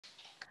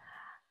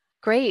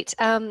Great.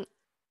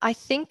 I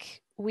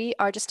think we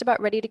are just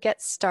about ready to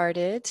get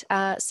started.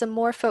 Some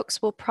more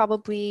folks will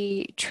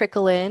probably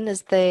trickle in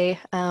as they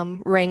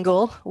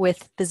wrangle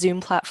with the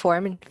Zoom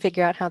platform and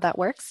figure out how that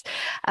works.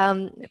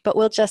 But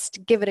we'll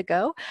just give it a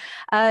go.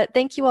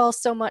 Thank you all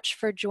so much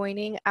for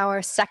joining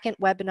our second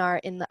webinar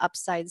in the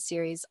Upside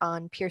series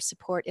on peer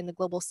support in the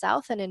Global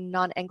South and in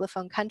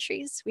non-Anglophone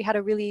countries. We had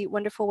a really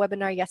wonderful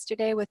webinar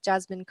yesterday with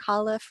Jasmine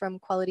Kala from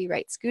Quality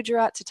Rights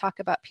Gujarat to talk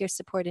about peer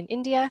support in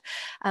India.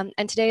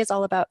 And today is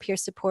all about peer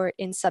support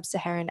in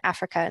sub-Saharan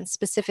Africa, and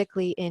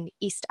specifically in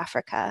East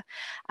Africa.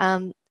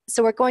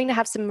 So we're going to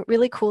have some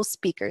really cool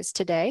speakers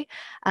today.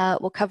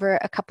 We'll cover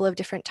a couple of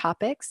different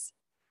topics.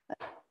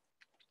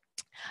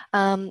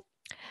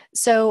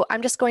 So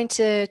I'm just going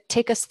to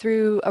take us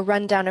through a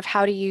rundown of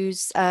how to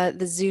use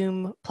the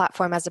Zoom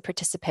platform as a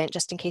participant,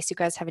 just in case you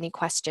guys have any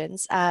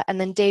questions. And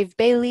then Dave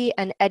Bailey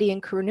and Eddie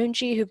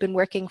Nkurununji, who've been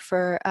working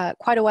for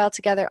quite a while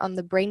together on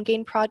the Brain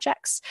Gain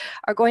projects,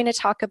 are going to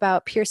talk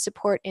about peer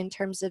support in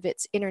terms of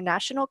its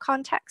international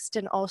context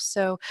and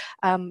also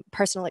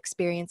personal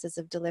experiences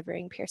of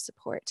delivering peer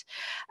support.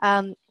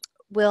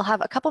 We'll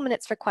have a couple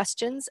minutes for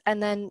questions,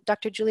 and then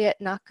Dr. Juliet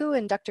Naku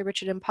and Dr.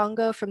 Richard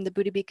Mpango from the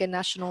Budibika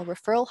National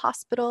Referral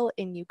Hospital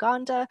in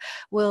Uganda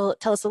will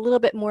tell us a little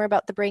bit more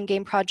about the Brain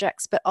Gain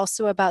projects, but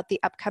also about the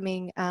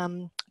upcoming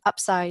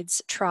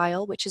Upsides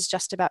trial, which is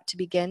just about to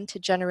begin to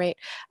generate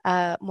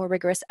more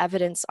rigorous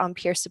evidence on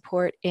peer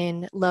support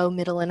in low,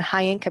 middle, and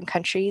high-income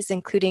countries,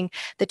 including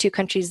the two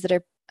countries that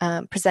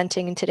are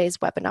presenting in today's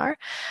webinar.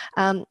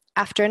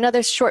 After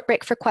another short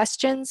break for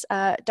questions,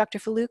 Dr.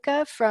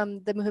 Fileuka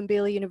from the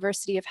Muhimbili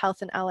University of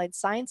Health and Allied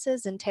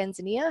Sciences in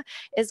Tanzania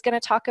is going to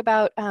talk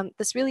about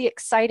this really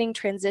exciting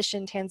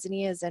transition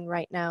Tanzania is in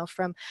right now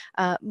from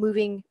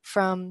moving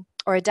from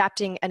or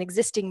adapting an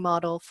existing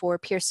model for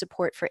peer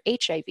support for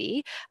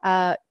HIV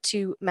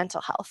to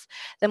mental health.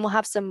 Then we'll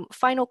have some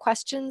final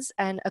questions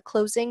and a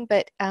closing,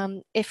 but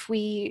if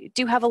we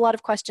do have a lot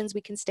of questions,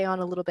 we can stay on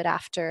a little bit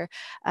after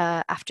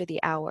the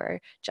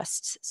hour,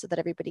 just so that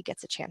everybody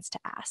gets a chance to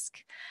ask.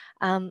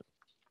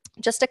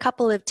 Just a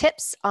couple of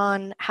tips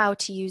on how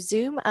to use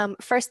Zoom.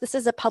 First, this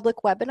is a public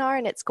webinar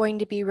and it's going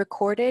to be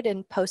recorded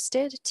and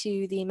posted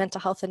to the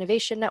Mental Health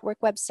Innovation Network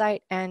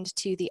website and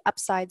to the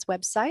Upsides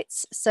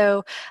websites.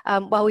 So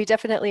while we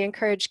definitely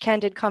encourage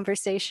candid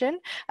conversation,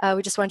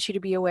 we just want you to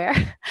be aware.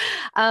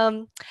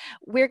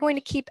 We're going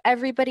to keep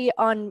everybody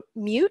on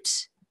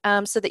mute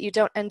so that you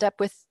don't end up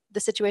with the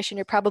situation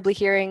you're probably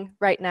hearing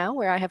right now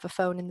where I have a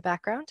phone in the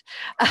background.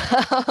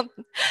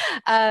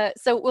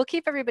 So we'll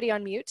keep everybody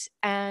on mute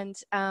and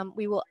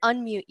we will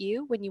unmute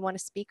you when you want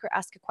to speak or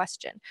ask a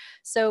question.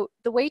 So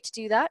the way to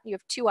do that, you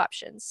have two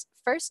options.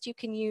 First, you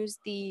can use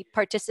the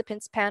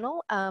participants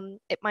panel.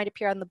 It might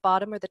appear on the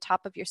bottom or the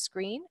top of your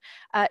screen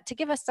to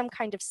give us some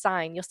kind of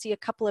sign. You'll see a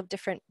couple of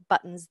different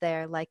buttons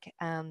there, like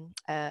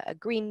a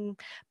green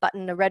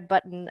button, a red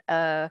button,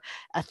 a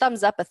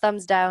thumbs up, a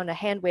thumbs down, a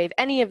hand wave,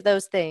 any of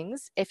those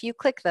things. If you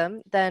click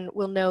them, then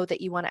we'll know that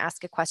you want to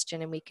ask a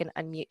question and we can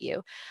unmute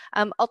you.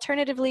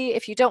 Alternatively,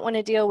 if you don't want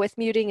to deal with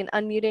muting and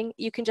unmuting,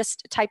 you can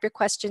just type your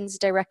questions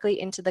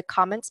directly into the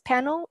comments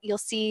panel. You'll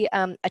see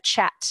a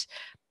chat.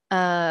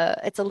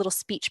 It's a little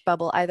speech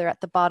bubble either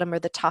at the bottom or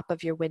the top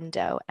of your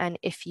window. And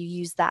if you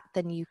use that,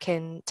 then you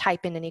can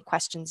type in any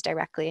questions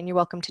directly. And you're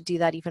welcome to do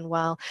that even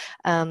while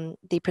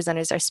the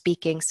presenters are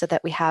speaking so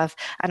that we have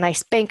a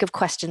nice bank of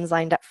questions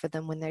lined up for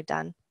them when they're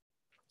done.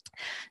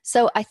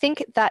 So I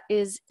think that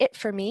is it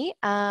for me.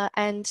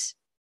 And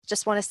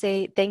just want to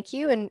say thank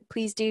you, and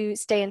please do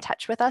stay in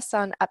touch with us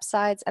on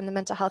Upsides and the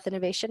Mental Health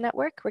Innovation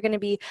Network. We're going to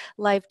be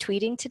live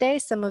tweeting today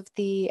some of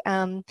the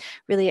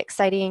really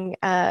exciting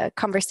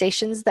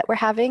conversations that we're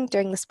having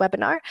during this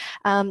webinar.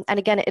 And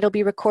again, it'll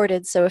be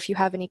recorded, so if you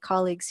have any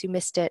colleagues who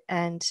missed it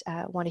and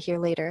want to hear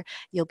later,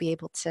 you'll be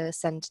able to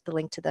send the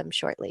link to them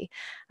shortly.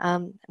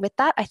 With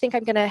that, I think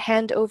I'm going to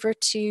hand over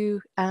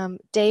to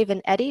Dave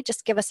and Eddie.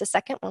 Just give us a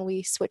second when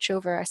we switch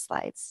over our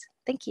slides.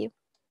 Thank you.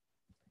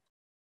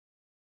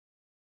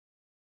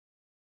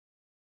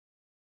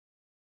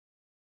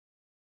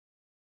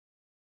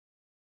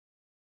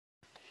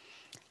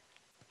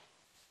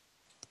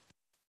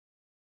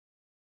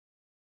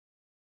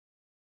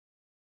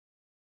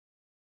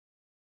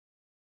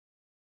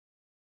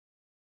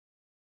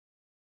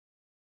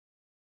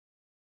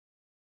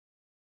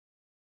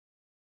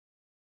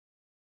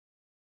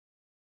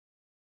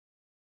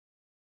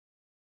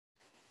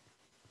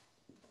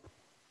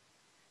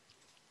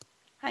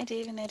 Hi,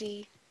 Dave and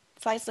Eddie.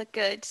 Slides look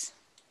good.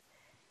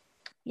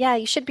 Yeah,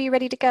 you should be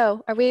ready to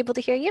go. Are we able to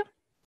hear you?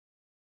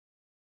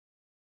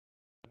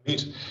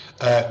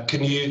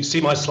 Can you see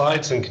my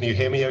slides and can you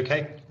hear me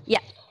okay?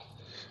 Yeah.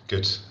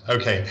 Good.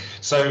 Okay.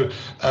 So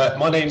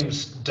my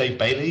name's Dave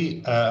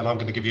Bailey and I'm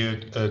going to give you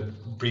a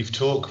brief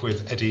talk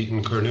with Eddie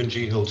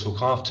Nkurununji, who'll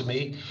talk after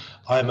me.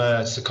 I'm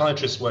a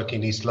psychiatrist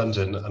working in East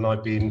London and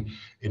I've been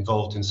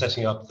involved in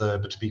setting up the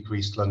Budibika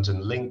East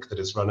London link that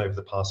has run over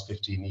the past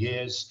 15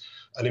 years,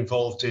 and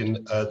involved in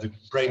the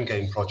Brain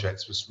Gain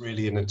projects was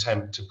really an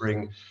attempt to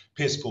bring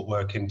peer support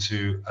work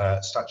into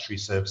statutory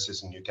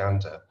services in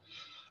Uganda.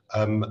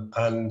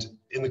 And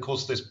in the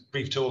course of this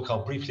brief talk,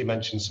 I'll briefly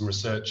mention some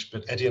research,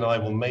 but Eddie and I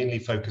will mainly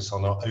focus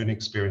on our own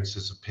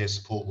experiences of peer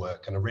support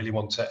work. And I really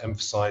want to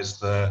emphasize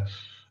the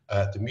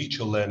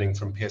mutual learning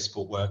from peer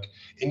support work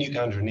in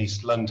Uganda and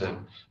East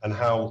London, and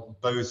how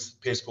both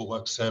peer support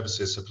work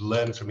services have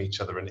learned from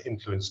each other and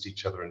influenced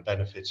each other and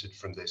benefited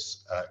from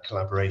this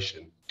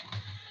collaboration.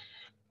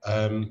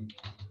 I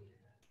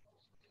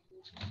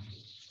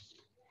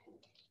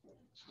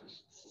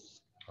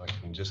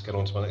can just get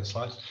on to my next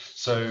slide.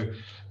 So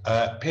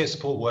peer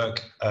support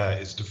work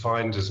is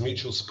defined as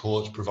mutual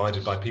support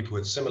provided by people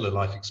with similar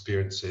life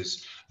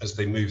experiences as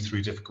they move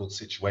through difficult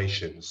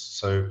situations.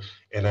 So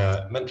in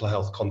a mental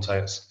health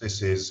context,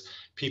 this is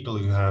people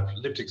who have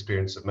lived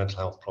experience of mental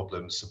health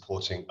problems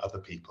supporting other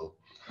people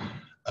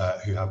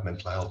who have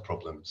mental health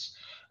problems.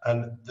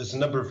 And there's a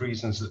number of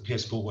reasons that peer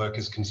support work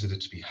is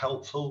considered to be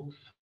helpful.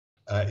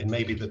 It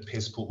may be that peer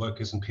support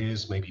workers and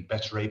peers may be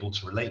better able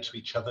to relate to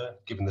each other,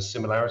 given the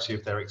similarity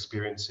of their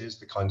experiences,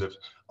 the kind of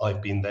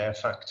I've been there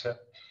factor.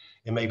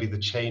 It may be the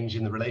change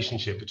in the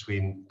relationship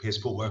between peer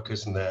support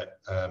workers and their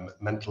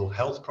mental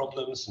health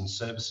problems and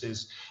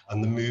services,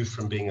 and the move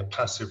from being a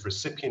passive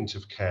recipient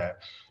of care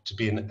to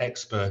be an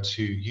expert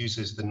who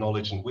uses the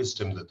knowledge and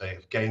wisdom that they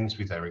have gained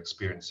through their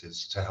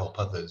experiences to help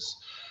others.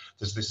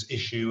 There's this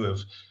issue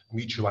of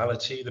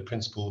mutuality, the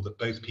principle that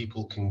both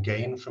people can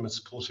gain from a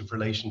supportive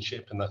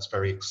relationship, and that's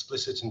very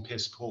explicit in peer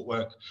support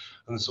work.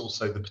 And there's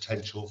also the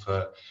potential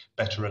for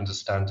better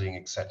understanding,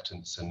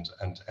 acceptance, and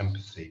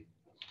empathy.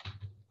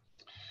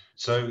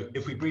 So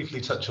if we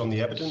briefly touch on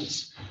the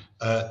evidence,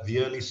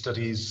 the early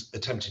studies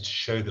attempted to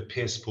show that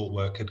peer support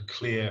work had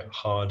clear,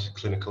 hard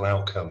clinical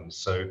outcomes.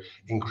 So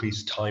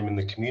increased time in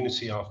the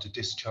community after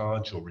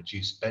discharge or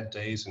reduced bed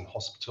days in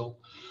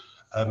hospital.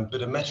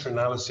 But a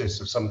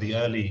meta-analysis of some of the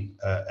early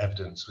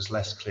evidence was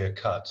less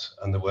clear-cut,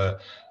 and there were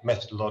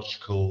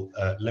methodological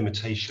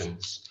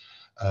limitations.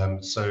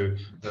 So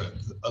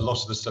a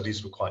lot of the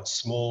studies were quite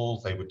small.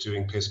 They were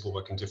doing peer support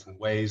work in different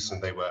ways,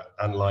 and they were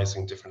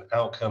analysing different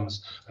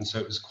outcomes. And so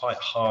it was quite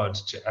hard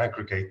to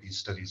aggregate these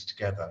studies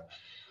together.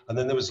 And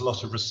then there was a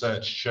lot of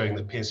research showing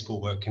that peer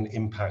support work can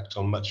impact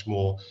on much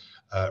more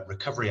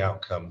recovery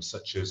outcomes,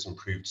 such as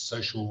improved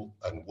social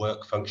and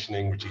work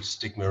functioning, reduced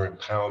stigma,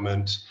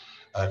 empowerment,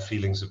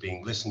 feelings of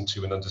being listened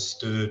to and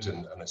understood,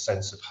 and a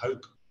sense of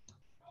hope.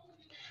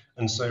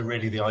 And so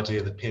really the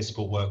idea that peer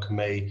support work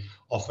may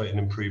offer an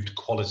improved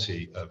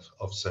quality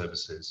of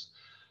services.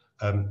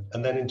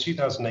 And then in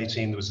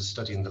 2018, there was a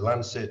study in The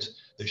Lancet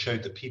that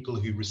showed that people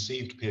who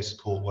received peer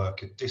support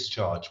work at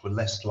discharge were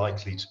less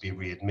likely to be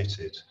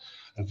readmitted.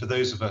 And for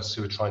those of us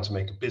who are trying to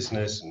make a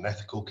business and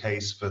ethical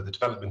case for the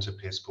development of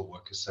peer support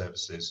worker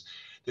services,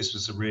 this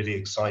was a really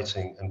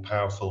exciting and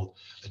powerful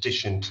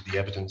addition to the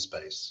evidence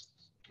base.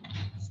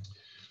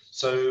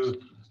 So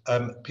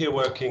peer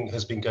working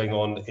has been going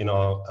on in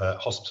our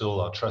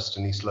hospital, our trust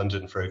in East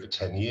London, for over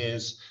 10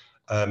 years.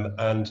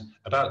 And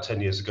about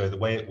 10 years ago, the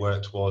way it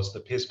worked was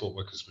that peer support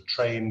workers were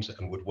trained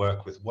and would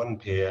work with one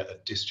peer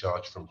at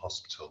discharge from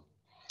hospital.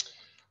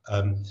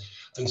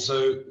 And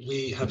so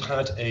we have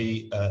had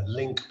a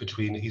link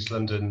between East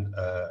London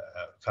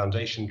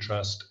Foundation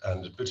Trust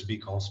and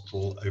Butebika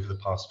Hospital over the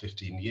past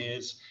 15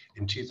 years.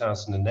 In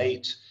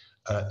 2008,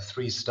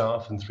 3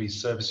 staff and 3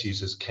 service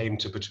users came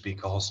to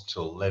Butebika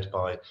Hospital, led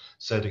by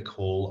Serdik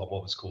Hall, on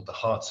what was called the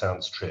Heart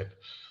Sounds trip.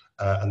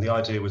 And the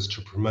idea was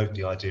to promote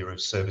the idea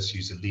of service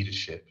user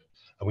leadership.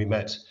 And we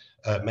met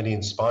many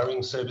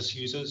inspiring service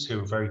users who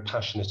were very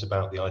passionate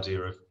about the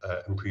idea of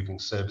improving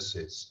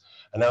services.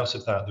 And out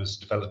of that, there was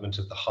development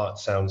of the Heart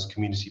Sounds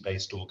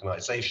community-based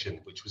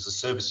organisation, which was a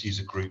service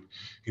user group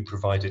who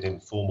provided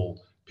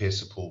informal peer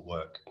support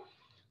work.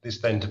 This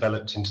then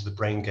developed into the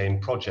Brain Gain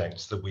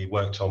projects that we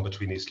worked on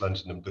between East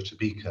London and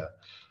Butebika,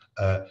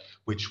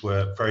 which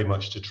were very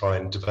much to try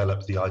and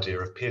develop the idea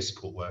of peer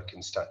support work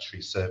in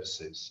statutory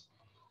services.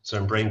 So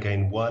in Brain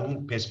Gain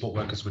 1, peer support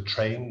workers were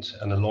trained,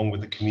 and along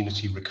with the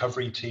community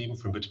recovery team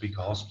from Butebika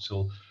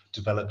Hospital,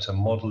 developed a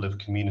model of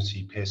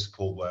community peer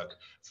support work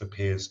for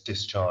peers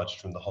discharged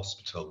from the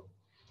hospital.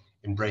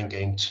 In Brain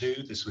Gain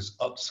 2, this was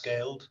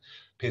upscaled.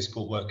 Peer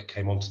support work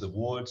came onto the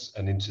wards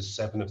and into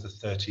 7 of the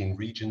 13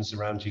 regions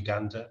around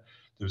Uganda.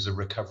 There was a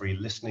recovery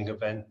listening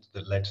event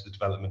that led to the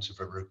development of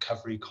a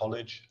recovery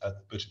college at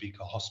the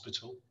Butebika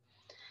Hospital,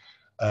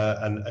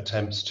 and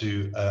attempts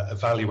to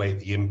evaluate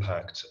the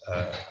impact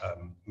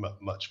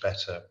much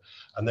better.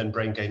 And then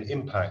Brain Gain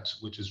Impact,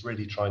 which is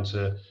really trying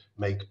to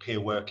make peer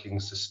working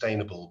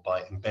sustainable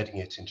by embedding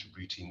it into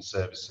routine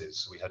services.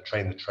 So we had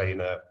train the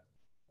trainer,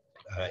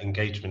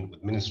 engagement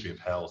with Ministry of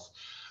Health,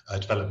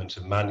 development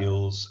of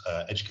manuals,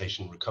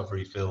 education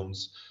recovery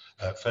films,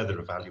 further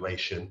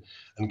evaluation.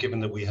 And given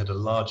that we had a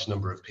large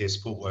number of peer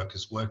support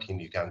workers working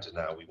in Uganda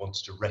now, we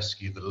wanted to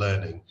rescue the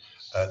learning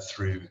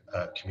through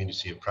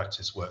community of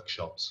practice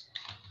workshops.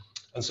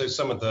 And so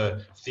some of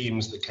the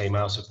themes that came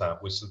out of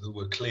that was that there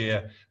were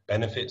clear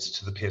benefits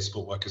to the peer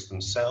support workers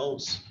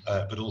themselves,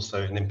 but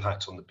also an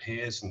impact on the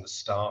peers and the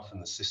staff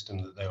and the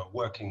system that they were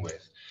working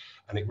with.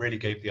 And it really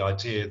gave the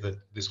idea that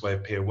this way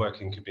of peer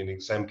working could be an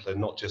exemplar,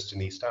 not just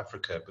in East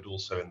Africa, but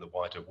also in the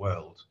wider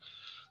world.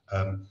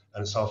 And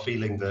it's our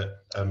feeling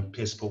that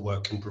peer support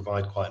work can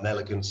provide quite an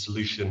elegant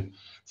solution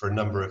for a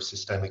number of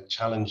systemic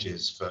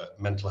challenges for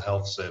mental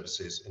health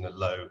services in a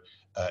low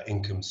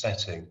income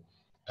setting.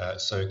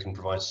 So it can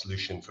provide a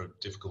solution for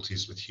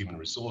difficulties with human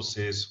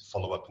resources,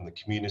 follow up in the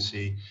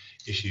community,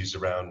 issues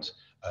around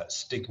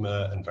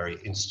stigma and very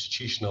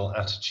institutional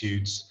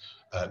attitudes,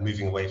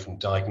 moving away from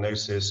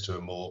diagnosis to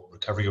a more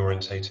recovery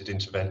orientated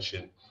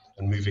intervention,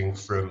 and moving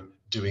from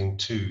doing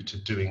to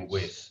doing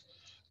with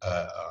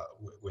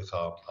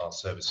our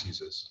service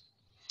users.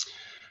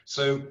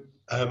 So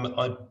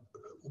I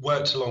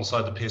worked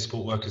alongside the peer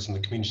support workers in the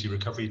community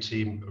recovery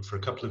team for a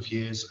couple of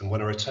years, and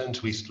when I returned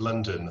to East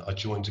London, I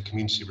joined a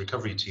community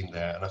recovery team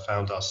there, and I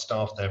found our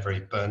staff there very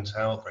burnt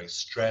out, very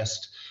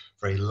stressed,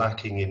 very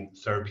lacking in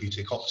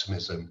therapeutic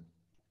optimism.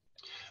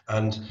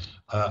 And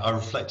I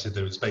reflected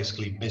that it was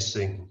basically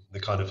missing the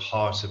kind of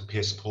heart of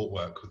peer support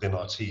work within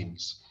our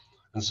teams.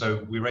 And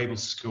so we were able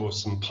to secure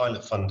some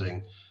pilot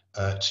funding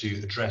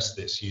to address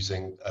this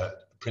using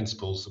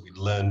principles that we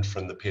learned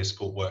from the peer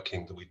support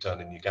working that we've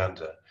done in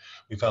Uganda.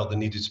 We felt there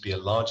needed to be a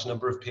large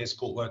number of peer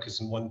support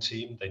workers in one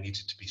team. They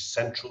needed to be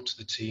central to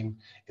the team,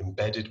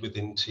 embedded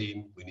within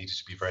team. We needed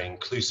to be very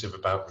inclusive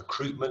about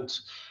recruitment,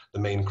 the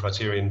main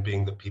criterion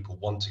being that people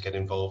want to get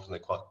involved and they're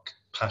quite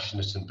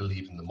passionate and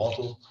believe in the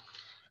model.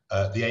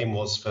 The aim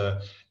was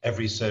for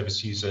every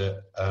service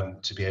user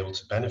to be able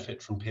to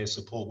benefit from peer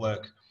support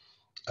work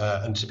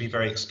and to be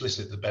very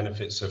explicit, the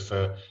benefits are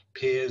for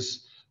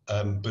peers,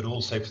 but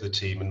also for the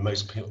team, and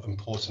most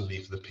importantly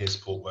for the peer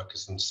support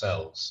workers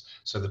themselves.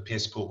 So the peer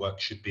support work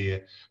should be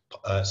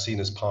seen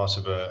as part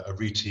of a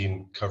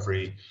routine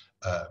recovery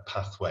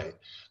pathway,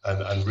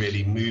 and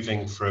really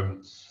moving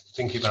from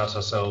thinking about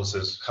ourselves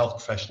as health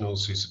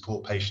professionals who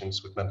support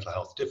patients with mental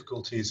health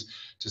difficulties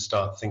to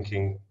start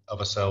thinking of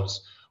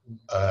ourselves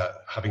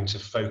having to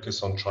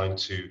focus on trying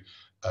to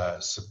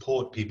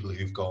support people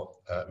who've got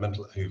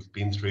who've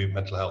been through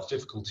mental health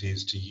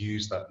difficulties, to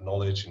use that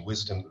knowledge and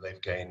wisdom that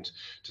they've gained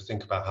to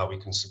think about how we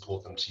can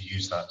support them to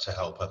use that to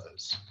help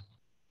others.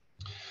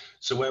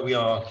 So where we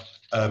are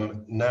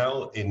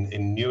now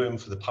in Newham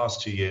for the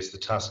past 2 years, the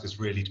task has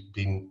really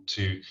been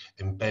to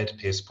embed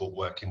peer support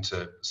work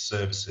into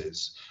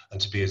services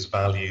and to be as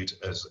valued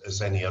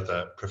as any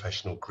other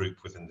professional group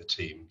within the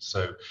team.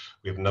 So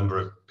we have a number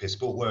of peer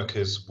support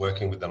workers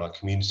working within our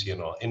community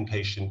and our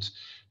inpatient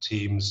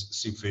teams.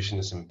 Supervision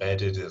is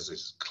embedded as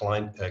is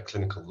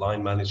clinical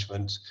line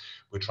management.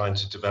 We're trying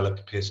to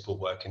develop peer support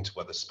work into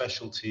other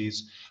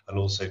specialties and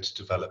also to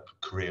develop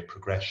career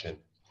progression.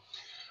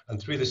 And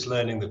through this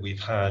learning that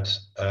we've had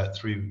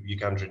through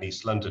Uganda and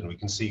East London, we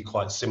can see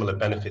quite similar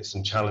benefits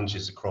and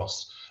challenges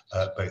across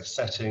both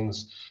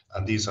settings.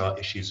 And these are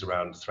issues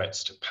around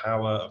threats to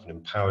power of an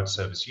empowered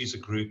service user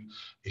group,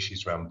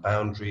 issues around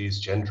boundaries,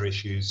 gender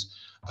issues,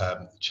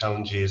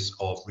 challenges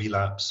of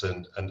relapse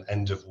and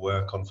end of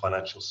work on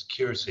financial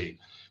security,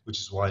 which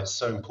is why it's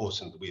so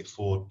important that we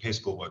afford peer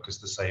support workers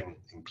the same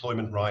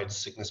employment rights,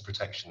 sickness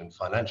protection and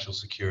financial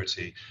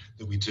security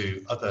that we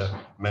do other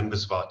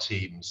members of our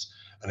teams,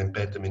 and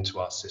embed them into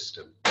our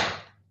system.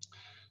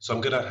 So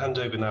I'm going to hand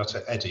over now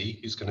to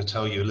Eddie, who's going to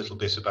tell you a little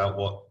bit about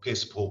what peer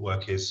support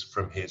work is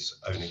from his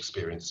own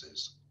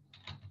experiences.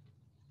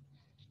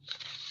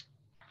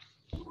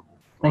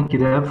 Thank you,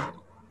 Dev.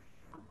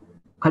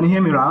 Can you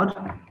hear me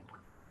loud?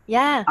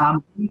 Yeah.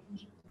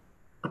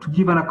 To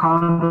give an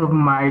account of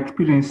my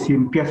experience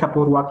in peer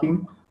support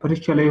working,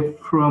 particularly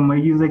from a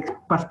user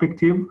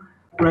perspective,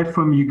 right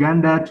from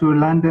Uganda to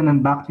London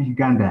and back to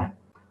Uganda.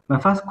 My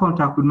first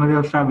contact with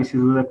mental health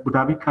services was at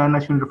Butabika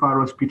National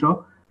Referral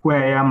Hospital,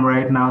 where I am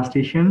right now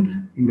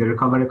stationed in the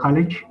Recovery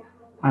College.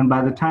 And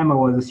by the time I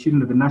was a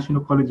student at the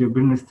National College of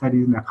Business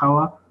Studies in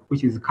Nakawa,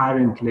 which is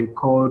currently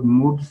called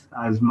MOOBS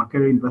as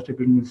Makerere University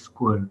Business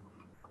School.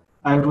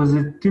 It was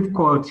a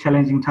difficult,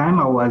 challenging time.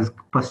 I was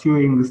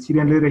pursuing the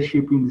student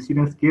leadership in the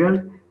Students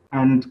Guild,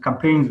 and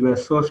campaigns were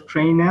so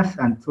strenuous,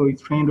 and so it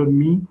strained on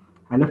me.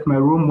 I left my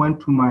room, went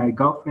to my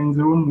girlfriend's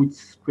room, which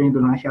strained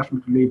on her. She asked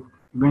me to leave.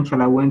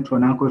 Eventually, I went to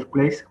an uncle's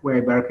place where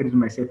I barricaded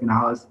myself in a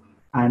house.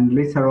 And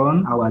later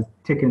on, I was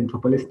taken to a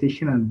police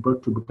station and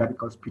brought to Butabika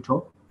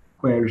Hospital,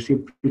 where I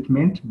received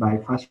treatment by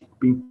first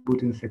being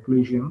put in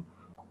seclusion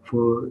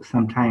for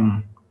some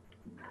time.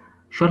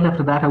 Shortly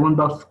after that, I went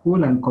back to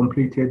school and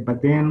completed,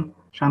 but then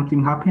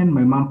something happened.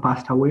 My mom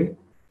passed away,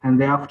 and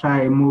thereafter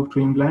I moved to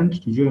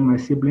England to join my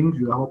siblings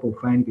with the hope of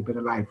finding a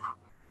better life.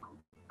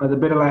 But the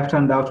better life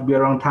turned out to be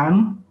around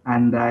town,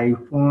 and I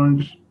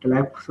found the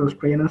life so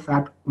strenuous. I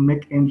had to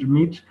make ends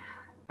meet.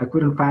 I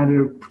couldn't find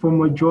a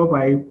formal job.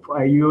 I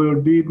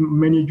did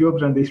many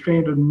jobs, and they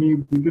strained on me.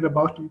 Within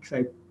about 2 weeks,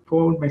 I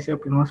found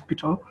myself in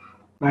hospital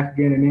back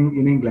again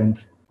in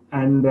England.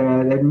 And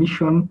the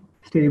admission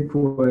stayed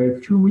for a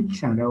few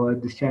weeks, and I was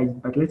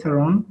discharged. But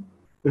later on,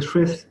 the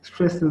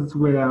stresses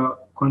were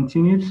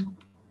continued.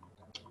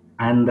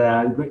 And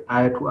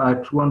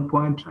at one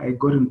point, I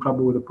got in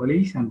trouble with the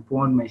police and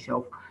found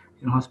myself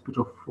in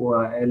hospital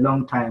for a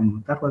long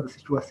time. That was the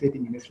situation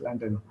setting in East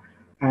London.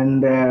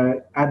 And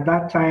at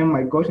that time,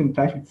 I got in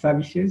touch with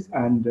services,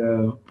 and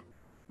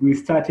we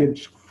started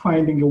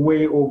finding a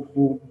way of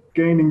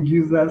gaining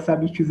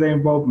service user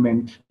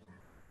involvement.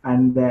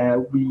 And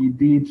we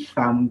did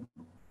some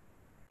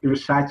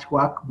research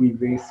work with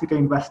the City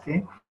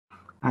University,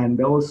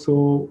 and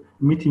also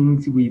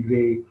meetings with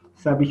the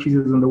service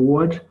users on the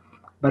ward.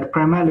 But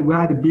primarily, we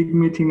had a big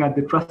meeting at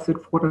the trust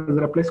headquarters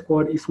at a place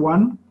called East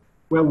One,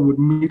 where we would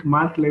meet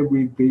monthly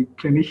with the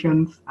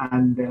clinicians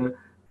and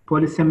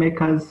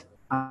policymakers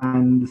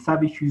and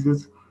service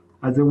users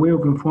as a way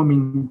of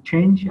informing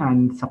change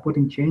and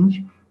supporting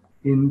change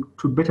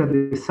to better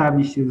the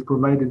services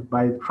provided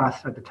by the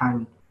trust at the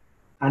time.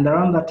 And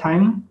around that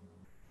time,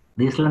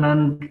 the East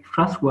London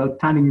Trust was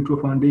turning into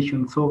a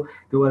foundation, so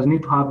there was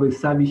need to have a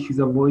service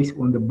user voice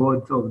on the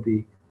boards of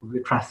the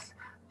trust.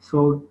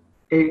 So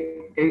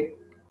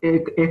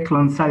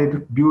Echelon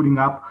started building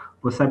up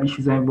for service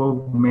user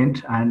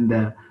involvement, and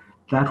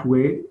that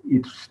way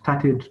it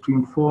started to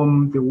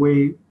inform the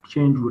way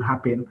change would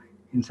happen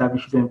in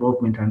service user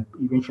involvement, and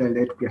eventually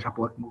led to peer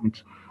support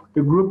movement.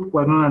 The group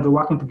was known as the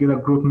Working Together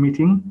Group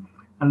Meeting,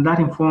 and that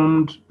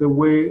informed the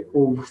way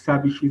of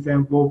service user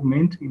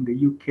involvement in the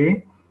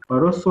UK,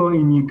 but also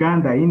in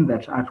Uganda, in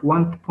that at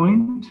one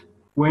point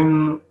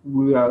when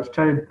we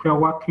started peer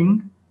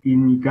working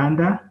in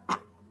Uganda,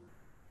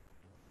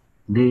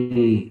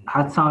 the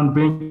Heart Sound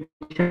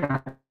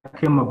venture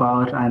came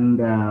about, and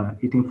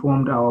it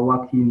informed our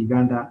work in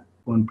Uganda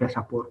on peer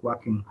support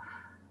working.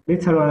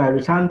 Later on, I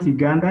returned to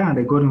Uganda and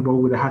I got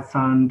involved with the Heart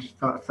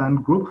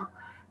Sound group.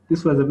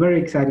 This was a very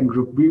exciting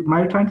group.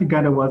 My return to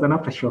Uganda was an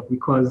aftershock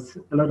because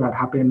a lot had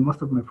happened.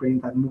 Most of my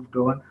friends had moved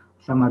on.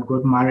 Some had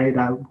got married.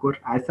 I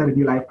started a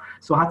new life.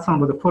 So Heart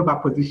Sound was a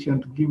fallback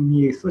position to give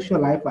me a social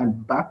life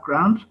and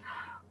background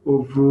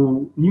of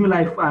new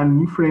life and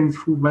new friends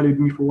who valued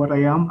me for what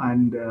I am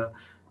and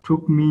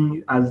took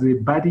me as a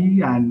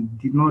buddy and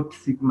did not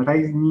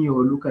stigmatize me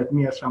or look at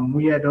me as some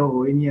weirdo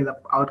or any other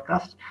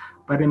outcast,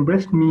 but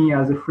embraced me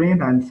as a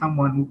friend and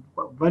someone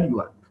who valued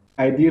work.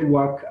 I did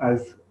work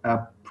as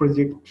a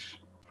project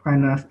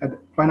finance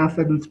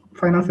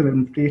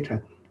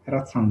administrator at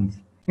Heart Sound.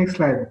 Next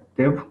slide,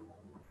 Deb.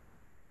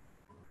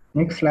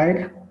 Next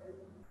slide.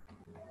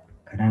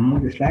 Can I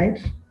move the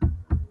slides?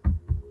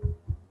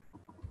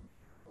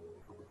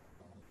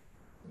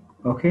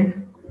 Okay.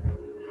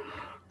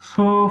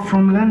 So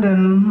from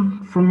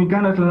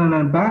Uganda to London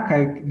and back,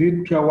 I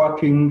did peer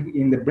working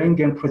in the Brain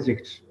Gain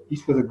project.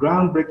 This was a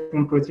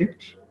groundbreaking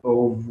project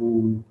of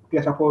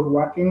peer support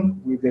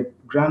working with a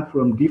grant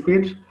from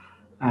DFID.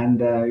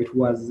 And it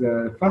was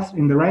first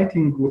in the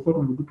writing, we thought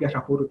we would do peer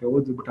support with the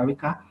wards of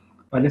Butabika,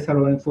 but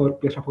later on thought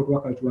peer support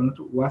workers were not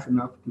worth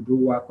enough to do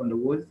work on the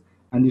wards,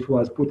 and it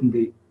was put in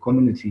the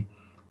community.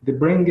 The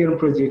Brain Gain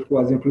project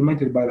was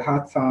implemented by the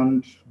Heart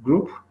Sound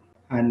group,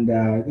 and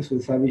this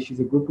was a service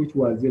user group, which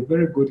was a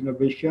very good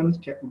innovation,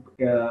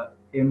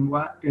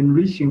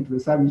 enriching to the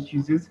service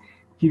users,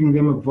 giving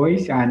them a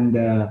voice and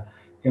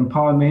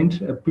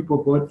empowerment. People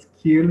got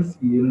skills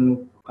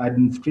in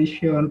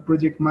administration,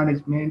 project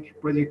management,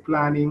 project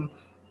planning,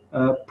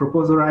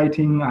 proposal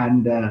writing,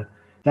 and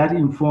that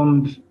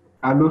informed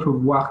a lot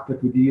of work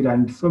that we did,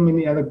 and so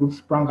many other groups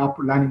sprang up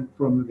learning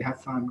from the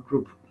Heart Sound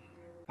group.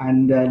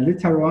 And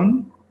later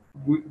on,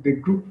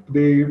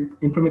 the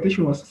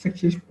implementation was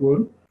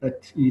successful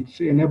that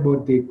it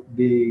enabled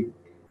the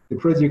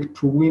project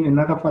to win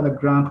another further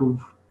grant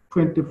of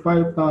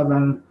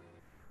 25,000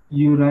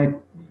 United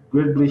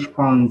Great British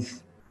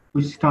pounds,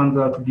 which turns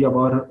out to be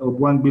about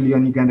 1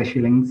 billion Uganda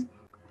shillings,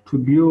 to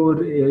build,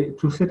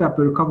 to set up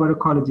a recovery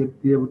college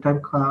at the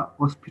Butabika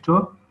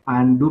Hospital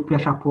and do peer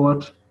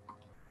support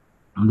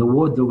on the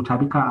wards of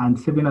Butabika and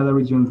 7 other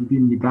regions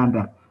within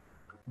Uganda.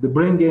 The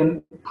Brain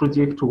Gain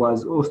project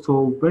was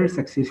also very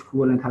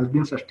successful and has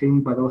been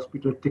sustained by the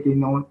hospital,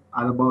 taking on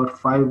about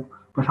 5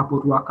 peer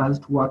support workers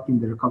to work in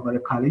the recovery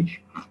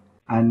college,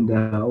 and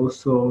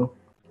also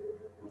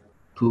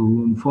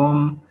to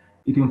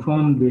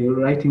informed the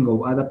writing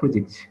of other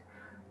projects.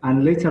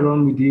 And later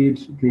on, we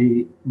did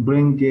the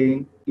Brain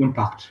Gain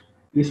Impact.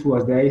 This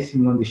was the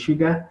icing on the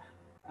sugar,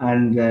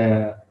 and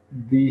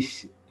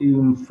this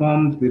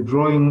informed the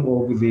drawing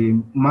of the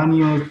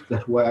manuals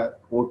that were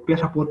peer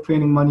support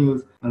training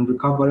manuals and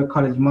recovery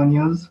college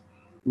manuals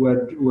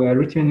were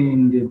written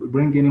in the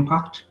Brain Gain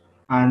Impact.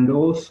 And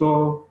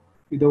also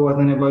there was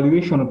an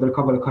evaluation of the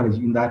recovery college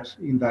in that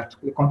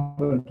the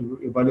component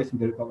of evaluating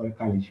the recovery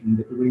college in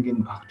the Brain Gain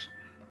Impact.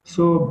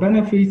 So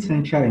benefits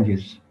and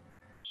challenges.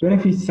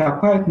 Benefits are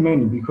quite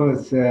many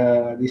because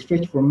they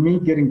stretch from me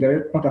getting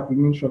direct contact with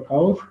Ministry of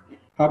Health,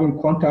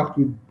 having contact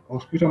with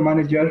hospital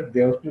managers,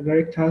 the hospital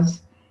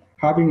directors,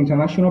 having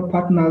international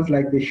partners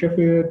like the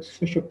Sheffield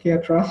Social Care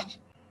Trust.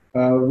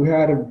 We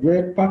had a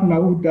great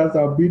partner who does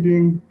our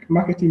bidding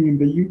marketing in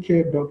the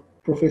UK,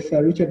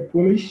 Professor Richard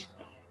Polish.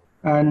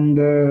 And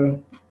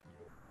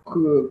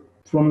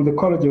from the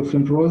College of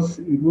St. Rose,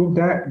 with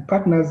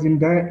partners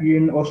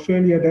in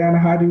Australia, Diana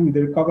Hardy with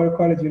the Recovery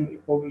College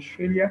of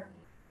Australia,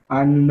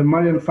 and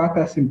Marian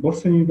Farkas in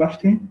Boston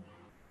University.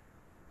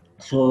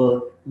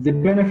 So the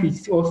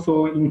benefits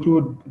also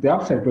include the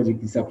Upside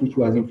project itself, which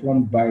was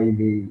informed by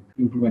the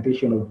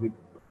implementation of the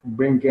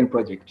Brain Gain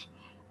project,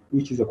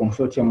 which is a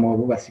consortium of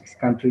over 6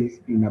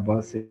 countries in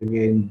about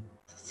 7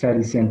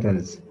 study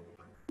centers.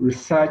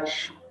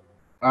 Research,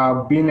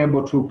 being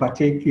able to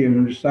partake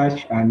in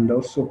research and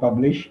also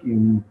publish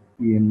in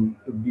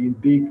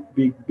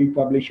big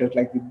publishers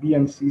like the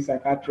BMC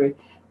Psychiatry,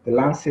 the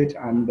Lancet,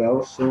 and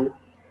also,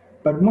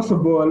 but most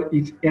of all,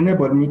 it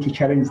enabled me to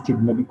challenge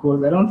stigma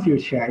because I don't feel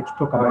shy to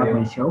talk about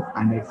myself,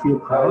 and I feel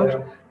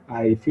proud.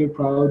 I feel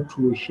proud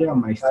to share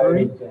my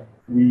story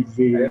with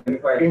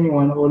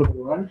anyone all over the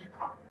world.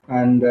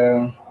 And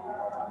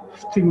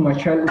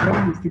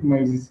challenging stigma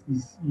is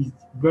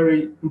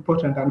very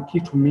important and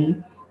key to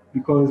me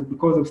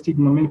because of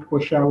stigma, many people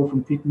shy away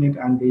from treatment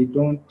and they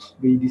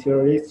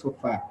deteriorate so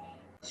far.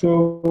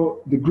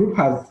 So the group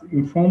has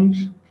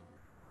informed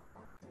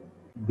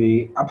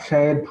the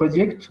Upside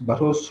project,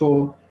 but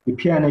also the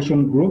Peer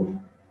Nation group,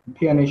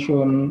 Peer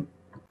Nation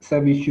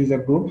Service User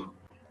Group,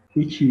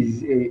 which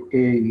is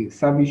a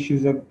service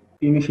user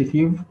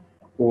initiative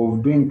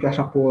of doing peer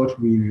support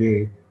with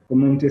the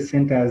community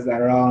centers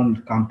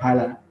around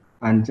Kampala.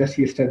 And just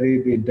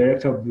yesterday, the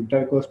director of the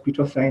Village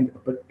Hospital signed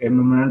a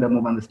memorandum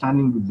of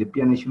understanding with the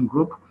Peer Nation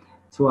group.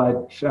 So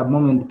at the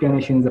moment, Peer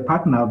Nation is a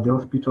partner of the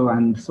hospital,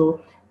 and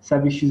so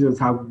service users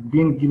have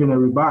been given a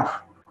rebirth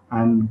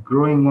and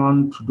growing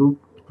on to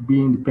be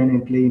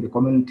independently in the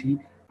community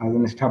as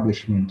an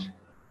establishment.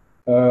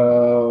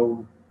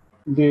 The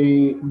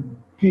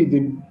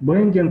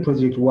Brain Gain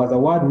project was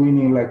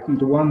award-winning, like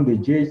it won the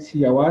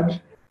JHC award,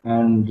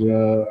 and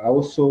I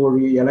also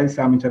realized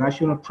some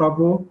international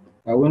travel.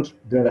 I went to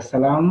Dar es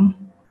Salaam,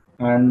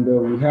 and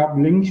we have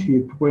links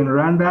with people in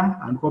Rwanda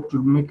and hope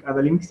to make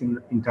other links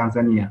in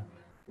Tanzania.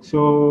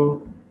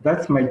 So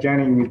that's my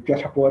journey with peer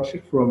support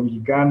from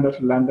Uganda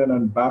to London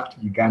and back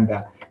to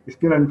Uganda. It's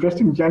been an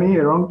interesting journey,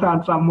 a wrong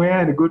turn somewhere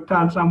and a good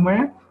turn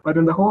somewhere, but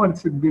on the whole,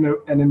 it's been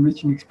an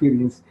enriching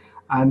experience.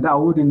 And I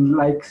wouldn't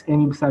like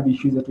any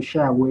service user to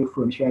shy away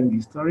from sharing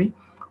his story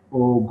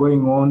or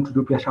going on to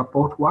do peer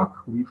support work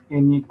with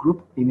any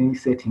group in any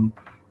setting.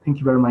 Thank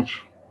you very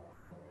much.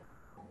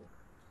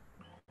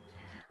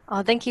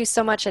 Oh, thank you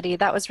so much, Eddie.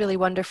 That was really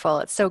wonderful.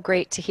 It's so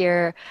great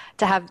to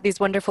have these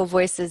wonderful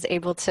voices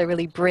able to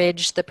really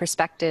bridge the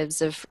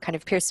perspectives of kind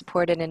of peer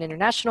support in an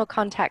international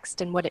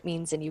context and what it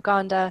means in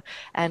Uganda,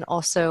 and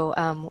also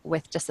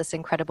with just this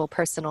incredible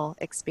personal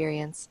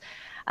experience.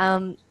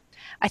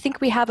 I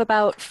think we have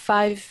about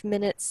 5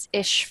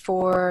 minutes-ish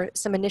for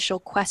some initial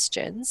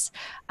questions.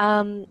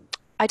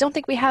 I don't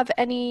think we have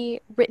any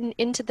written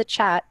into the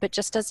chat, but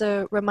just as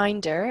a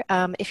reminder,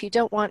 if you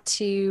don't want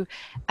to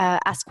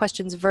ask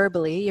questions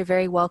verbally, you're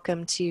very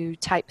welcome to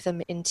type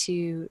them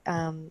into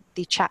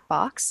the chat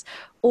box.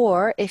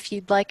 Or if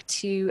you'd like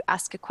to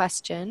ask a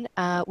question,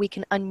 we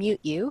can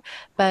unmute you,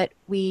 but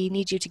we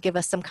need you to give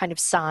us some kind of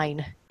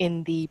sign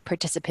in the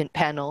participant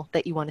panel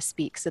that you want to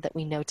speak so that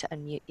we know to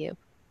unmute you.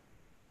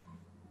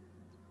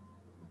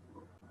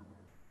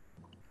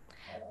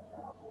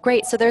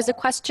 Great, so there's a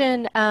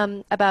question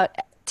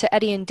to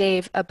Eddie and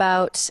Dave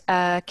about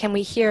can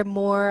we hear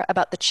more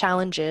about the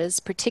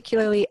challenges,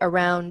 particularly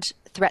around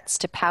threats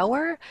to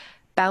power,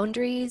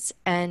 boundaries,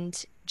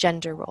 and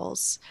gender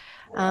roles.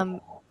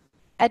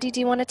 Eddie, do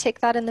you want to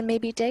take that, and then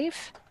maybe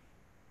Dave?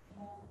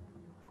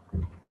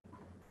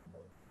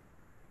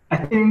 I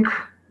think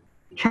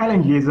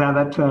challenges are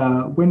that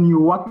when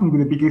you're working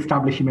with a big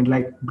establishment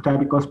like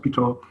Butavik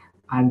Hospital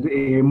and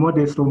a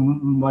modest or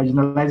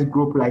marginalized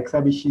group like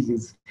service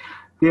users,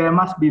 there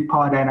must be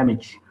power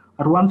dynamics.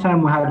 At one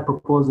time, we had a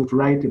proposal to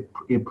write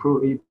a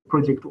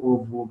project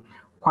of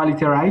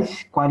quality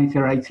rights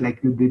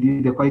like they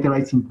did the quality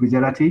rights in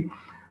Gujarati,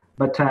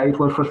 but it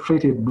was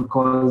frustrated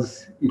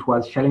because it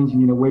was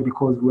challenging in a way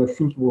because we were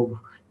thinking of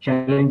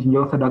challenging the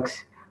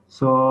orthodox.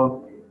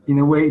 So in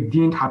a way, it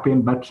didn't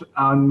happen, but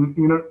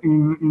you know,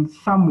 in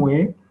some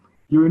way,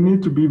 you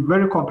need to be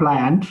very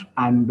compliant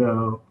and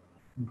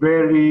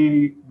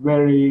very,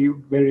 very,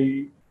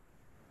 very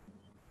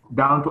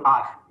down to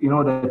earth in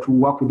order to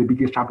work with the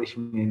big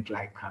establishment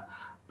like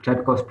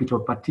Butavik Hospital,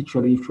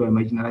 particularly if you're a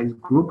marginalized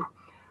group.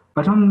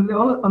 But on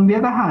the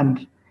other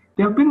hand,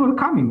 they have been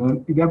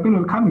welcoming. They have been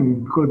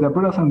welcoming because they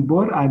brought us on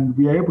board, and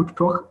we are able to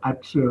talk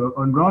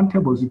on round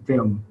tables with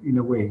them in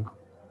a way.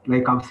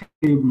 Like I've said,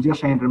 we just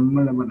trying to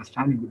remember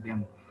understanding with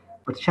them.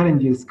 But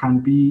challenges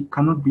cannot be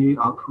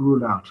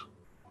ruled out.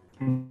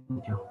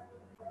 Thank you.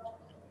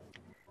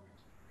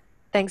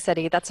 Thanks,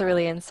 Eddie. That's a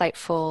really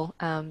insightful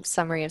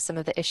summary of some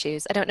of the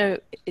issues. I don't know,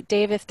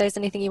 Dave, if there's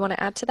anything you want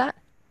to add to that?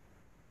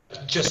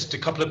 Just a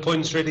couple of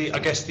points, really. I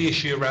guess the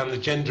issue around the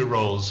gender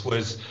roles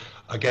was,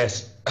 I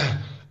guess,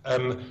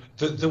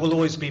 there will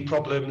always be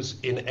problems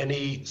in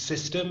any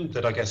system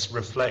that I guess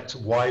reflect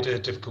wider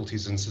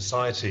difficulties in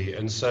society.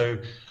 And so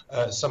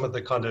some of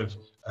the kind of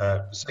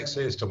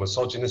sexist or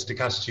misogynistic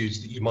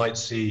attitudes that you might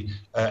see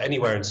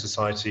anywhere in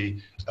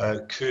society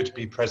could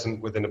be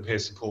present within a peer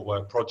support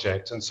work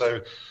project. And so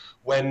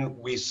when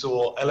we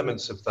saw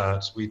elements of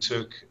that, we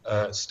took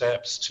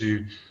steps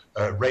to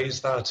raise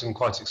that and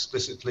quite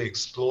explicitly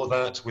explore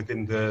that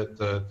within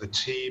the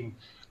team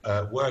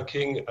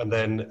working, and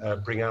then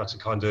bring out a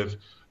kind of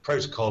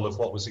protocol of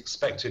what was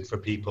expected for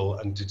people,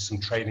 and did some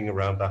training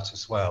around that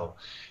as well.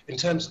 In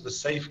terms of the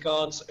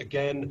safeguards,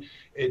 again,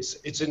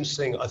 it's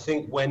interesting. I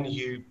think when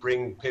you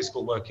bring peer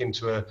support work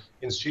into an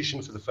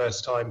institution for the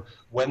first time,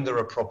 when there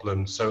are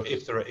problems, so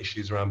if there are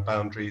issues around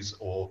boundaries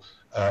or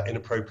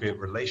inappropriate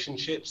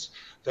relationships,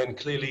 then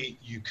clearly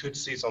you could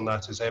seize on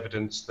that as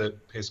evidence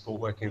that peer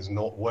support working is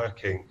not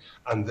working,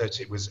 and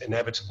that it was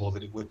inevitable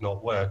that it would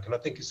not work. And I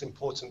think it's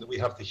important that we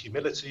have the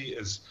humility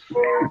as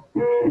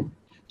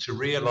to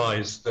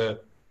realize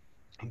that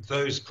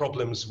those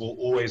problems will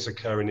always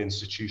occur in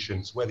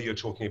institutions, whether you're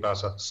talking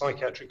about a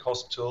psychiatric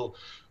hospital,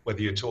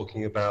 whether you're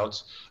talking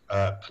about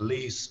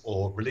police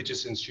or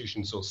religious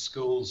institutions or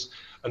schools.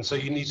 And so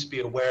you need to be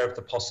aware of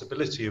the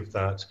possibility of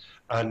that,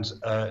 and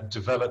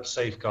develop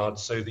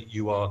safeguards so that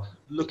you are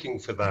looking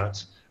for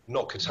that,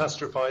 not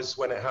catastrophize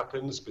when it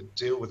happens, but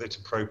deal with it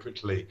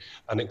appropriately,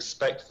 and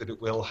expect that it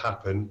will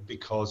happen,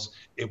 because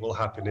it will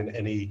happen in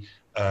any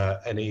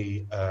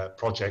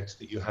project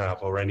that you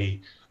have, or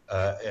any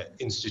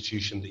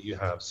institution that you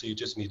have. So you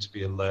just need to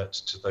be alert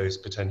to those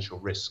potential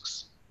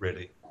risks,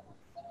 really.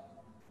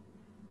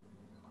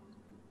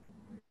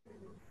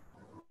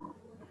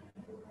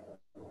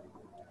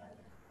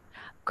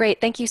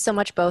 Great, thank you so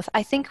much both.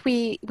 I think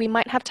we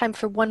might have time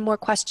for one more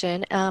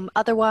question.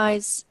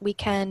 Otherwise, we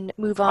can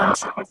move on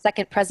to the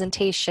second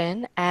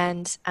presentation,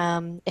 and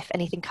if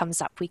anything comes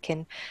up, we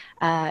can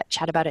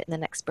chat about it in the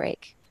next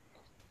break.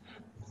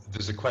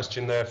 There's a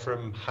question there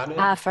from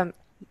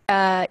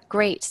Hannah.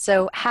 Great.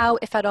 So how,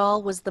 if at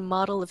all, was the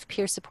model of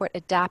peer support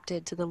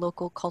adapted to the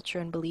local culture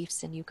and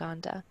beliefs in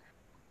Uganda?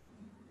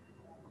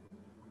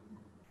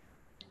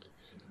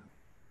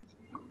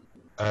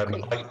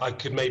 I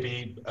could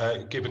maybe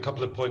give a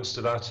couple of points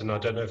to that, and I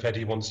don't know if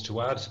Eddie wants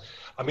to add.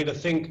 I mean, I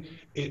think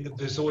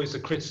there's always a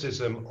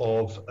criticism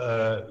of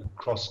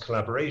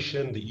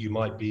cross-collaboration, that you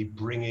might be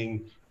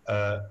bringing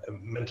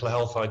mental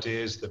health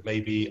ideas that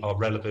maybe are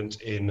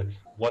relevant in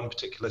one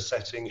particular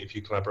setting if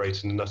you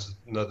collaborate in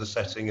another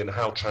setting, and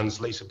how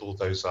translatable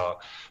those are.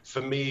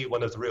 For me,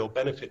 one of the real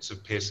benefits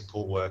of peer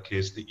support work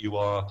is that you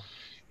are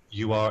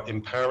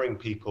empowering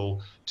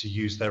people to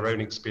use their own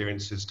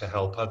experiences to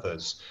help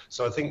others.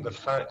 So I think the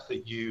fact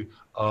that you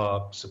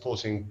are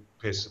supporting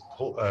peer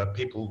support,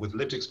 people with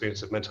lived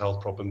experience of mental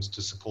health problems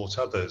to support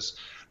others,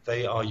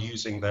 they are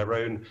using their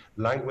own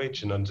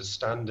language and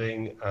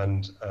understanding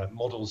and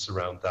models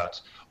around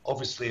that.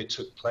 Obviously, it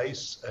took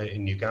place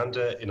in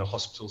Uganda in a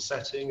hospital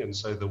setting, and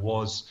so there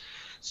was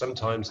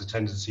sometimes a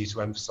tendency to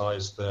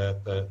emphasize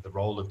the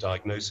role of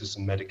diagnosis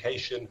and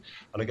medication.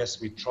 And I guess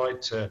we tried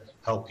to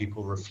help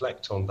people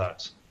reflect on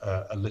that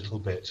a little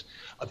bit.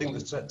 I think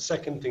the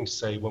second thing to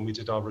say, when we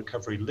did our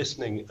recovery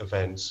listening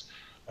events,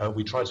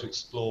 we tried to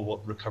explore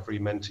what recovery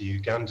meant to a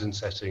Ugandan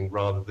setting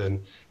rather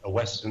than a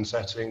Western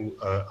setting,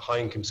 a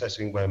high-income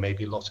setting where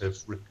maybe a lot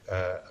of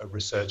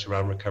research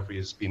around recovery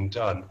has been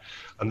done.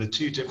 And the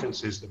two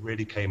differences that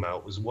really came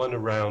out was one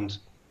around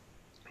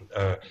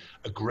a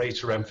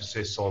greater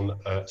emphasis on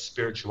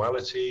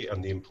spirituality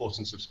and the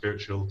importance of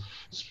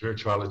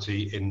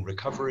spirituality in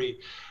recovery.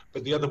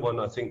 But the other one,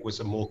 I think,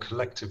 was a more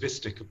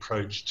collectivistic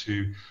approach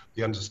to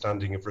the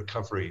understanding of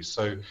recovery.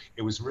 So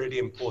it was really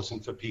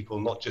important for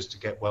people not just to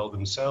get well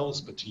themselves,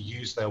 but to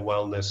use their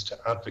wellness to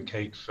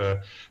advocate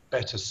for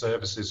better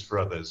services for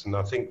others. And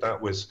I think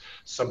that was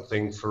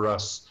something for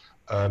us,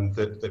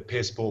 that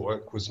peer support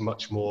work was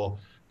much more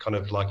kind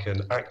of like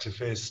an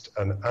activist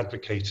and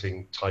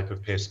advocating type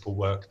of peer support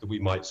work that we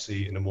might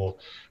see in a more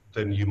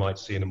than you might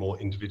see in a more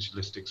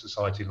individualistic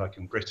society like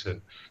in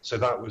Britain. So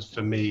that was,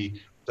 for me,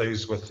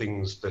 those were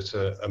things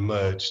that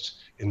emerged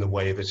in the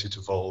way that it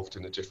evolved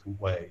in a different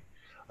way.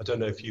 I don't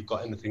know if you've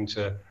got anything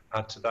to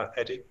add to that,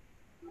 Eddie?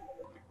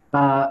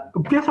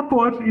 Peer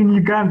support in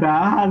Uganda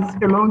has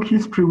a long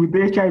history with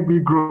the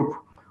HIV group.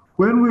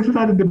 When we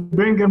started the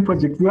Bengen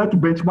project, we had to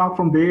benchmark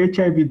from the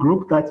HIV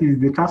group, that is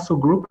the TASO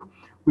group.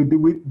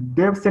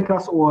 They've sent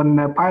us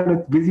on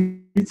pilot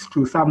visits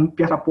to some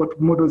peer support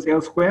models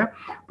elsewhere,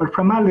 but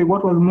primarily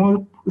what was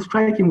more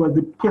striking was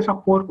the peer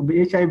support of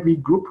the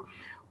HIV group,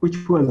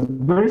 which was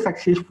very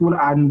successful,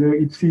 and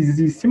it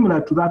is similar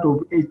to that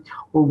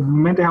of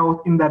mental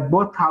health in that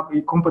both have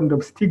a component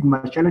of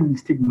stigma, challenging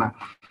stigma.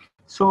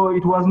 So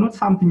it was not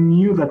something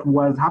new that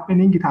was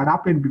happening. It had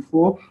happened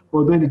before,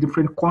 although in a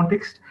different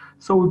context.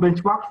 So we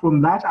benchmarked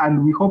from that,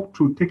 and we hope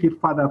to take it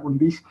further from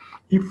this.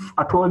 If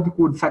at all it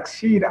would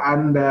succeed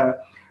and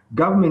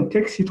government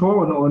takes it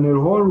on a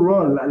whole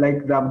role, like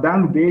they've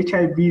done with the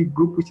HIV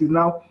group, which is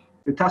now,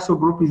 the TASO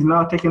group is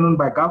now taken on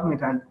by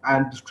government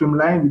and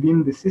streamlined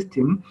within the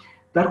system,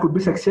 that could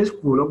be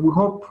successful. We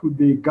hope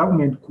the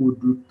government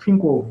could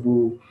think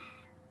of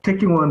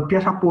taking on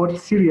peer support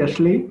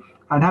seriously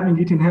and having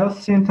it in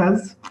health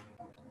centers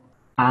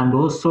and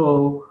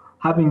also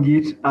having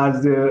it as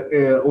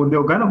on the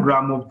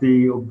organogram of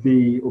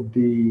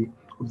the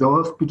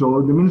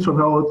hospital, the Ministry of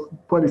Health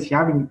policy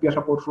having peer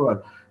support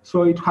role.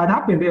 So it had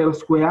happened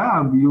elsewhere,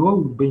 and we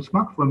all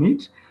benchmark from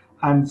it.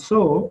 And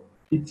so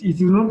it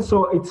is not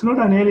so. It's not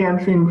an alien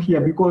thing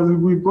here because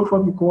we've got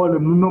what we call the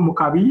Muno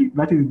Mukabi,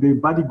 that is the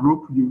buddy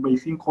group you may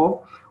think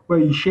of, where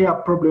you share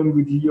a problem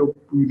with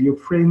your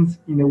friends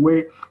in a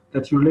way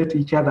that you relate to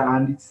each other,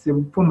 and it's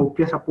a form of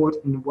peer support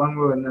in one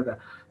way or another.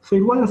 So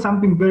it wasn't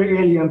something very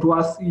alien to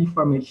us, if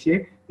I may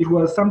say. It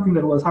was something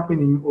that was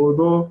happening,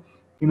 although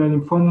in an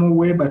informal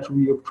way, but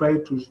we have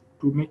tried to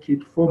make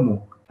it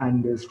formal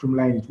and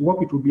streamline it. We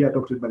hope it will be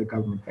adopted by the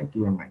government. Thank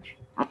you very much.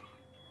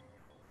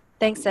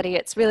 Thanks, Eddie.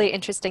 It's really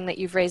interesting that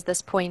you've raised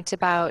this point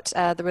about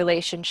the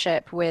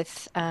relationship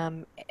with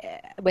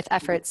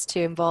efforts to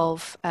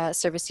involve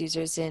service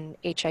users in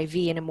HIV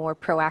in a more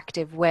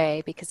proactive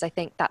way, because I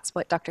think that's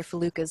what Dr.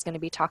 Fileuka is going to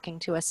be talking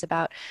to us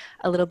about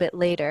a little bit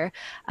later.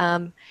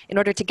 In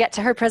order to get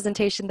to her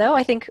presentation, though,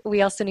 I think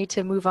we also need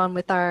to move on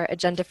with our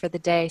agenda for the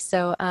day.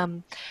 So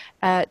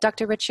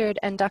Dr. Richard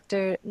and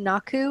Dr.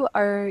 Naku,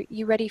 are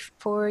you ready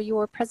for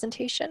your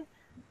presentation?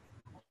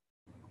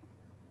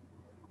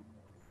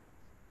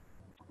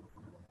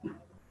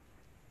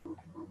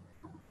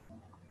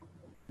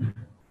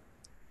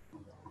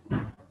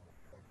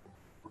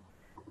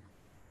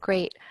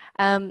 Great.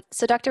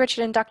 So Dr.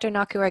 Richard and Dr.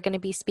 Naku are going to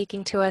be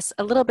speaking to us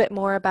a little bit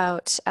more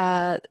about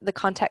the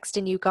context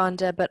in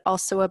Uganda, but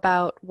also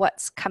about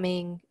what's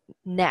coming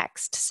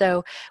next.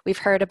 So we've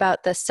heard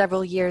about the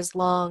several years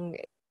long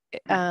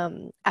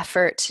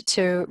effort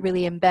to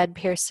really embed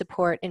peer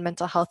support in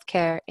mental health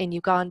care in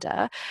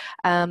Uganda.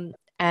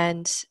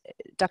 And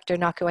Dr.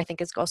 Naku, I think,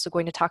 is also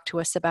going to talk to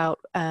us about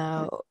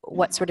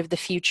what sort of the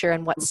future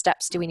and what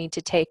steps do we need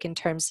to take in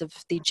terms of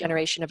the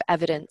generation of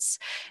evidence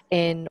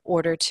in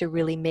order to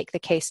really make the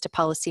case to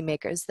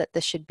policymakers that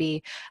this should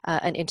be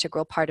an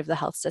integral part of the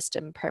health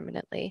system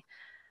permanently.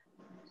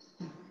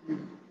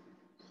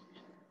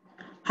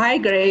 Hi,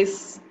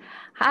 Grace.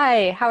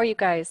 Hi, how are you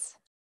guys?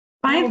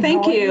 Fine,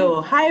 thank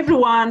you. Hi,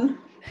 everyone.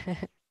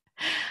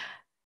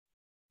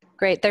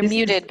 Great, they're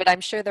muted, but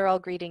I'm sure they're all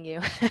greeting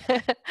you.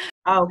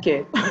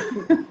 Okay.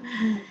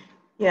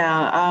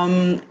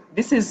 Yeah,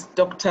 this is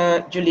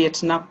Dr.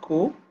 Juliet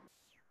Naku.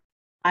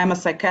 I'm a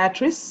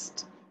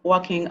psychiatrist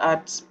working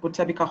at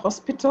Butabika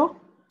Hospital.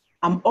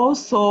 I'm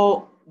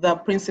also the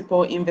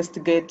principal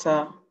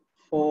investigator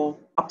for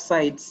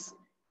Upsides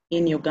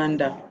in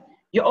Uganda.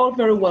 You're all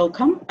very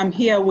welcome. I'm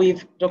here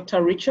with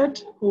Dr.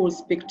 Richard, who will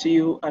speak to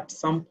you at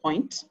some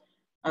point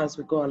as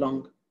we go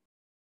along.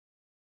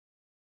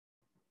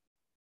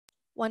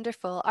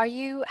 Wonderful. Are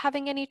you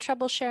having any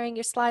trouble sharing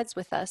your slides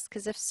with us?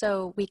 Because if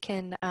so, we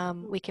can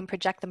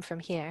project them from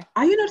here.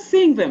 Are you not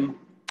seeing them?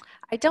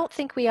 I don't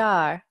think we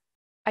are.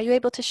 Are you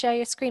able to share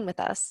your screen with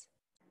us?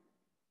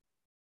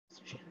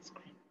 Share the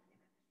screen.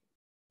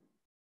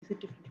 Is it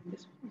different from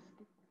this one?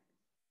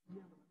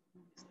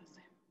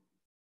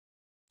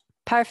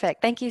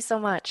 Perfect. Thank you so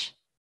much.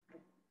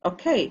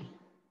 Okay.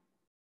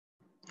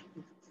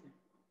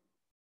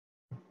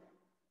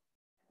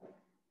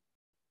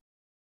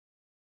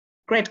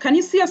 Great. Can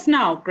you see us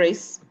now,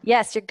 Grace?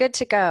 Yes, you're good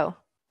to go.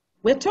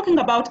 We're talking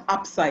about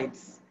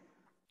Upsides.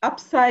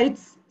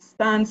 Upsides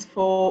stands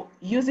for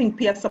using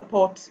peer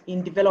support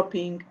in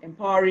developing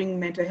empowering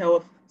mental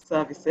health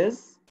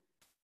services.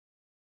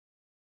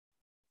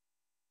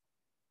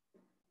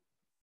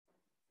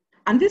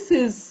 And this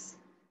is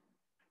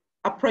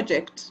a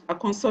project, a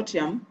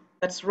consortium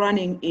that's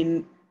running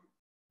in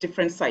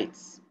different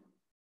sites,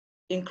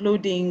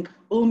 including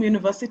Ulm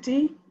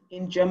University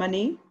in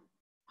Germany,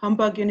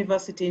 Hamburg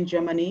University in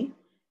Germany,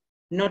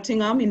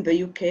 Nottingham in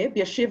the UK,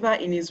 Beersheba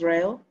in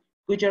Israel,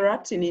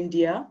 Gujarat in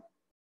India,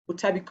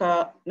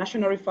 Butabika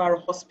National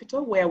Referral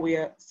Hospital, where we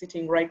are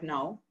sitting right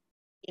now,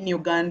 in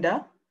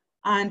Uganda,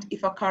 and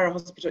Ifakara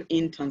Hospital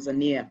in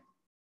Tanzania.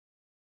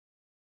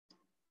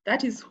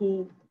 That is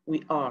who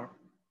we are.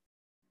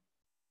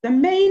 The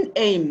main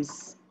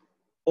aims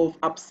of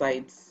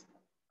Upsides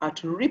are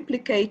to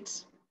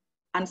replicate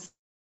and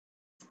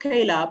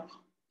scale up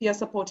peer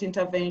support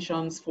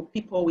interventions for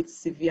people with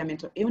severe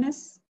mental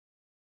illness,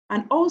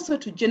 and also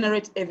to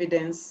generate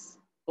evidence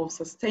of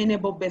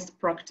sustainable best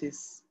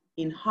practice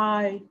in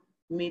high,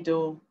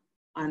 middle,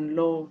 and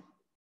low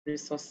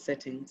resource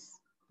settings.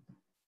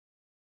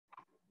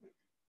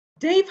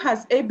 Dave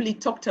has ably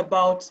talked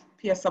about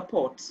peer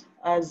support,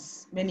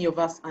 as many of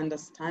us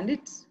understand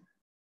it.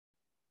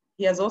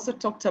 He has also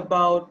talked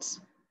about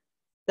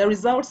the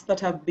results that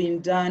have been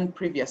done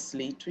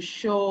previously to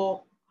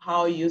show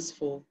how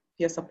useful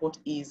peer support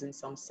is in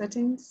some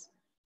settings,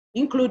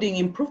 including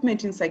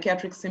improvement in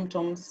psychiatric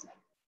symptoms,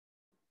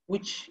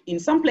 which in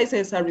some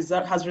places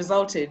has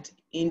resulted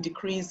in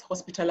decreased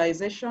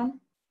hospitalization,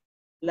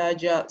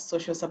 larger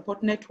social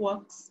support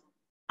networks,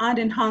 and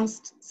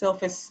enhanced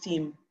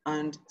self-esteem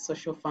and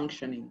social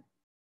functioning.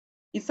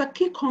 It's a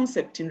key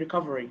concept in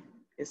recovery,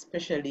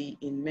 especially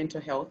in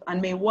mental health,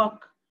 and may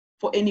work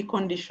for any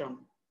condition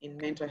in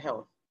mental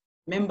health.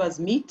 Members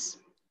meet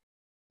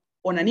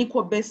on an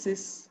equal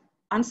basis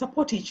and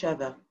support each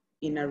other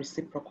in a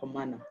reciprocal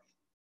manner.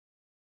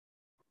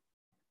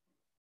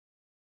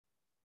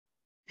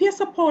 Peer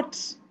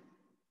support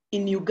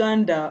in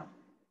Uganda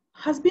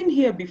has been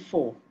here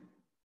before,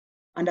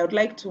 and I would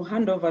like to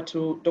hand over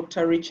to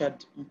Dr.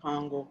 Richard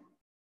Mpango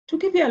to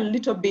give you a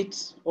little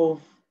bit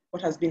of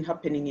what has been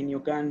happening in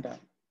Uganda,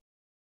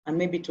 and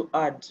maybe to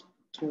add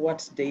to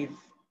what Dave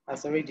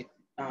has already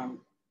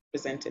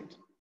presented,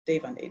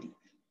 Dave and Eddie.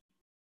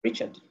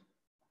 Richard.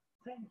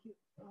 Thank you.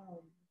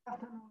 Good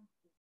afternoon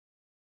to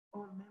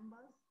all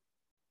members.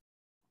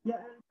 Yeah,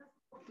 I'll just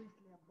talk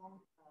briefly about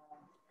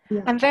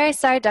I'm very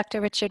sorry,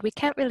 Dr. Richard, we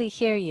can't really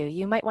hear you.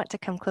 You might want to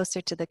come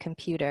closer to the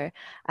computer.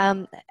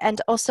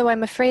 And also,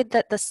 I'm afraid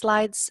that the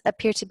slides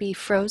appear to be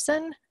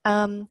frozen.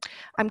 I'm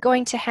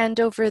going to hand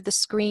over the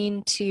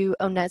screen to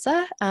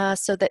Oneza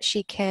so that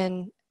she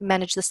can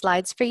manage the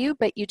slides for you,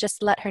 but you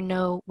just let her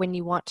know when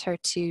you want her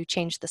to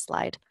change the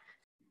slide.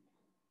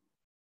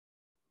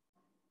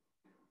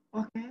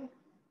 Okay.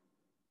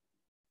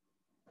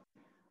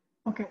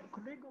 Okay,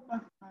 could I go back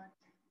to that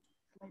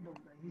slide of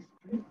the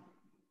history?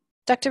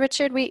 Dr.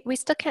 Richard, we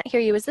still can't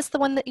hear you. Is this the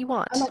one that you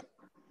want? Hello.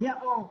 Yeah,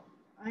 oh,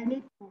 I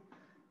need to,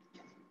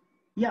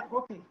 yeah,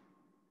 okay.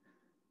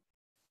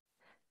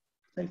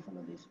 So I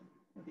follow this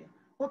one.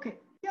 Okay,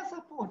 peer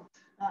support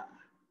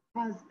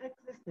has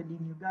existed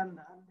in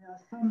Uganda, and there are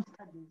some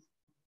studies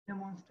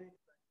demonstrate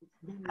that it's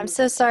been I'm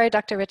so sorry,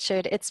 Dr.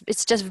 Richard.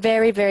 It's just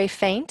very, very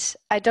faint.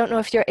 I don't know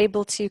if you're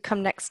able to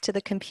come next to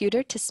the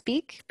computer to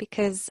speak,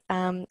 because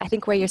I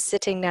think where you're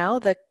sitting now,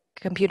 the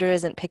computer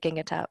isn't picking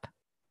it up.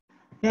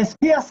 Yes,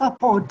 peer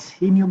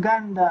support in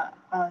Uganda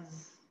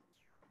has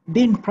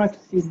been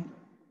practiced in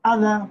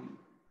other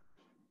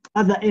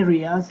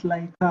areas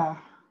like,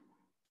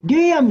 do you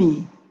hear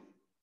me?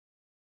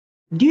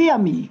 Do you hear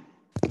me?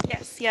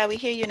 Yes, yeah, we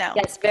hear you now.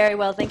 Yes, very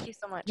well. Thank you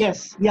so much.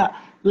 Yes, yeah.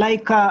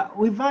 Like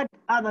we've had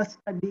other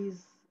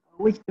studies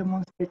which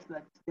demonstrate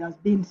that there has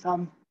been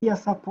some peer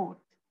support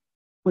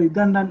for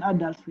Ugandan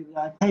adults with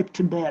type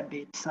 2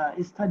 diabetes.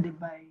 A study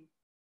by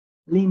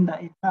Linda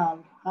et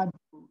al. Had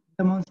to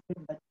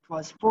demonstrate that it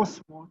was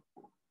possible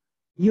to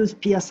use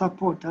peer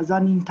support as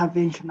an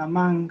intervention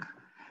among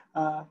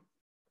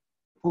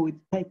people with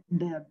type 2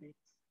 diabetes.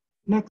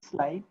 Next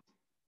slide.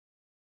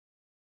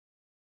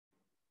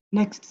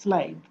 Next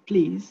slide,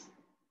 please.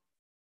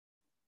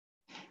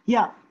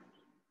 Yeah.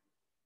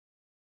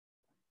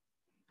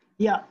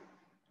 Yeah.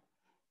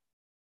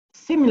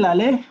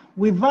 Similarly,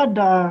 we've had,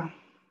 the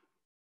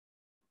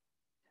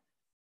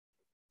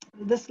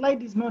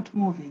slide is not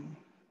moving.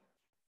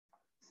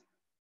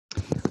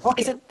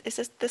 Okay.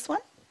 Is this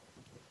one?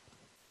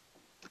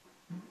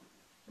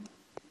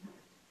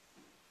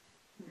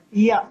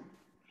 Yeah.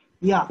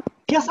 Yeah.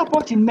 Peer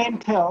support in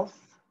mental health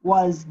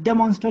was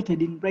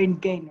demonstrated in Brain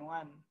Gain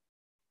 1.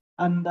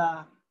 And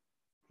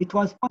it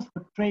was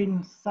possible to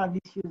train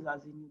service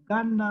users in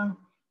Uganda,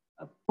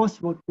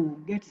 possible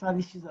to get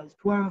service users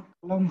to work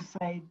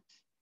alongside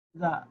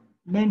the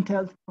mental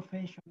health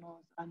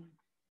professionals, and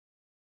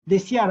the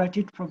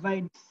CRT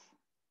provides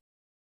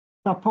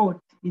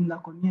support in the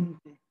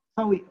community.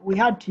 So we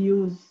had to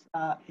use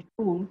a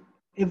tool,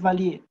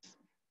 evaluate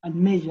and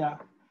measure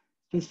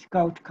specific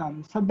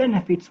outcomes. So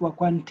benefits were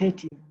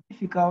quantitative,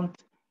 difficult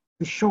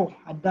to show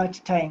at that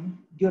time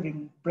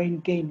during Brain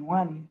Gain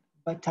 1,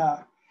 but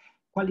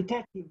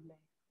qualitatively,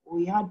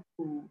 we had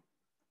to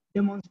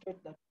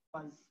demonstrate that it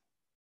was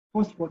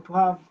possible to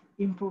have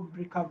improved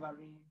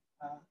recovery,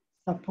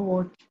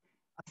 support,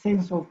 a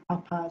sense of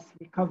purpose,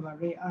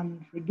 recovery,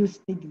 and reduce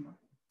stigma.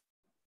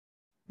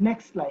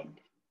 Next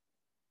slide.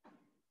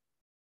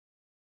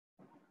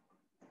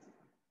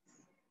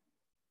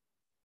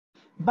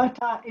 But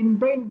in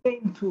Brain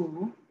Gain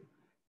 2,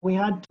 we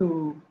had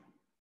to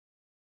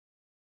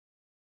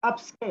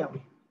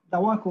upscale the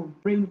work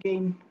of Brain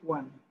Gain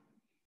 1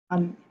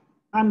 and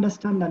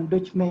understand and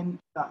document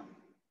the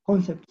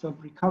concepts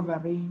of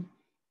recovery,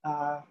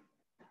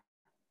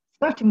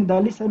 starting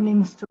the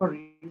listening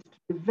stories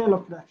to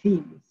develop the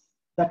themes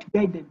that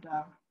guided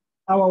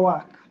our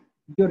work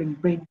during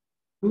Brain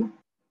 2.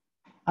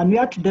 And we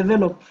had to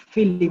develop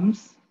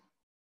films.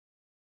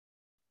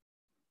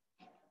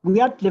 We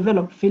had to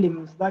develop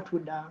films that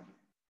would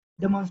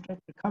demonstrate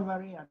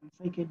recovery and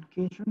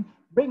psychoeducation,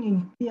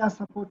 bringing peer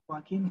support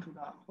work into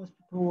the hospital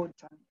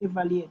wards and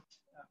evaluate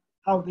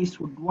how this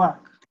would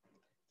work.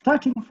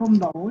 Starting from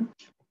the ward,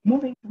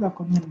 moving to the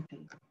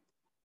community.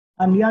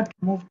 And we had to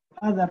move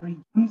to other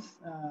regions,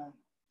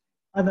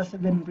 other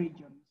 7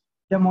 regions,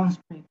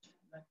 demonstrate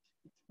that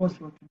it's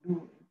possible to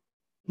do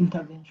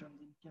interventions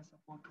in peer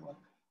support work.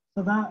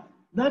 So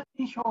that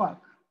initial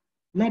work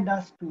led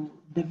us to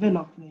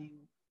develop the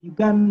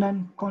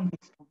Ugandan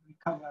context of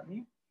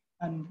recovery,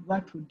 and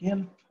that would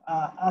help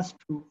us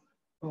to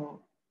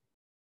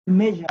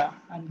measure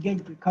and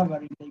gauge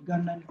recovery in the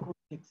Ugandan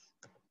context.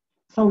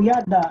 So we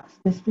had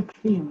specific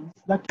themes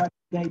that had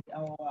to guide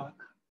our work,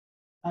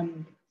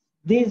 and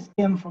these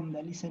came from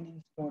the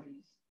listening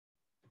stories.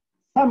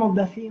 Some of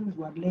the themes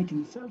were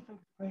relating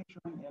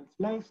self-expression, health,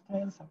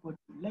 lifestyle, support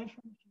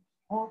relationships,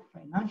 hope,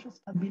 financial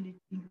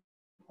stability,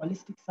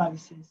 holistic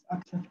services,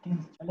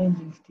 acceptance,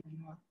 challenging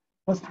stigma,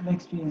 positive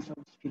experience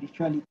of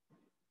spirituality.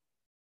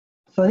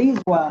 So these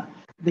were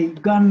the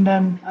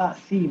Ugandan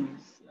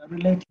themes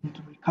relating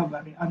to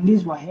recovery, and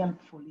these were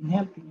helpful in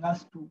helping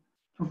us to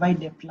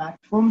provide a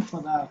platform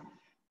for the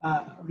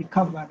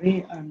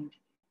recovery and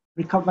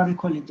recovery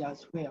college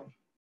as well.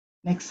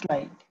 Next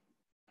slide.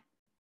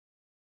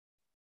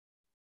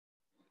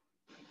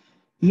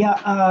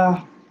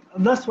 Yeah,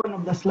 that's one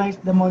of the slides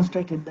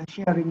demonstrated the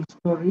sharing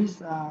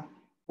stories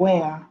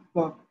where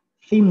the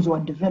themes were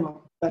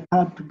developed that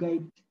had to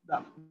guide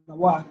the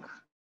work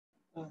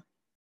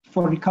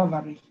for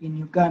recovery in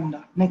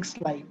Uganda. Next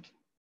slide.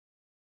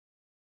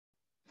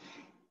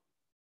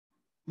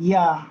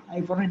 Yeah,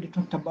 I've already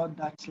talked about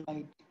that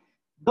slide.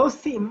 Those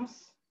themes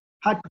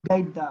had to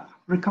guide the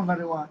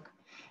recovery work.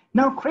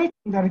 Now, creating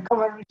the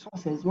recovery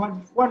resources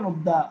was one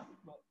of the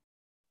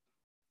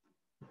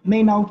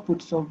main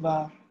outputs of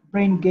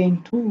Brain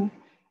Gain 2,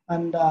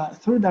 and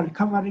through the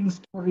recovering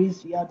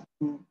stories, we had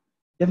to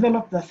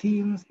develop the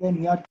themes, then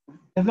we had to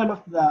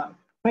develop the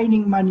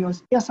training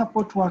manuals, peer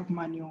support work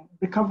manual,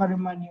 recovery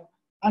manual,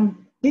 and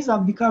these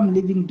have become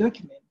living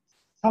documents.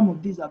 Some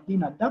of these have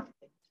been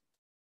adapted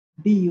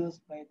to be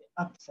used by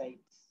the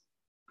upsides.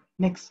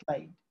 Next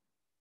slide.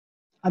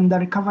 And the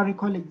recovery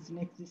college is in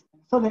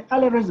existence. So the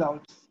early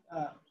results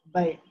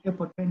by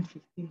April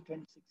 2015,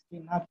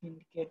 2016 have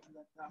indicated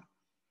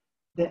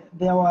that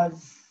there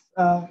was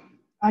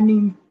an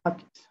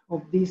impact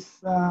of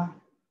this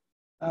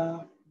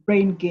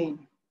brain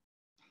gain.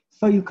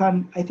 So you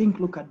can, I think,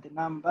 look at the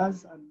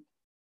numbers,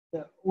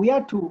 and we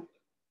had to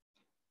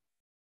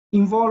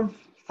involve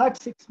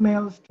 36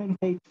 males,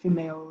 28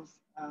 females,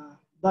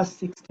 that's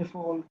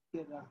 64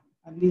 altogether,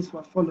 and these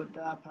were followed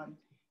up, and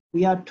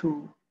we had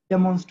to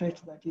demonstrate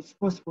that it's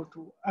possible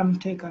to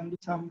undertake and do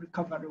some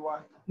recovery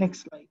work.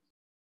 Next slide.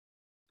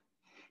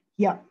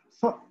 Yeah,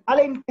 so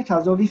early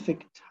indicators of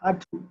effect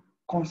had to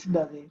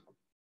consider the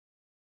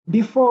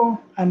before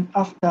and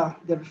after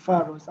the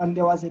referrals, and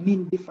there was a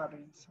mean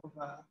difference of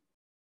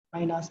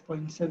minus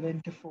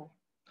 0.74.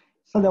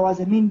 So there was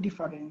a mean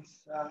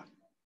difference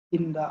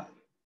in the,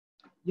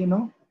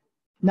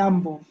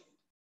 number of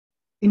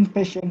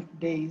inpatient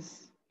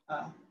days,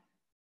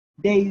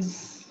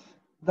 days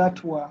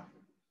that were,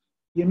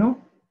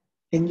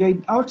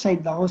 enjoyed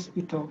outside the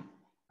hospital.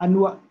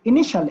 And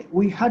initially,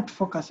 we had to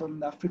focus on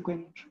the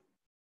frequent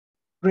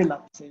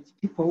relapses,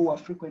 people who were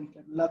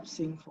frequently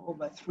relapsing for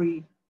over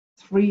three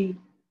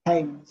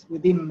times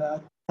within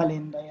the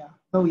calendar year.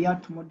 So we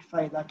had to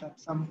modify that at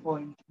some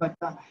point, but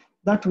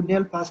that would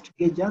help us to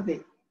gauge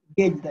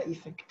the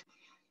effect.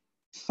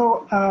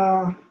 So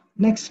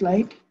next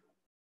slide.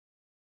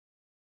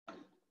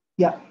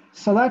 Yeah,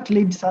 so that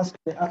leads us to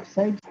the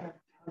upsides that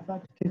has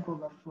had to take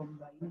over from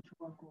the initial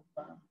work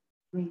of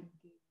Brain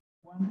Gain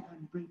 1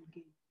 and Brain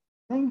Gain.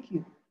 Thank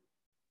you.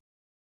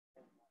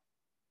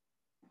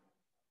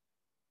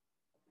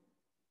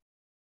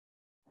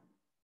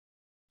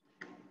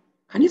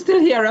 Can you still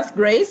hear us,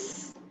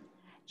 Grace?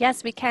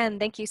 Yes, we can.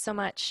 Thank you so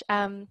much.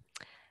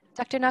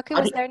 Dr. Naku,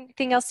 was there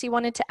anything else you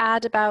wanted to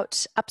add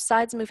about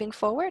upsides moving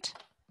forward?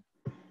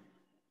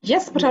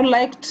 Yes, but I'd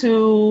like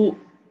to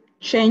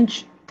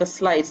change the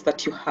slides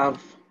that you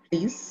have,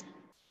 please.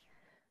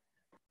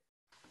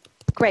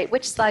 Great.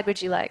 Which slide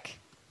would you like?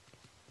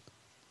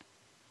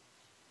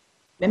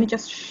 Let me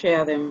just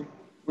share them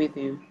with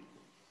you.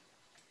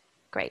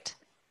 Great.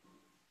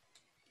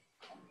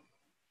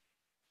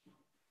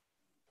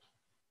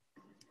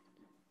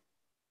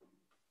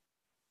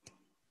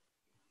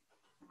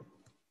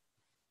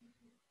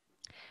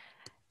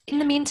 In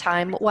the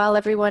meantime, while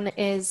everyone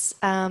is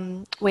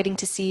waiting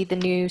to see the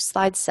new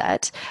slide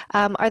set,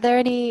 are there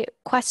any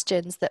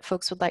questions that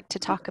folks would like to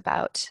talk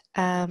about?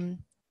 I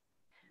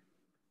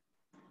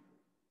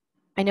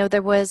know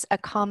there was a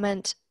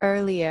comment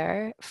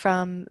earlier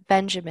from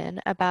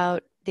Benjamin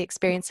about the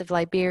experience of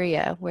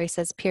Liberia, where he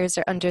says peers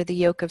are under the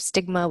yoke of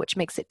stigma, which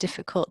makes it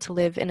difficult to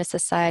live in a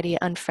society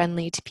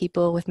unfriendly to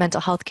people with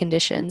mental health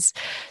conditions.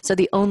 So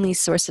the only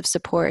source of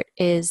support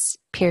is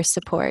peer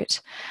support.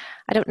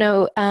 I don't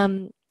know,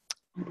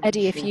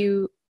 Eddie, if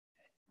you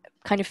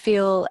kind of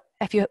feel,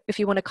 if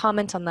you want to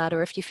comment on that,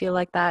 or if you feel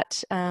like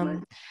that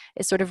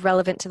is sort of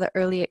relevant to the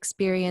early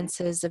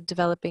experiences of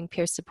developing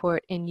peer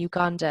support in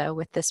Uganda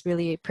with this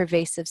really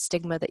pervasive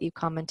stigma that you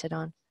commented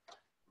on.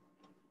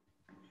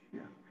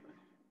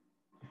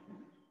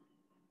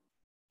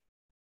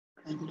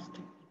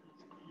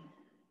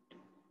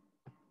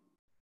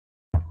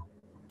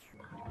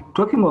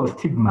 Talking of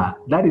stigma,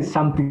 that is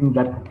something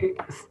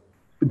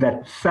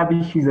that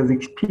service users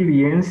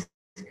experience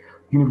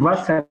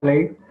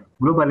universally,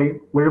 globally,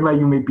 wherever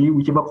you may be,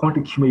 whichever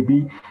context you may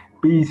be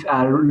it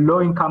a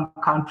low-income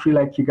country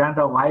like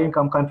Uganda or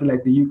high-income country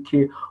like the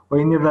UK or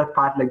any other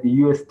part like the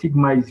US,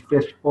 stigma is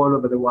faced all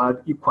over the world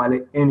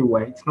equally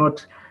anyway. It's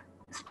not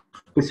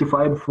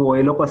specified for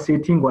a local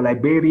setting or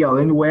Liberia or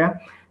anywhere.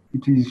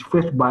 it is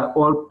faced by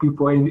all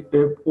people in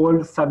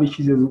all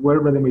services,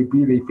 wherever they may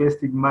be. They face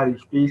stigma, they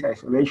face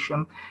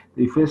isolation,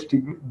 they face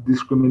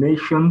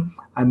discrimination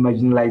and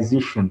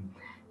marginalization.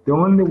 The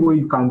only way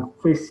you can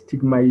face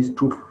stigma is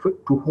to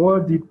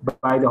hold it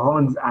by the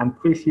horns and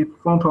face it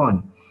front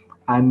on.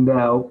 And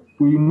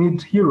we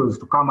need heroes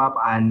to come up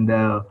and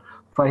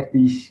fight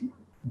this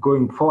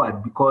going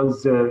forward,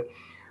 because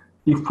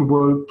if we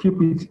will keep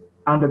it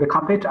under the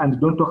carpet and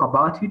don't talk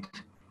about it,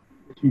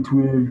 it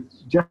will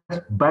just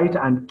bite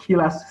and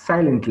kill us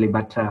silently.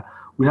 But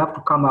we have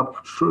to come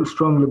up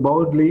strongly,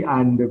 boldly,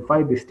 and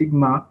fight the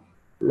stigma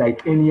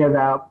like any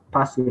other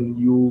person.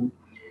 You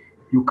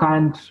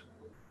can't.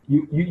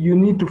 You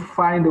need to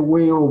find a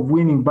way of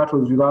winning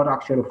battles without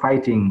actually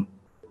fighting,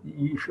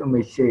 if I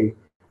may say.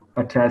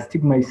 But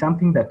stigma is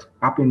something that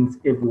happens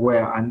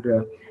everywhere, and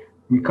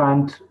we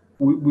can't.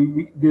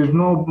 There's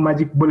no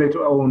magic bullet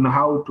on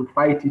how to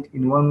fight it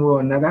in one way or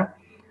another.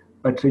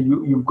 But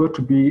you've got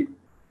to be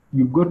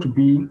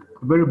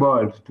very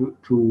bold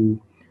to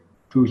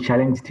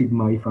challenge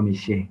stigma, if I may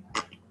say.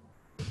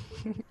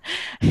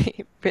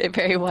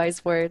 Very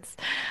wise words.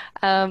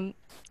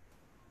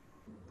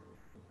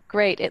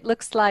 Great. It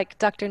looks like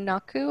Dr.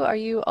 Naku, are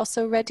you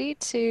also ready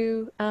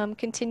to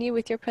continue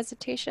with your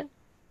presentation?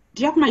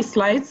 Do you have my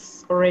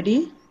slides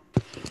already?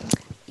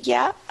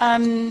 Yeah.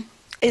 I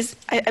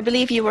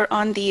believe you were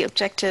on the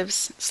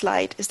objectives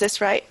slide. Is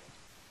this right?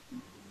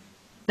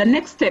 The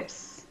next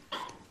steps.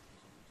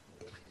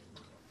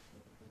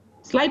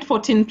 Slide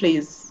 14,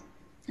 please.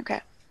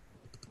 Okay.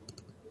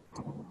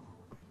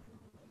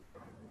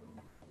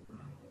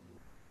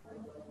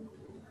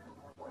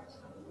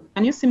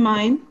 Can you see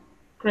mine,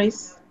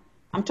 Grace?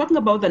 I'm talking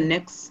about the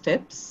next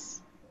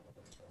steps.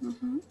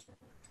 Mm-hmm.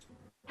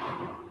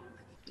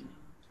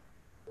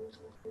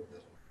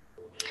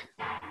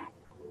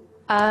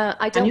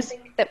 I don't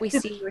think that we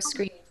see your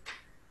screen.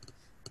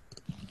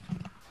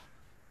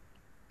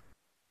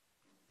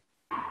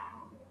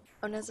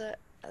 Oneza,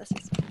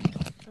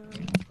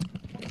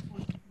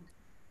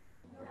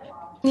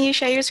 Can you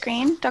share your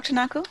screen, Dr.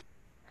 Naku?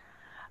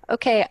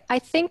 Okay, I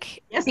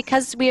think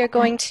because we are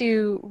going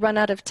to run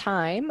out of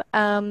time,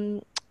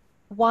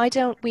 why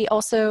don't we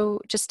also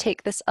just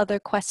take this other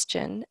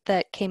question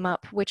that came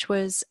up, which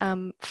was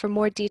for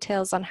more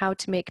details on how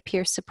to make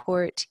peer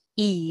support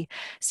E.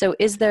 So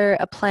is there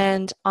a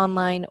planned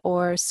online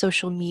or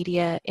social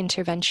media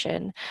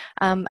intervention?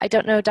 I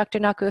don't know, Dr.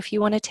 Naku, if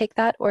you want to take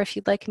that, or if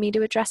you'd like me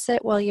to address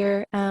it while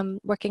you're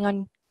working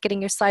on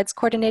getting your slides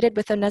coordinated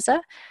with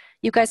Oneza.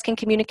 You guys can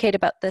communicate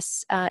about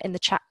this in the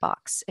chat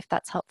box, if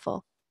that's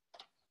helpful.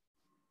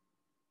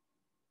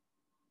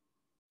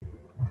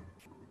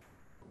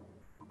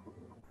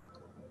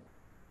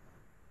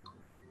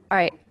 All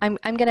right, I'm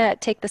going to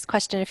take this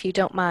question, if you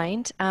don't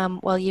mind,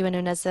 while you and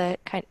Oneza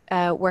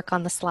work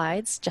on the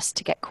slides, just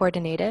to get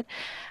coordinated.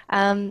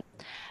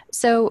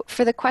 So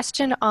for the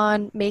question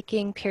on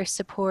making peer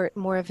support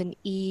more of an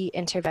E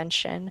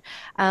intervention,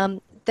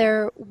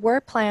 there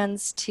were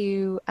plans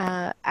to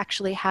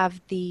actually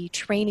have the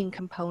training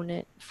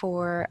component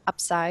for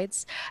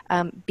upsides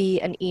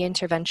be an E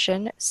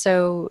intervention.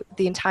 So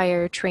the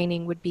entire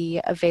training would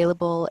be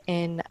available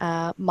in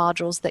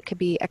modules that could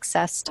be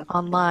accessed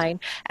online.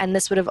 And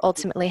this would have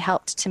ultimately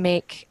helped to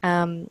make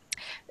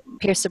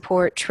peer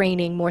support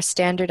training more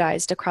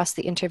standardized across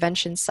the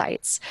intervention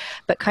sites,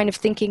 but kind of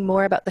thinking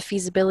more about the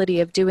feasibility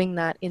of doing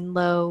that in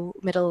low,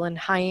 middle, and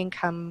high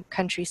income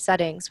country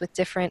settings with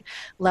different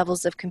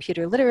levels of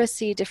computer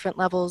literacy, different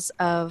levels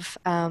of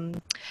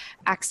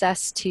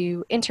access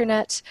to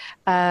internet,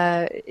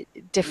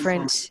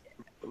 different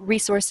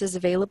resources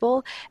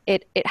available.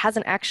 It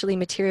hasn't actually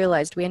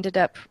materialized. We ended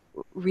up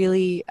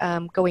really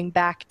going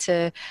back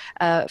to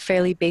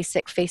fairly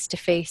basic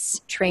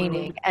face-to-face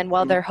training. And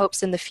while there are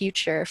hopes in the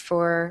future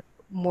for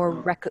more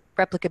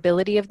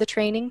replicability of the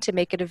training to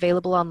make it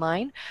available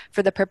online,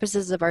 for the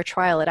purposes of our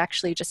trial, it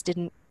actually just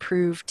didn't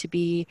prove to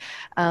be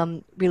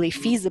really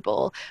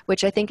feasible,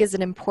 which I think is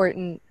an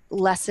important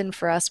lesson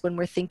for us when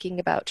we're thinking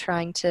about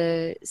trying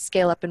to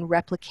scale up and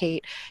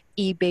replicate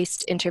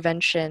E-based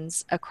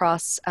interventions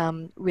across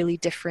really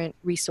different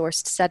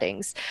resourced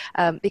settings,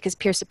 because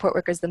peer support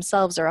workers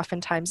themselves are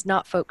oftentimes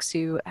not folks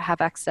who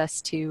have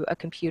access to a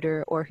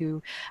computer or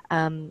who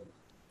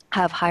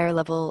have higher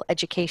level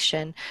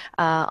education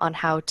on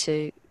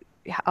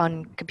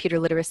computer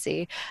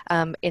literacy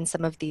in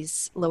some of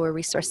these lower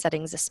resource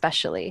settings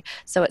especially.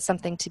 So it's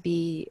something to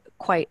be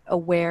quite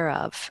aware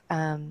of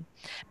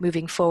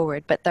moving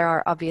forward. But there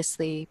are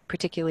obviously,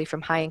 particularly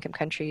from high income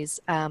countries,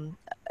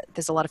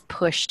 there's a lot of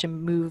push to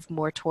move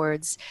more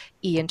towards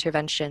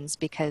e-interventions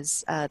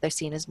because they're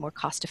seen as more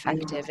cost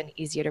effective and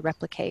easier to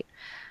replicate.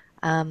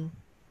 All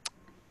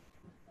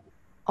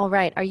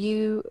right, are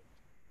you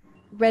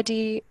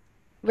ready,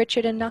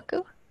 Richard and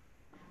Naku?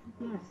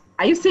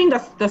 Are you seeing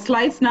the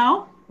slides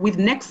now with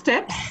next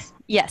steps?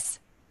 Yes.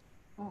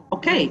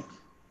 Okay.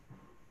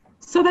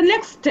 So the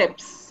next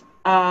steps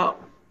are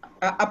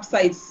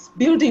upsides,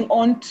 building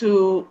on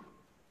to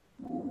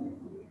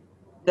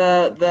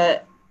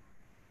the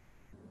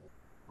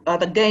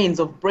the gains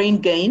of brain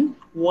gain,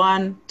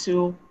 1,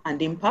 2,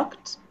 and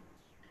impact,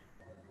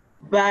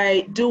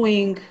 by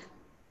doing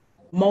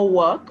more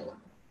work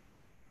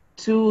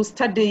to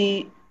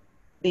study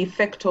the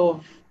effect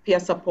of peer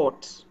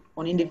support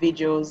on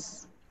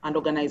individuals and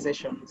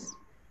organizations.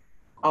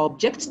 Our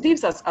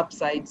objectives as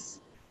UpSides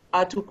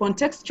are to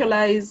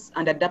contextualize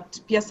and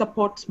adapt peer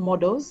support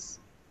models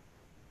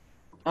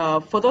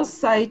for those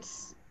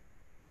sites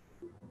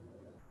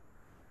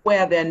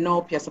where there are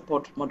no peer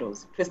support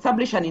models, to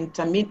establish an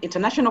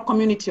international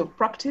community of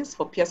practice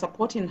for peer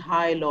support in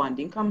high, low, and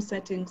income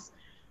settings,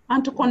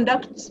 and to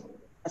conduct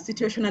a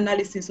situation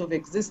analysis of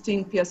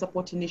existing peer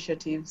support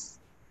initiatives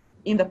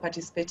in the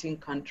participating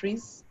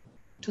countries,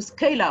 to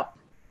scale up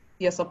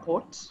peer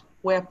support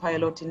where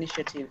pilot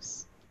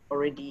initiatives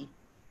already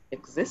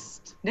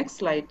exist. Next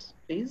slide,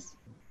 please.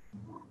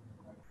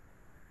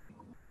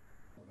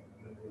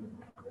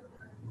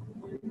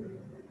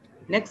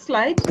 Next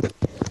slide.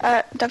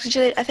 Dr.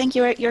 Juliet, I think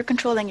you're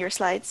controlling your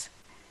slides.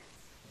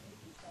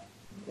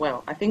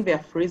 Well, I think they're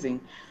freezing.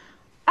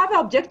 Other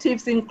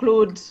objectives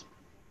include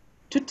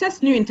to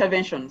test new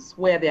interventions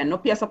where there are no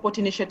peer support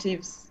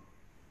initiatives,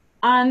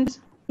 and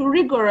to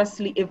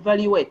rigorously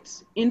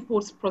evaluate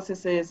inputs,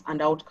 processes,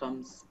 and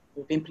outcomes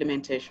of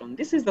implementation.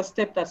 This is the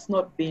step that's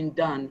not been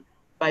done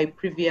by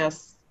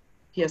previous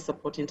peer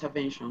support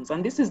interventions,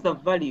 and this is the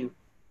value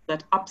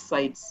that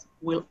UpSides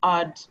will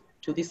add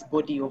to this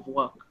body of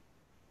work.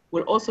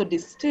 We'll also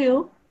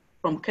distill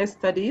from case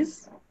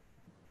studies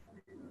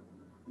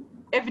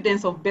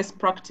evidence of best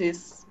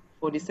practice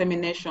for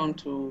dissemination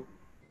to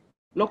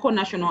local,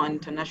 national, and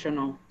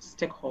international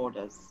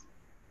stakeholders.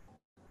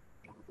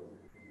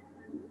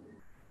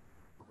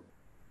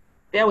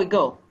 There we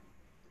go.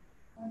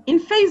 In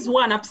phase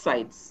 1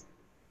 UpSides,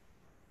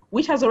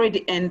 which has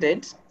already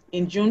ended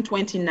in June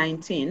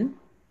 2019,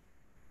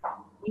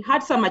 we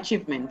had some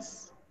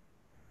achievements.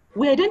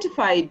 We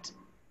identified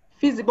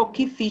feasible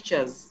key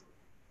features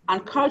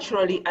and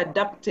culturally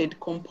adapted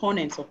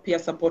components of peer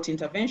support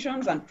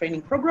interventions and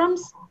training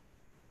programs.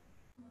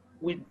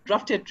 We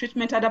drafted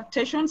treatment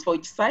adaptations for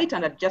each site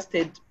and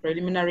adjusted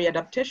preliminary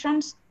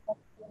adaptations.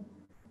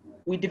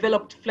 We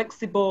developed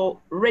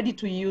flexible,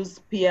 ready-to-use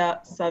peer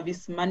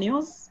service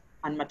manuals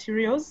and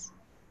materials,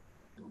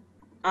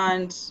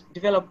 and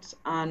developed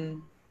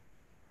an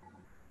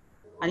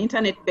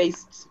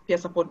internet-based peer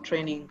support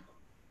training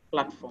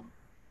platform.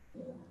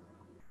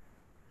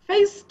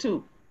 Phase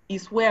 2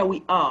 is where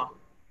we are.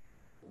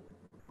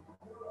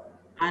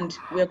 And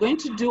we're going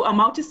to do a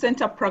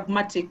multi-center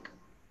pragmatic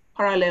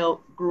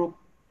parallel group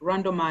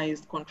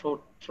randomized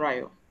controlled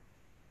trial.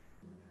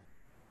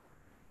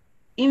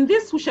 In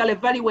this, we shall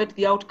evaluate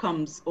the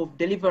outcomes of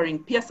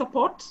delivering peer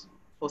support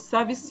for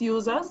service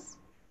users,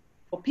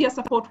 for peer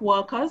support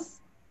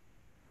workers,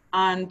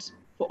 and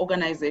for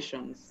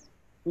organizations.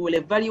 We will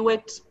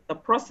evaluate the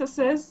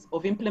processes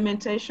of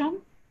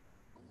implementation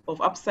of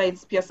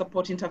UpSides peer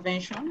support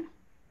intervention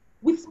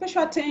with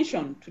special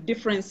attention to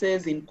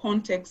differences in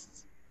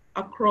contexts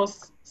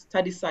across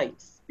study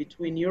sites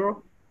between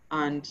Europe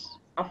and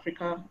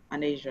Africa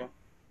and Asia.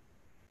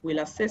 We'll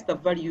assess the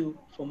value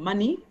for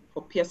money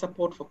for peer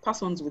support for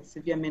persons with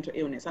severe mental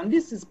illness. And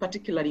this is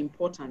particularly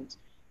important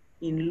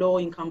in low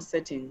income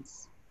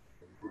settings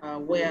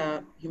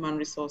where human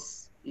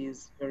resource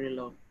is very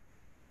low.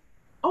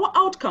 Our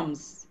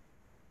outcomes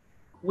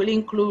will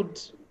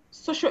include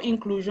social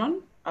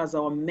inclusion as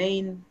our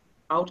main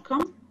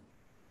outcome.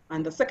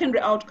 And the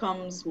secondary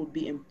outcomes will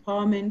be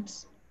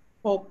empowerment,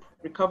 hope,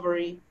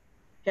 recovery,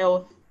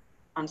 health,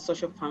 and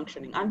social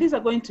functioning. And these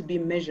are going to be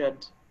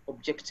measured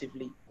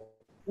objectively.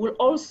 We'll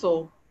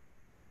also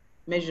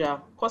measure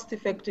cost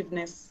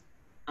effectiveness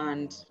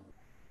and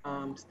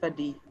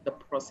study the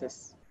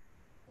process.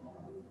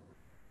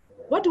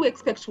 What do we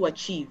expect to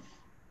achieve?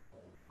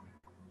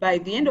 By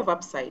the end of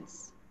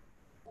UpSides,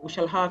 we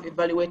shall have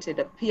evaluated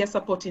a peer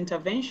support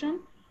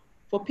intervention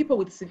for people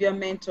with severe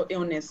mental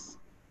illness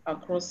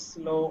across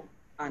low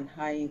and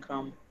high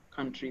income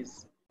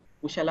countries.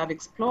 We shall have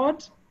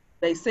explored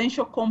the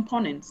essential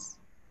components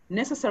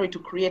necessary to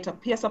create a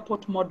peer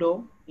support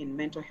model in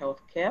mental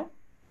health care,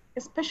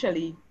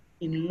 especially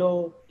in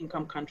low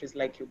income countries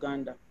like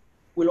Uganda.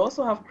 We'll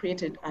also have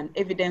created an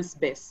evidence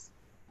base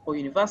for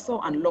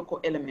universal and local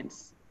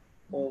elements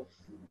of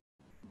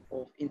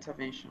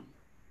intervention.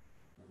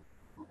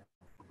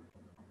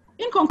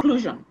 In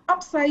conclusion,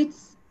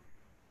 UpSides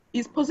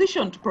is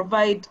positioned to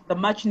provide the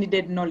much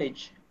needed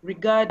knowledge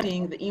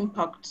regarding the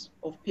impact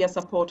of peer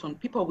support on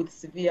people with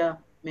severe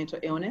mental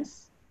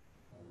illness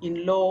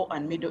in low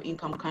and middle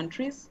income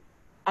countries,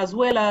 as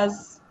well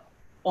as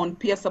on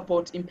peer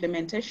support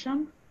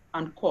implementation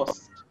and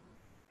cost.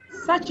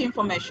 Such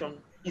information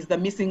is the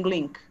missing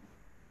link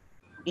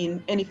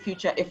in any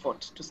future effort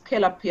to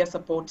scale up peer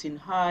support in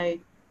high,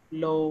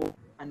 low,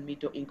 and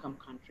middle income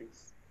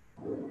countries.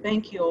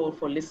 Thank you all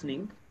for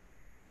listening.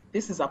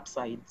 This is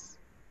UpSides.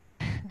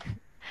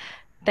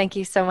 Thank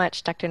you so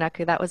much, Dr.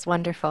 Naku. That was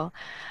wonderful.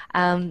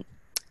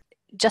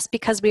 just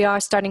because we are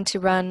starting to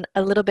run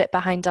a little bit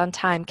behind on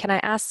time, can I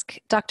ask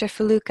Dr.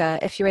 Fileuka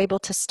if you're able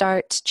to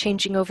start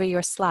changing over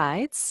your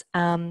slides?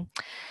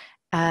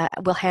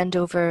 We'll hand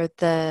over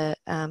the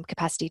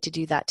capacity to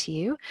do that to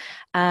you.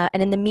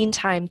 And in the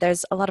meantime,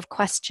 there's a lot of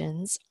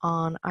questions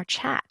on our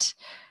chat.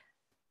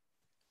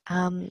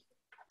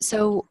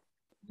 So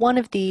one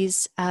of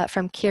these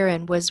from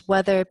Kieran was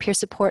whether peer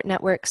support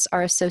networks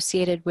are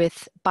associated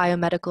with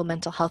biomedical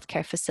mental health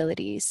care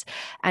facilities,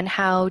 and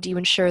how do you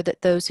ensure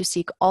that those who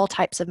seek all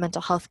types of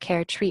mental health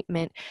care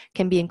treatment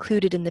can be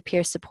included in the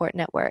peer support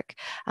network.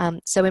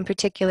 So in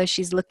particular,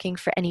 she's looking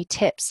for any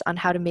tips on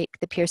how to make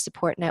the peer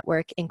support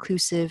network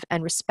inclusive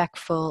and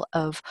respectful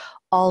of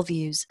all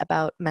views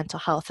about mental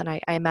health. And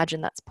I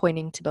imagine that's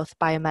pointing to both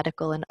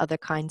biomedical and other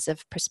kinds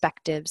of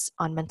perspectives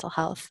on mental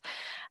health.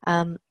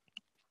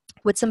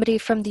 Would somebody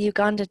from the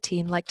Uganda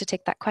team like to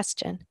take that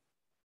question?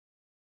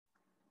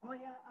 Oh,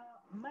 yeah,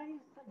 my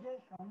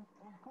suggestion,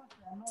 of course,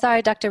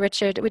 Sorry, Dr.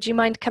 Richard, would you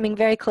mind coming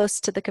very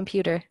close to the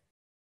computer?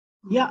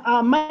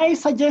 Yeah, my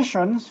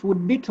suggestions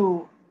would be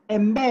to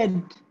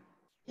embed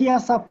peer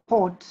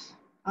support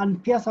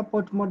and peer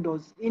support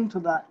models into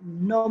the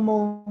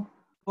normal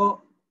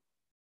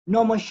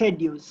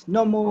schedules,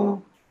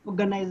 normal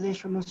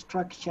organizational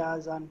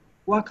structures, and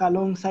work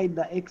alongside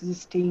the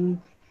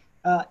existing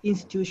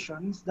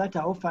institutions that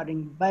are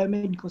offering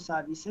biomedical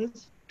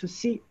services to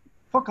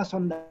focus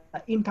on the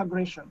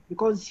integration.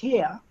 Because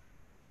here,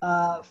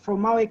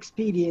 from our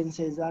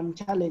experiences and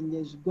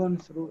challenges gone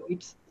through,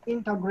 it's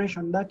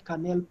integration that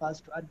can help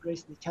us to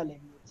address the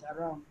challenges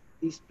around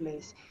this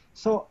place.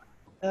 So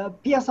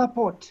peer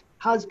support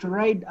has to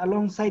ride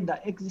alongside the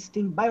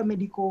existing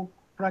biomedical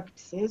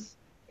practices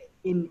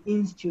in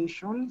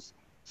institutions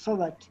so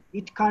that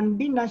it can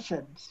be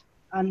nurtured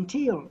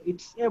until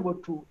it's able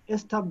to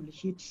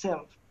establish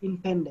itself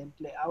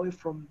independently away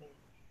from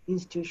the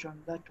institution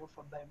that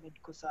offer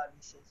biomedical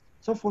services.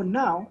 So for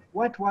now,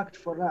 what worked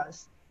for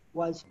us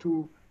was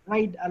to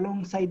ride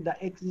alongside the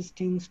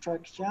existing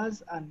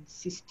structures and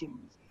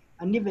systems.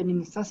 And even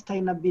in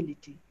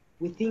sustainability,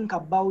 we think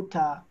about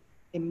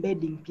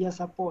embedding peer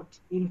support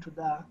into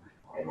the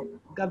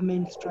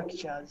government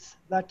structures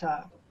that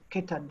are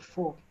catered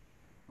for.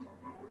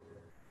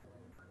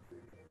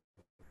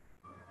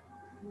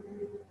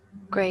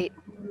 Great.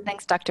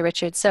 Thanks, Dr.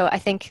 Richard. So I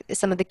think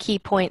some of the key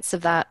points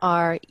of that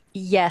are,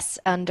 yes,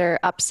 under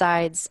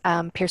upsides,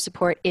 peer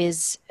support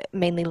is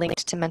mainly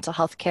linked to mental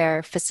health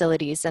care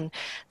facilities, and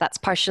that's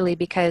partially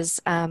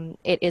because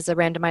it is a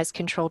randomized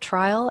control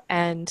trial,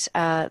 and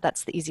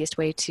that's the easiest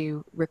way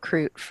to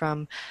recruit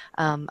from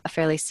a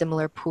fairly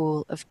similar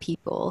pool of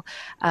people.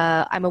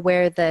 I'm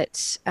aware that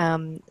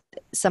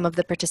some of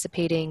the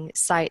participating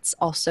sites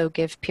also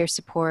give peer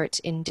support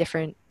in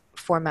different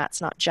formats,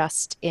 not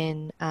just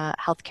in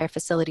healthcare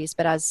facilities,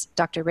 but as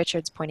Dr.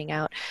 Richard's pointing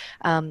out,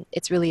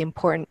 it's really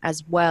important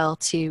as well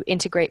to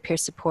integrate peer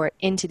support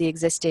into the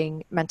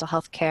existing mental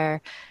health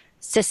care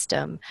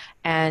system,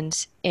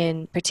 and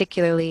in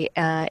particularly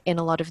in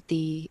a lot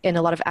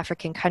of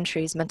African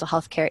countries, mental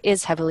health care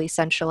is heavily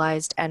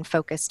centralized and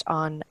focused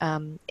on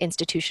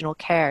institutional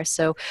care.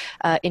 So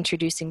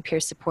introducing peer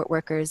support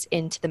workers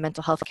into the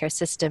mental health care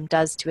system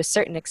does to a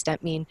certain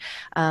extent mean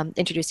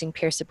introducing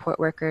peer support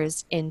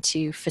workers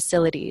into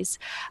facilities.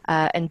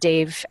 And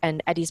Dave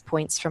and Eddie's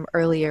points from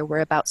earlier were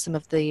about some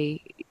of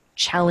the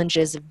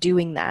challenges of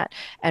doing that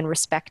and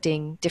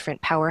respecting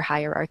different power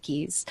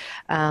hierarchies.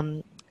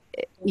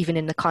 Even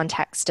in the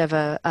context of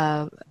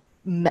a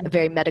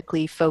very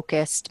medically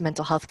focused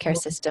mental health care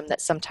system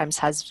that sometimes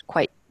has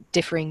quite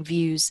differing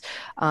views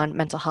on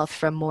mental health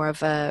from more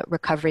of a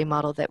recovery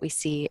model that we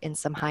see in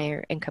some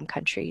higher income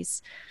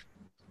countries.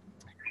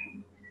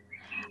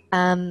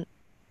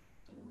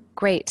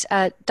 Great.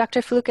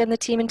 Dr. Fileuka and the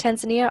team in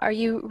Tanzania, are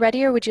you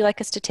ready, or would you like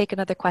us to take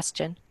another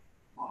question?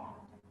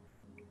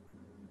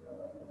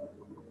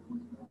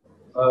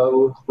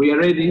 We are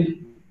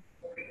ready.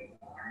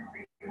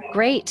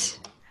 Great.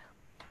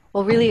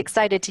 Well, really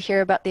excited to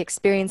hear about the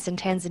experience in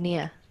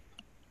Tanzania.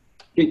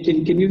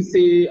 Can you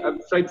see?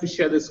 I've tried to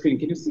share the screen.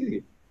 Can you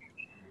see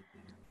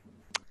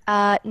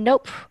it?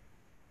 Nope.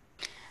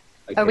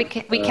 Okay. Oh, we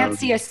can't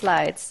see your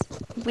slides.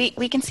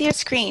 We can see your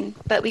screen,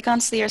 but we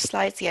can't see your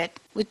slides yet.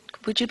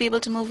 Would you be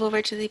able to move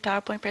over to the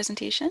PowerPoint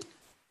presentation?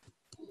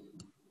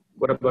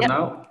 What about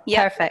now?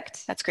 Yeah,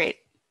 perfect. That's great.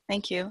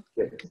 Thank you.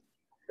 Yes.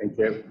 Thank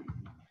you.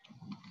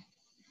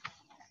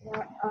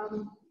 Yeah,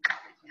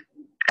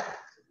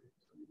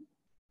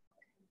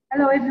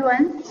 hello,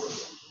 everyone.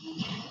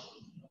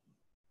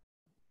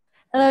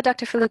 Hello,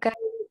 Dr. Fileuka.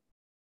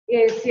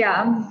 Yes,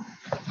 yeah, I'm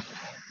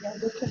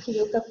Dr.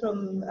 Fileuka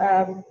from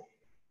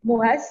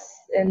MUHAS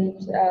and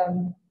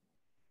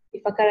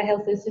Ifakara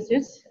Health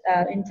Institute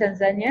in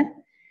Tanzania.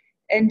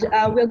 And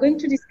we're going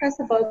to discuss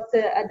about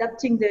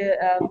adapting the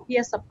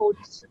peer support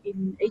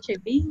in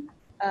HIV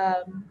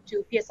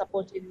to peer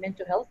support in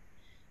mental health.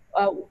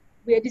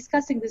 We are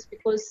discussing this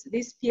because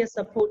this peer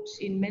support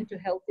in mental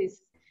health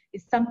is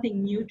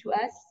something new to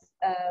us,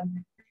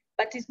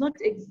 but it's not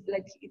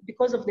like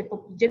because of the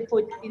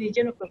in the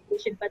general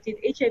population, but in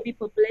HIV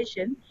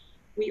population,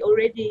 we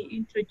already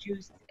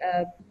introduced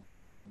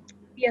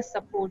peer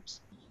support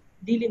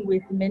dealing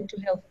with mental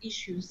health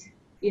issues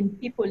in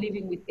people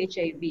living with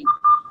HIV.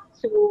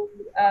 So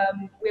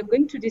we're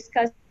going to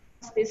discuss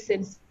this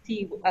and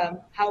see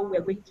how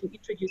we're going to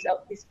introduce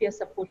this peer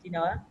support in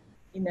a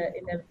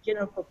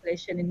general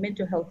population, in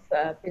mental health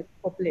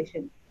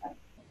population.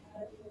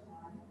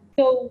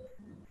 So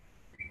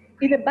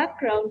in the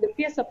background, the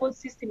peer support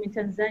system in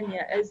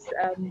Tanzania, as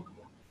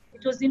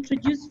it was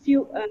introduced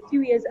a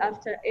few years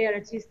after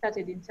ART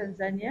started in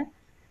Tanzania,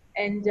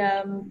 and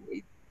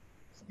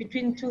it's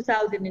between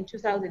 2000 and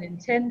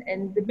 2010.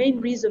 And the main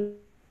reason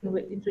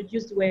we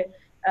introduced were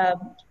to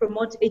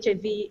promote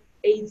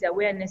HIV/AIDS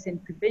awareness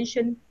and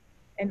prevention,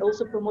 and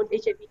also promote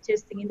HIV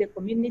testing in the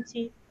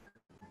community,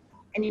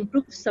 and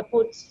improve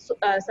support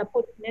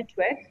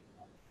network,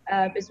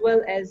 as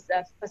well as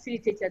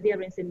facilitate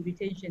adherence and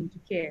retention to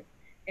care.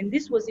 And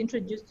this was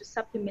introduced to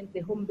supplement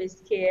the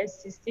home-based care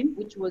system,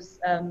 which was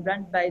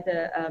run by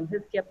the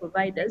healthcare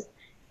providers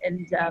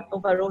and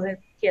overall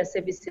healthcare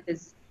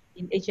services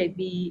in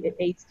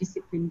HIV/AIDS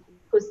discipline,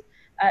 because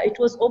it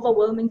was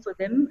overwhelming for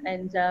them.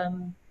 And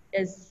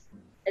as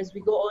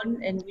we go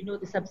on, and we know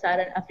the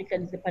sub-Saharan Africa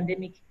is a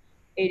pandemic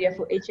area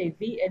for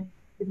HIV, and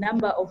the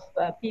number of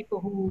people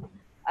who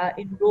are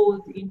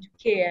enrolled into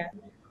care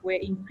were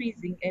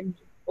increasing. And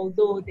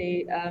although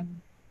the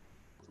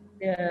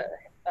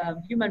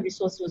human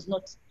resource was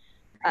not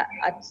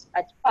at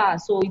par,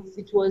 so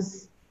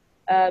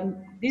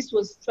this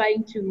was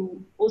trying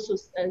to also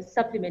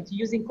supplement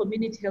using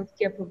community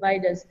healthcare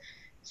providers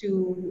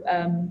to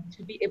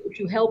be able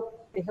to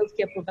help the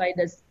healthcare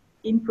providers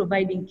in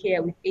providing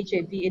care with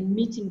HIV and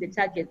meeting the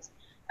target,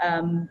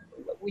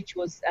 which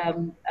was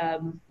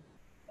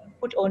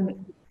put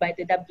on by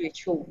the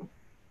WHO.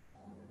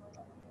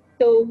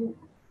 So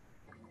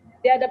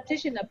the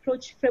adaptation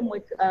approach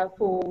framework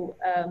for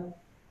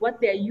what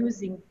they're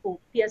using for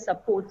peer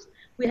support,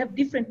 we have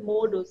different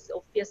models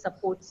of peer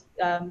support,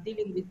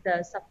 dealing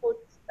with support,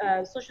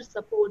 social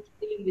support,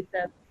 dealing with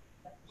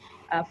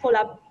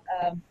follow-up,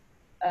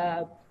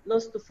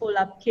 loss to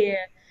follow-up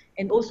care,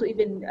 and also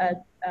even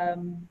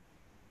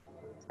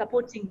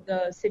supporting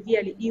the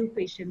severely ill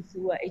patients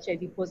who are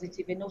HIV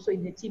positive, and also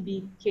in the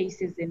TB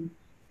cases and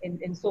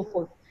so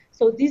forth.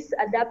 So this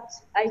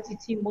ADAPT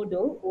ITT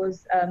model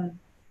was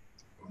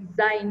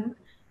designed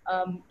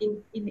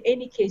in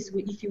any case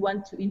if you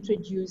want to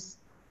introduce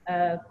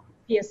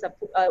peer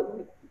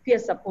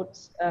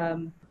support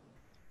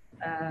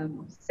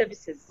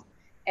services.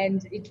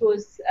 And it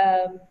was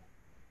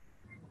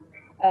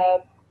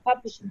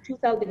published in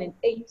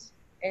 2008,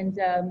 and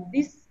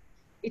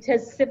it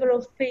has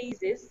several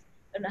phases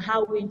on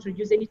how we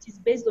introduce, and it is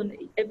based on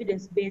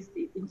evidence-based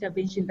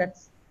intervention that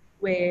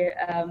were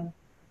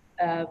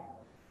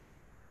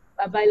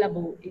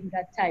available in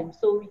that time.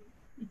 So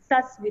it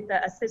starts with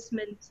the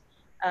assessment,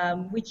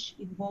 which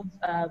involves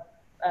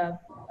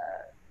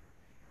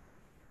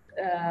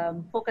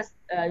focus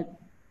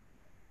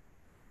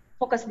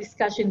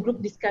discussion,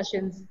 group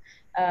discussions,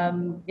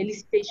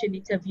 elicitation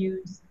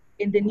interviews,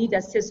 and the need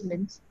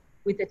assessment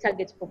with the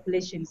target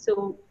population.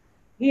 So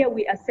here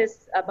we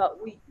assess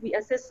we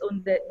assess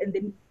on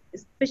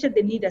especially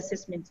the need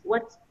assessment,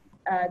 what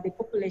the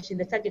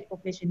target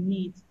population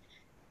needs.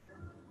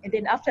 And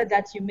then after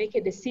that, you make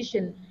a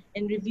decision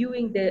in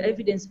reviewing the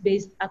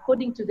evidence-based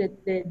according to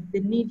the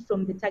need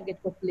from the target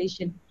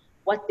population,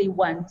 what they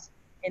want.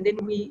 And then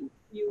you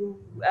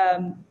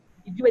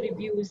do a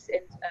reviews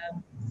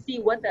and see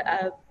what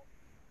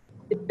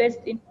the best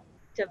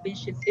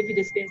interventions,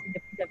 evidence-based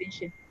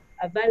intervention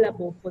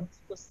available for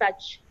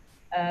such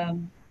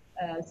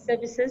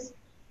services.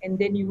 And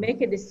then you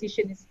make a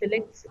decision and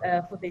select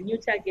for the new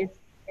targets,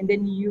 and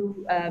then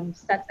you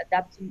start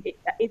adapting,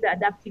 either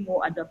adapting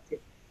or adopted.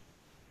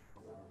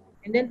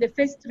 And then the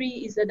phase 3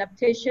 is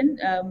adaptation,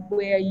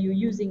 where you're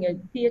using a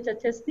theater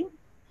testing.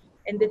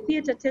 And the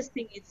theater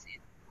testing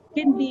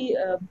can be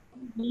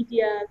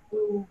media,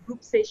 through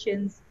group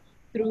sessions,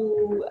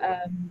 through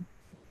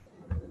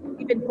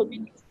even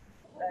community,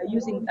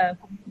 using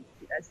community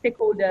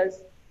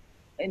stakeholders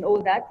and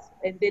all that.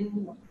 And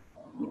then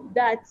with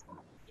that,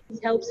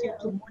 it helps you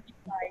to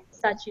modify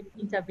such an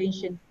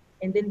intervention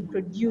and then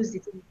produce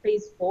it in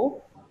phase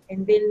 4.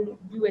 And then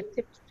do a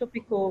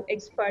topical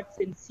experts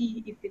and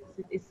see if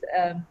it's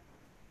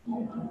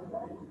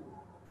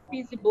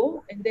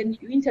feasible, and then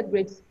you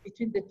integrate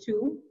between the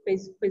two,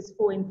 phase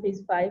 4 and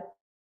phase 5,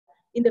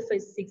 in the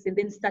phase 6, and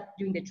then start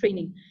doing the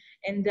training.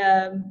 And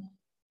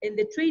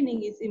the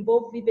training is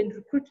involved even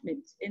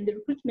recruitment, and the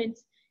recruitment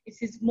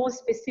is more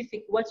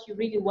specific what you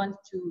really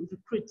want to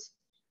recruit,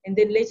 and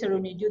then later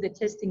on you do the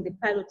testing, the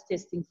pilot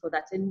testing for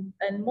that. And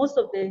most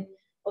of the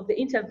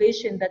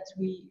intervention that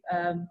we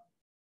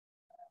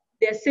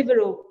there are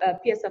several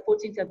peer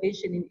support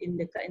intervention in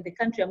the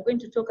country. I'm going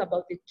to talk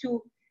about the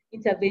 2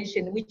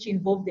 intervention which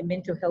involve the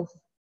mental health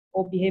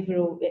or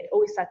behavioral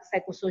or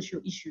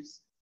psychosocial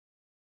issues.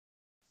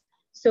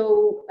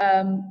 So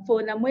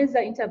for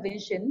Namweza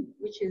intervention,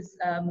 which is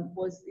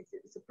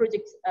it's a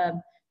project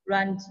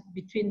run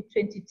between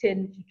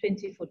 2010 to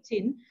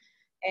 2014,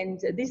 And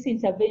this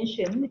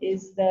intervention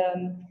is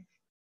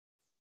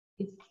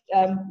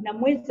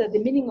Namweza. The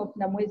meaning of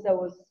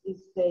Namweza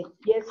is the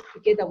yes,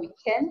 together we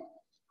can.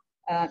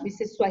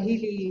 It's a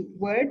Swahili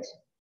word,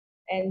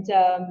 and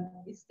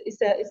it's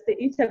the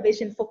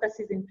intervention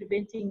focuses in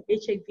preventing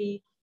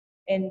HIV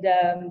and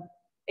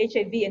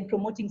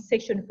promoting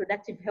sexual and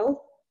reproductive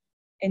health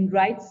and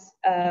rights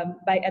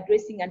by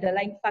addressing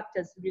underlying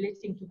factors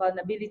relating to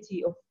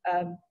vulnerability of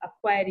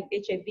acquiring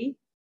HIV,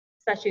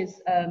 such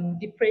as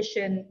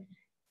depression,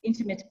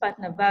 intimate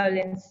partner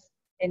violence,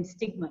 and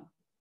stigma.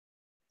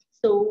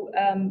 So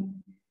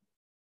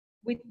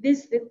with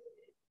this,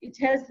 it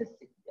has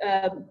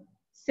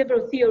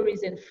several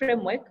theories and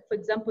framework. For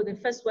example, the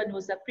first one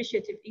was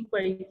appreciative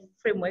inquiry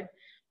framework,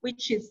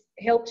 which is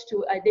helped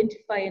to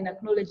identify and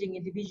acknowledging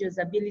individuals'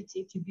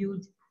 ability to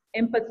build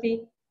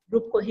empathy,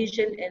 group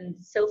cohesion, and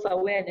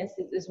self-awareness,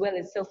 as well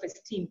as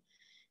self-esteem.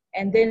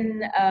 And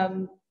then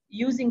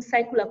using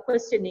circular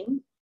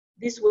questioning,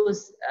 this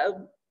was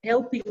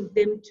helping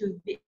them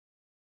to be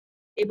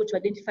able to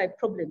identify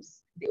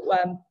problems,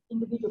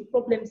 individual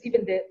problems,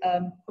 even the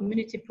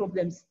community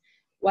problems,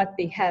 what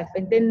they have.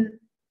 And then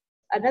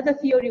another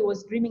theory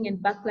was dreaming and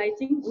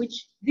backlighting,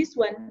 which this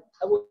one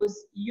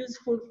was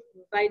useful to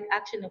provide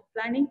action of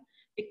planning,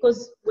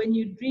 because when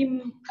you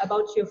dream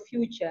about your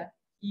future,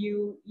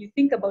 you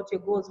think about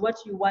your goals,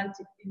 what you want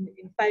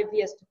in 5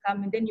 years to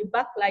come, and then you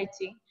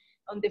backlighting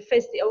on the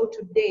first day or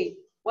today,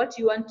 what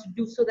you want to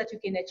do so that you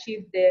can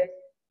achieve the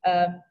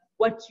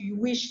what you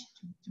wish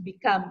to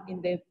become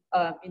in the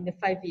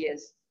 5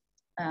 years.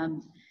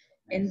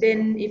 And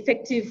then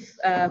effective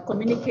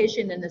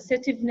communication and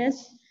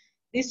assertiveness.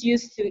 This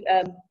used to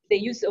the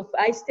use of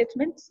I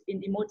statements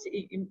in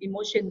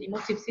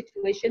emotive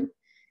situation,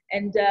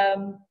 and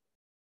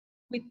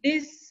with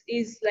this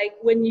is like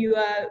when you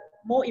are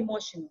more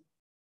emotional,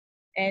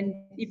 and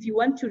if you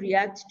want to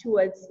react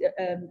towards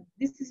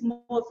this is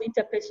more of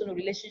interpersonal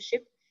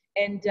relationship,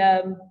 and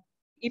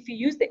if you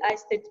use the I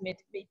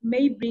statement, it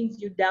may bring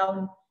you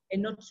down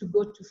and not to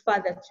go too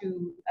further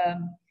to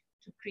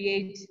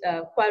create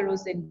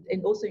quarrels,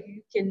 and also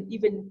you can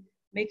even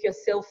make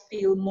yourself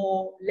feel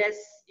less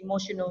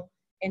emotional,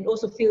 and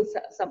also feel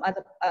some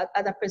other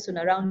person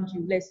around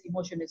you less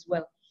emotional as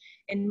well.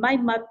 And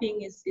mind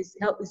mapping is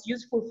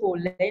useful for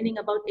learning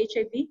about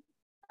HIV,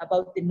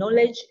 about the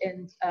knowledge,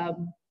 and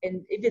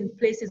even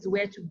places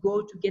where to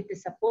go to get the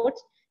support,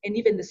 and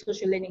even the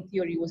social learning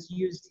theory was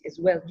used as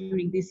well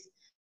during this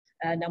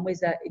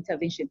Namweza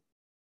intervention.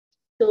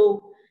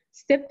 So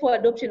step for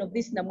adoption of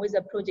this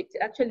Namweza project.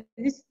 Actually,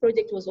 this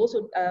project was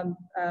also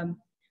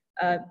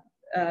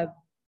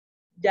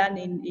done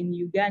in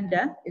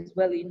Uganda as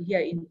well,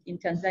 here in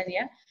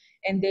Tanzania.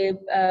 And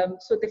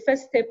so the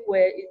first step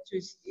were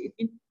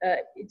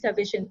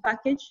intervention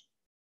package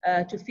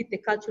to fit the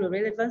cultural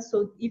relevance.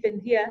 So even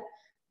here,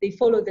 they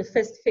follow the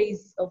first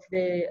phase of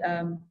the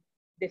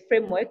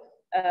framework.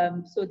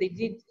 So they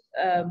did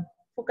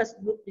focus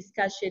group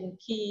discussion,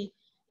 key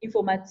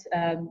informat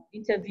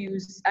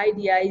interviews,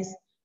 IDIs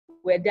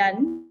were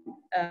done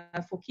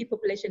for key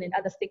population and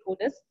other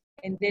stakeholders.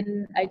 And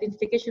then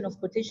identification of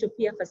potential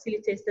peer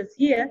facilitators.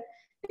 Here,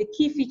 the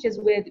key features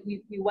were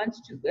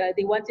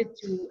they wanted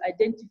to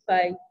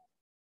identify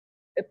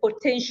a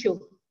potential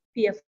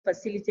peer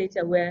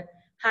facilitator where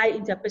high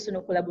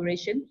interpersonal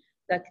collaboration,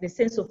 like the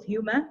sense of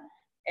humor,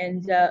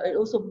 and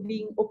also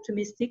being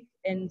optimistic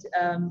and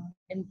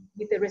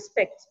with the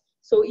respect.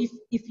 So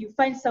if you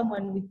find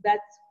someone with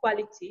that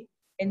quality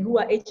and who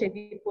are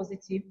HIV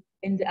positive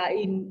and are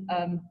in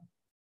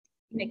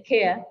a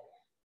care,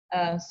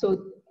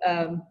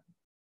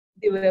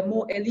 they were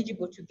more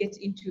eligible to get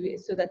into it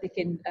so that they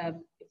can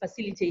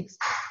facilitate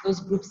those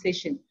group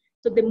sessions.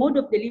 So the mode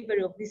of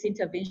delivery of these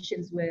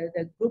interventions were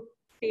the group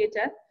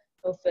theater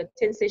of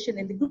 10 sessions,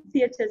 and the group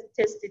theater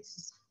tested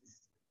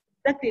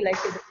exactly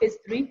like the phase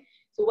 3.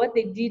 So what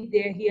they did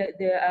they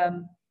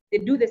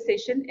do the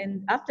session,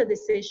 and after the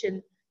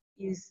session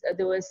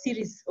there were a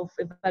series of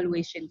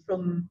evaluation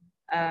from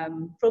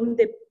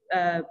the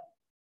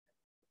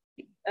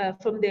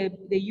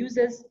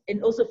users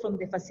and also from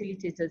the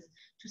facilitators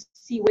to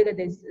see whether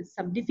there's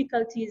some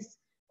difficulties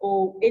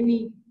or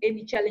any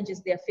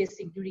challenges they are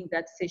facing during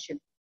that session.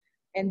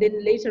 And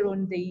then later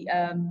on the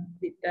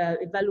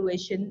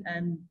evaluation,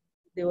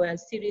 there were a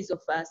series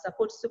of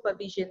support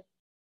supervision,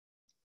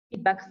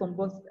 feedback from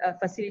both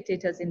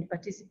facilitators and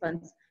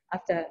participants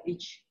after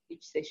each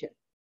session.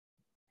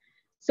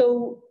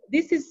 So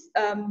this is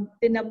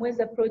the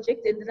Namweza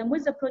project, and the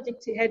Namweza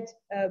project had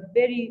a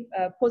very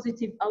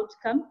positive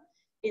outcome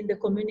in the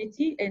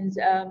community, and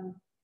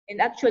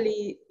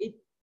actually it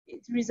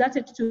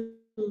resulted to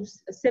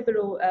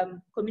several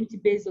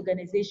community-based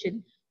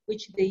organizations,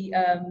 which they,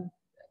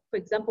 for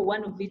example,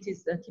 one of it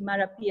is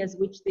Kimara Peers,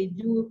 which they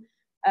do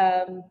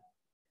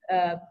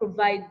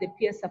provide the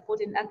peer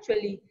support, and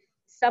actually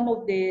some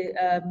of the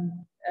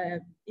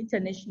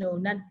international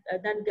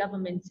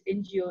non-government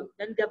NGO,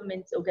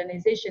 non-government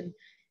organization,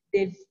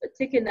 they've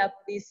taken up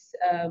this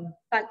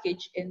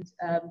package and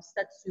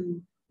start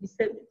to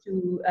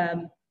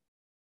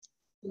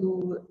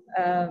to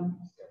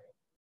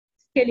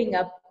scaling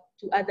up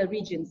to other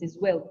regions as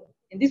well.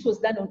 And this was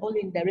done not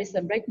only in Dar es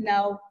Salaam. Right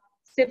now,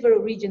 several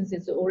regions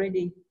has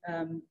already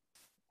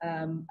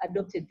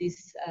adopted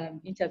this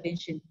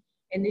intervention.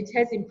 And it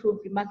has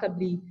improved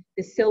remarkably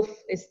the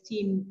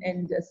self-esteem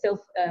and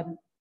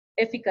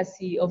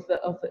self-efficacy of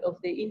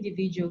the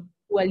individual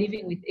who are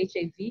living with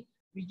HIV,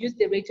 reduced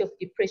the rate of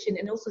depression,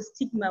 and also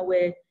stigma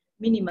were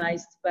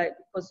minimized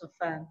because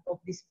of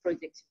this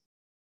project.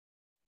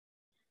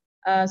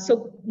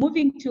 So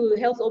moving to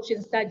health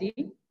option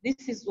study,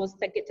 this was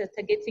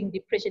targeting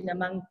depression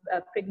among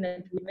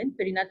pregnant women,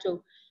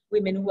 perinatal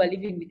women who are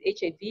living with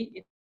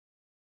HIV.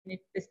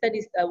 The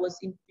study was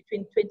in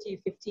between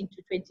 2015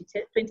 to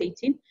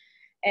 2018.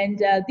 And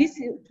this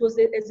was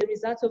as a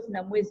result of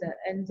Namweza.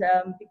 And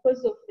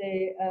because of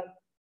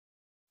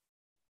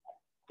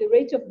the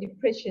rate of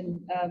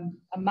depression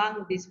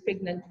among these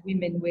pregnant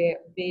women were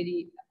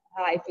very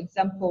high. For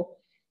example,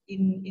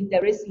 in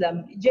Dar es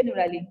Salaam,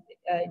 generally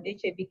in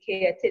HIV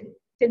care,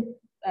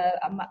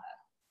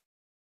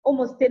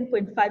 almost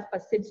 10.5%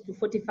 to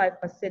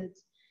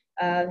 45%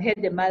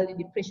 had a mild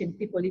depression,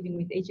 people living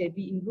with HIV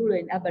in rural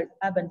and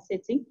urban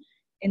setting,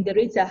 and the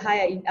rates are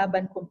higher in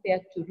urban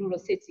compared to rural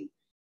setting.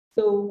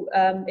 So,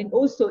 and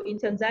also in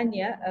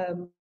Tanzania,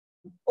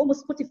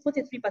 almost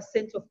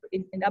 43% of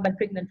in urban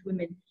pregnant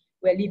women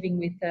were living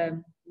with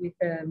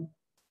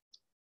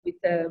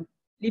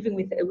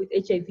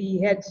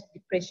HIV had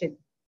depression.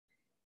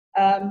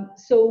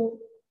 So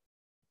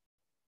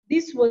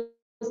this was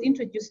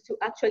introduced to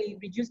actually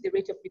reduce the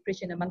rate of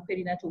depression among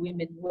perinatal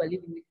women who are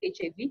living with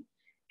HIV,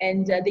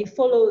 and they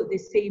follow the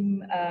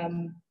same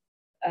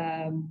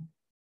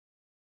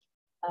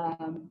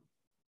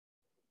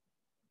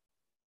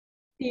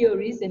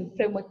theories and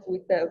framework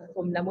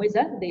from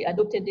Namweza. They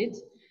adopted it.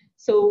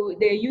 So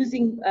they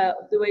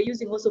were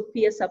using also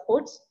peer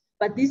support,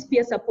 but these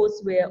peer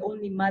supports were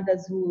only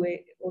mothers who were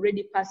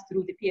already passed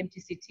through the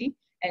PMTCT,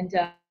 and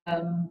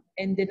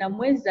the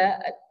Namweza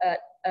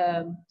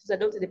was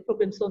adopted the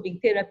problem-solving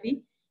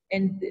therapy,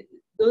 and it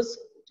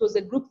was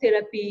a group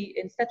therapy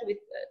and started with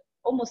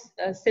almost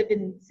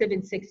seven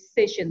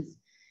sessions,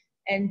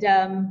 and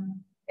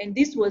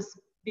this was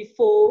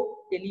before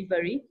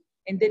delivery,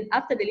 and then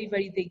after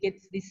delivery they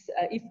get this.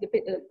 If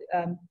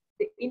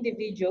the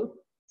individual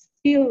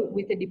still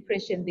with the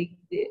depression, they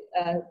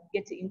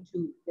get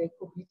into the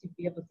cognitive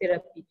behavioral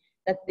therapy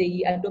that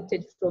they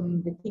adopted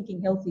from the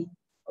Thinking Healthy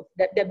of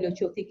that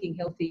WHO Thinking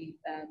Healthy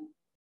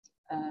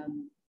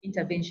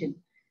intervention,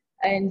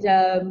 and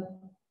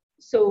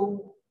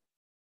so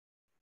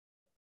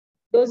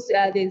those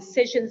are the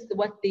sessions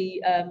what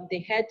they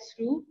had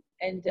through,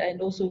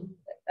 and also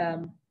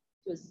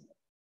was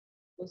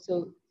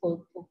also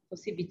for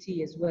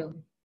CBT as well.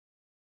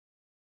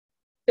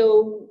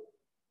 So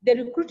the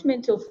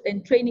recruitment of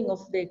and training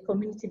of the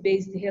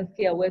community-based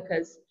healthcare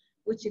workers,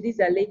 which these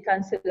are lay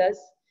counselors,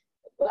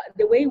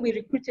 the way we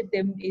recruited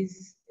them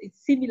it's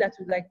similar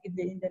to like in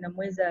the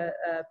Namweza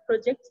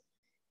project,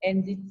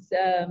 and it's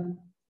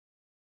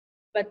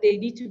but they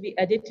need to be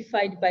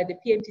identified by the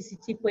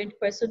PMTCT point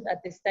person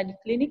at the study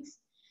clinics,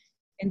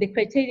 and the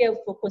criteria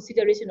for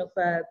consideration of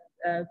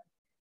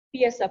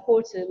peer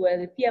support were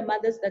the peer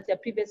mothers that are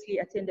previously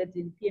attended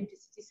in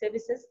PMTCT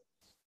services,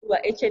 who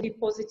are HIV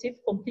positive,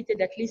 completed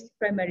at least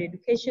primary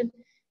education,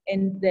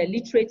 and the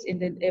literate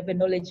and then have a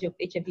knowledge of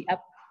HIV.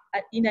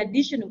 In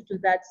addition to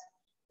that,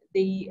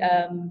 we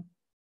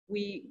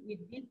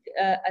did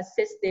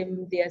assess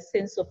them, their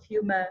sense of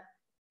humor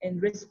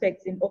and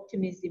respect and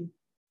optimism,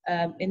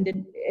 and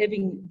then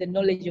having the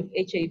knowledge of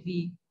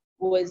HIV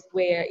were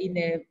in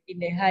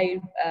a high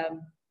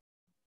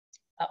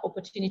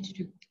opportunity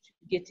to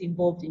get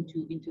involved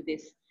into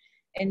this.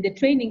 And the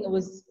training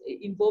was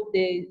involved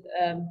the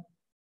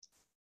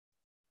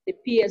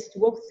peers to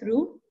walk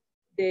through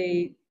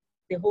the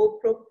whole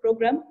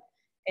program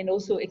and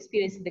also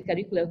experience the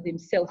curriculum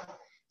themselves.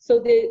 So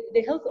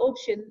the health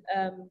option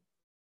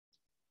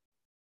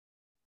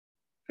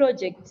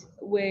project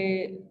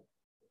were,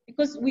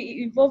 because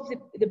we involved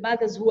the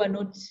mothers who are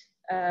not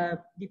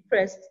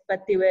depressed,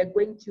 but they were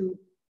going to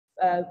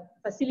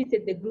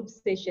facilitate the group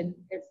session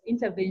as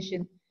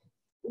intervention,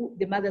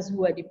 the mothers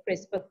who are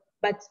depressed.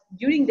 But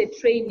during the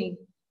training,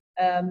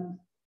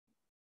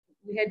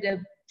 we had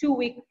a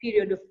 2-week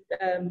period of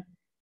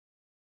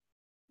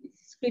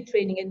split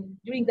training, and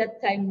during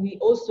that time we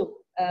also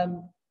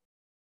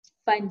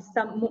find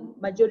some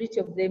majority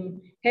of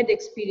them had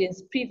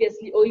experience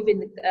previously, or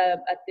even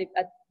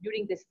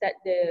during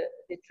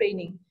the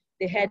training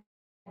they had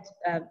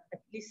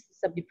at least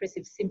some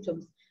depressive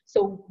symptoms.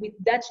 So with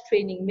that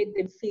training, made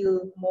them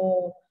feel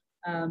more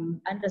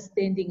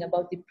understanding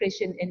about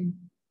depression, and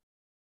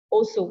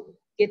also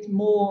get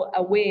more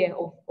aware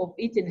of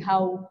it and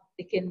how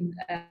they can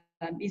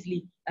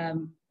easily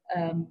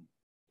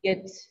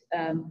get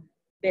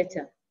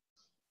better.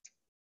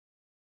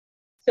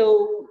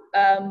 So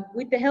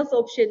with the health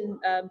option,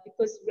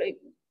 because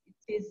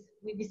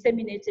we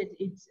disseminated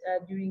it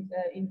during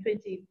in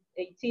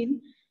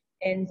 2018,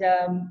 and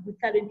we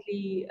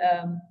currently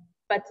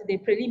but the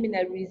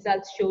preliminary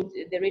results showed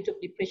the rate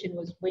of depression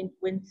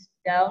went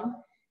down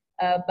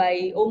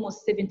by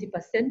almost 70%,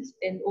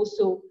 and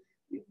also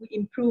we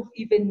improved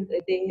even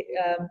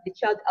the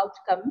child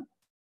outcome,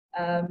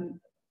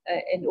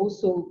 and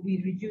also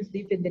we reduced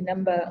even the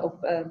number of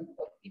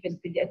even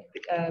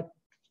pediatric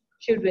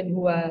children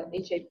who are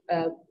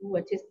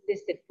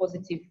tested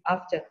positive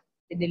after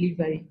the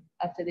delivery,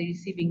 after they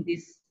receiving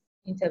these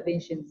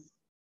interventions.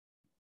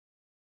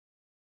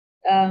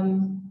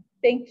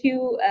 Thank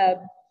you.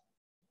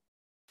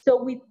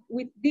 So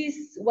with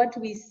this, what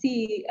we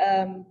see,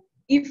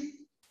 if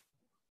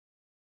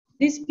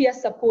this peer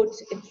support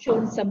has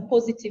shown some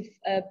positive,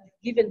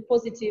 given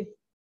positive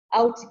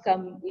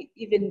outcome,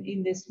 even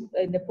in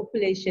the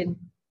population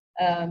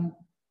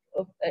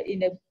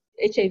in a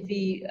HIV,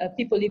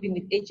 people living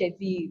with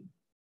HIV,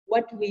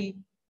 what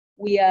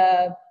we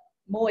are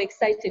more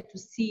excited to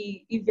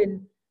see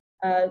even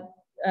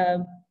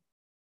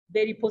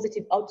very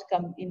positive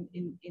outcome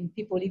in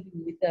people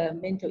living with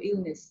mental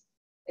illness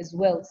as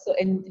well. So,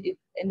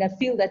 and I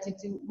feel that it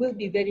will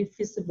be very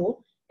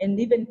feasible. And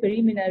even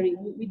preliminary,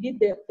 we did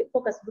the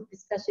focus group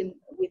discussion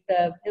with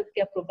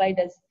healthcare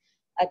providers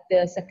at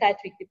the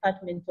psychiatric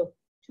department of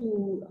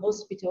 2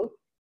 hospitals,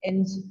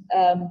 and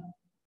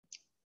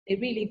they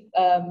really,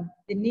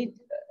 the need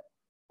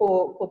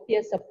for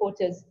peer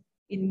supporters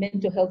in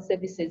mental health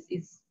services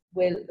is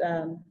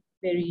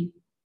very,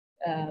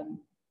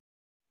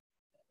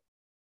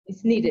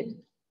 it's needed.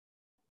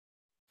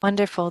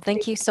 Wonderful.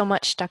 Thank you so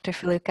much, Dr.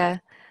 Fileuka.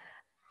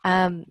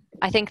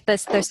 I think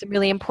there's some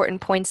really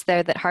important points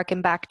there that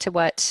harken back to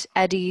what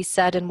Eddie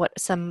said and what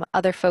some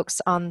other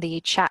folks on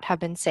the chat have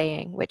been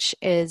saying, which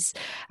is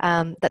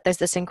that there's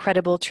this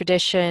incredible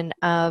tradition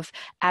of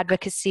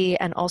advocacy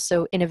and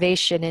also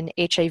innovation in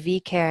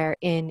HIV care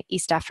in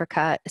East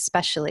Africa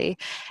especially.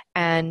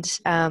 And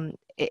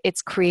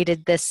it's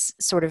created this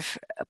sort of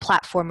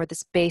platform or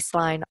this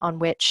baseline on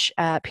which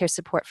peer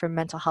support for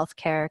mental health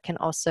care can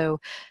also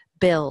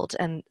build.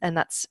 And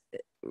that's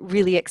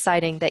really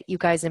exciting that you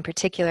guys in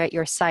particular at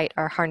your site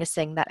are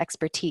harnessing that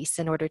expertise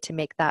in order to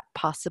make that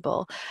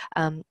possible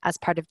as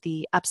part of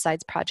the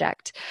Upsides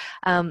project.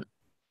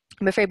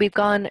 I'm afraid we've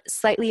gone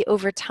slightly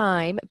over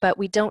time, but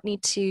we don't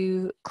need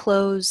to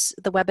close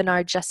the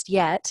webinar just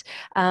yet.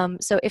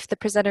 So if the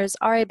presenters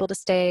are able to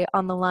stay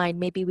on the line,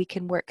 maybe we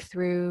can work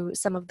through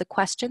some of the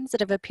questions that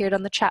have appeared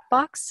on the chat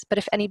box. But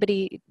if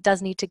anybody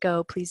does need to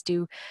go, please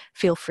do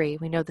feel free.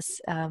 We know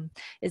this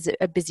is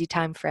a busy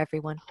time for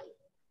everyone.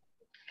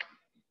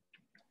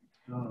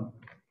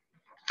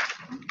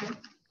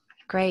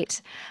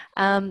 Great.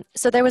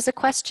 So there was a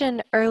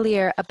question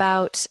earlier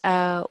about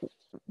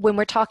when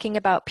we're talking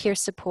about peer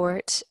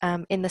support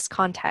in this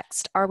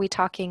context, are we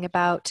talking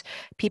about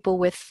people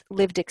with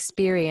lived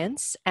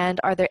experience, and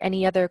are there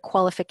any other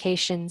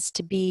qualifications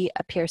to be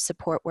a peer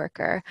support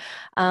worker?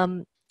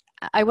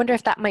 I wonder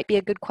if that might be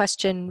a good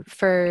question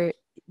for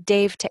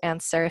Dave to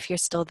answer if you're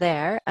still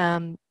there.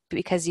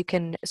 Because you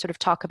can sort of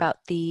talk about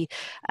the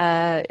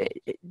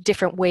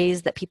different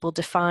ways that people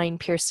define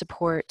peer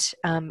support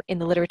in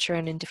the literature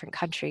and in different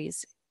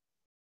countries.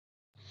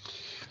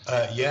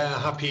 Yeah,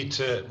 happy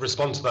to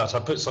respond to that. I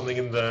put something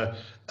in the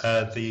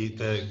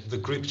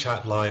group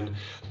chat line,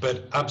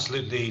 but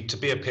absolutely, to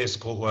be a peer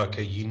support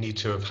worker, you need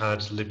to have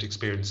had lived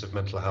experience of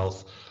mental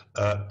health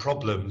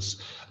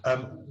problems.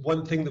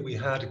 One thing that we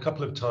had a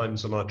couple of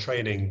times on our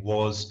training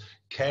was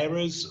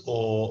carers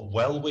or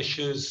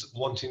well-wishers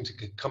wanting to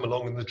come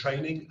along in the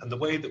training, and the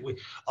way that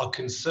our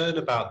concern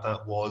about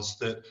that was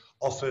that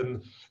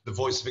often the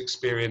voice of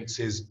experience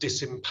is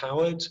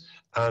disempowered,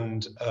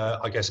 and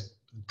I guess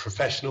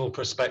professional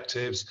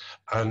perspectives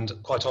and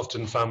quite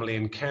often family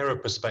and carer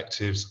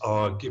perspectives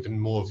are given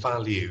more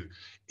value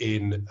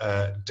in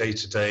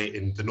day-to-day,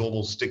 in the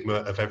normal stigma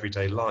of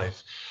everyday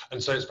life.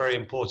 And so it's very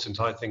important,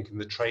 I think, in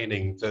the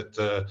training that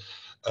the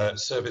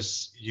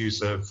service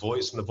user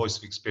voice and the voice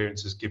of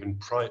experience is given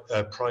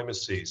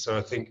primacy. So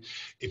I think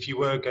if you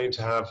were going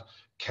to have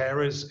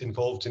carers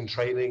involved in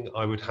training,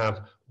 I would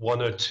have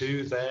 1 or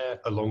 2 there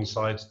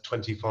alongside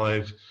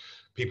 25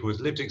 people with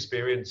lived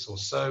experience or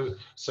so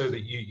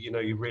that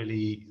you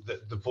really,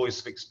 the voice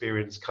of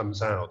experience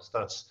comes out.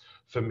 That's,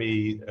 for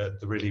me,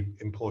 the really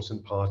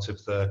important part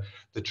of the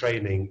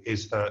training,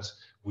 is that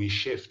we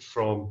shift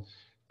from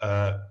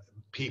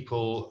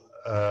people,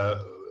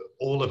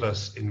 all of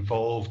us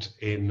involved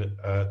in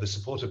the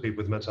support of people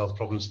with mental health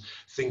problems,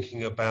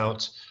 thinking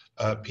about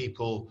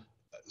people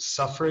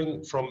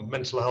suffering from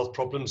mental health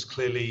problems.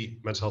 Clearly,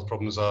 mental health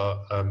problems are,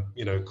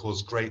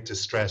 cause great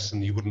distress,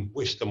 and you wouldn't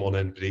wish them on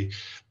anybody.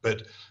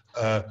 But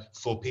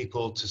for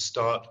people to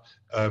start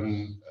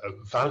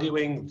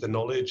valuing the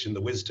knowledge and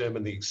the wisdom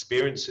and the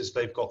experiences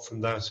they've got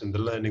from that, and the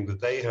learning that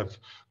they have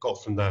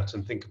got from that,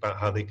 and think about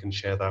how they can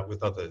share that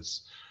with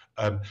others.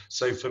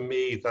 So for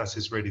me, that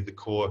is really the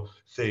core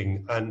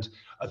thing. And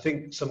I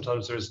think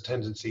sometimes there is a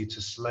tendency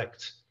to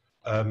select,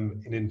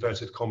 in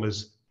inverted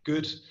commas,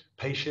 good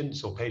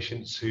patients, or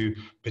patients who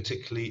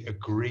particularly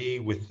agree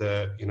with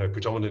the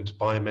predominant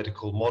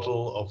biomedical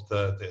model of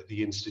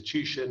the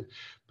institution.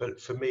 But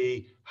for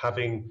me,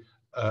 having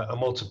a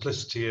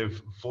multiplicity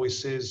of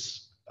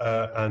voices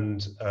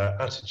and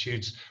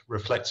attitudes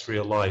reflects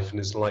real life and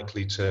is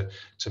likely to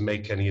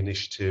make any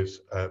initiative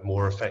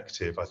more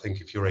effective. I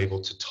think if you're able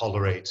to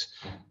tolerate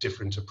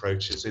different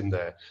approaches in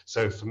there.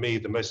 So for me,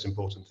 the most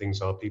important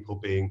things are people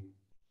being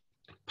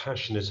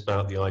passionate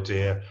about the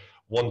idea,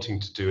 wanting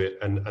to do it,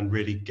 and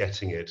really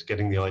getting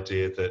the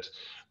idea that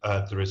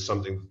there is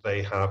something that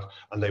they have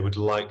and they would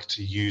like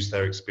to use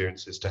their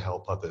experiences to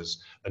help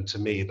others. And to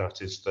me,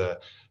 that is the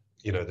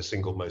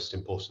single most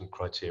important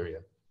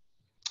criteria.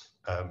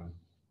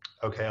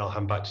 Okay, I'll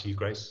hand back to you,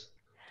 Grace.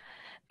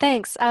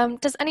 Thanks.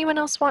 Does anyone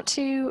else want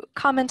to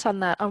comment on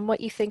that, on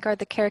what you think are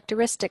the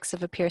characteristics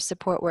of a peer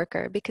support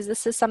worker? Because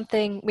this is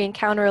something we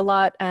encounter a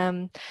lot.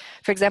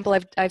 For example,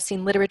 I've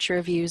seen literature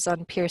reviews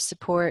on peer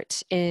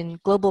support in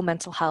global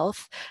mental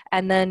health,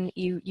 and then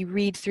you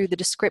read through the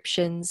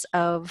descriptions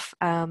of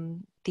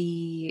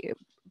the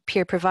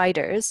peer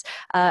providers,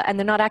 and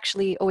they're not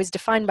actually always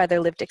defined by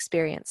their lived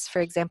experience. For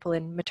example,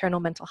 in maternal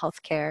mental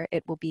health care,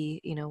 it will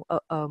be,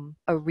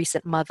 a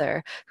recent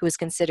mother who is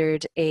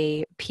considered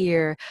a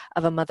peer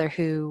of a mother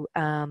who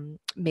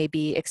may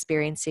be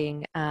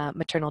experiencing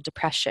maternal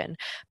depression,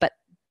 but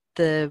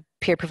the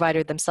peer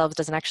provider themselves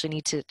doesn't actually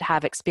need to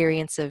have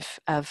experience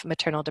of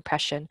maternal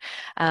depression.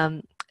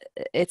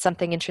 It's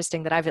something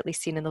interesting that I've at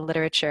least seen in the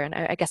literature, and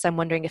I guess I'm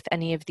wondering if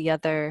any of the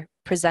other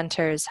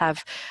presenters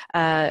have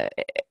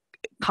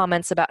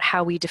comments about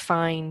how we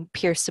define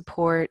peer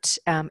support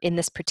in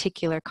this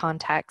particular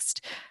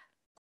context.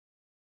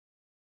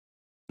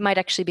 Might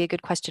actually be a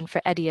good question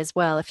for Eddie as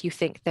well, if you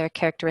think there are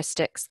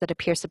characteristics that a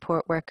peer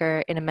support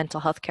worker in a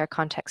mental health care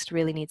context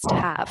really needs to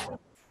have.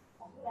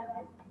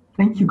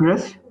 Thank you,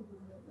 Grace.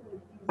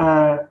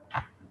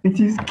 It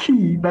is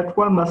key that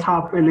one must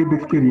have a lived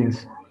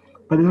experience,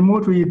 but there's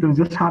more to it than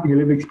just having a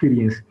lived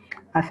experience.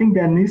 I think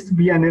there needs to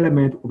be an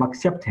element of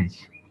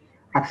acceptance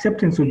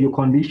of your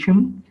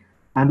condition,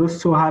 and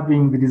also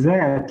having the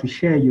desire to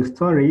share your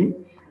story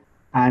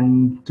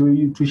and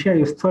to share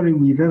your story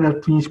with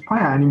others to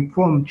inspire and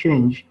inform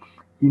change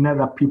in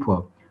other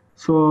people.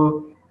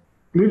 So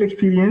lived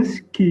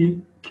experience,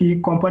 key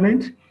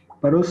component,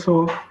 but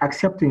also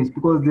acceptance,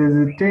 because there's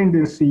a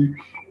tendency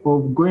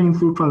of going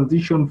through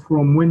transition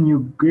from when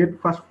you get,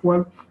 first of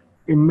all,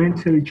 a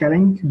mentally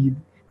challenged,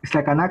 it's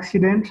like an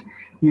accident,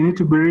 you need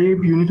to be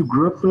brave, you need to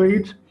grow through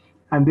it,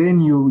 and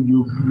then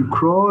you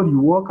crawl, you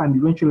walk, and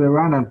eventually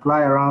run and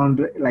fly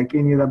around like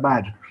any other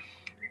bird.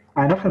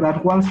 And after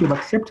that, once you've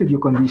accepted your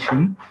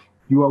condition,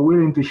 you are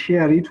willing to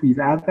share it with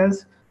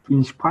others to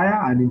inspire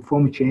and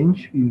inform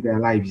change in their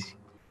lives.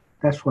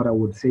 That's what I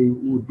would say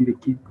would be the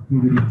key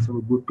ingredients of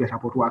a good peer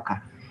support worker.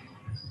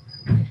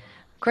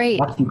 Great.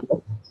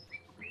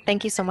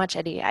 Thank you so much,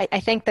 Eddie. I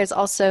think there's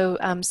also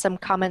some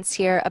comments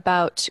here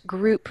about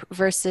group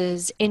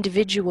versus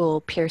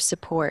individual peer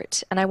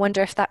support. And I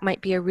wonder if that might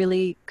be a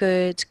really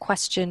good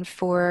question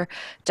for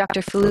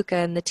Dr.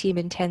 Fileuka and the team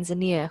in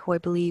Tanzania, who I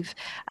believe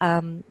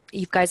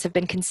you guys have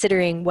been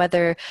considering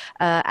whether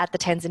at the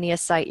Tanzania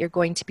site you're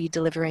going to be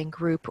delivering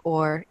group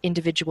or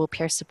individual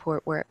peer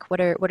support work. What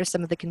are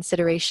some of the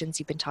considerations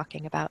you've been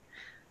talking about?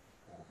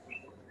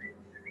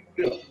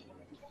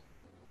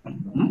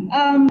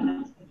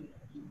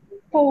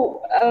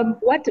 For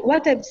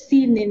what I've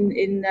seen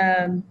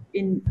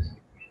in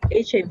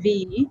HIV,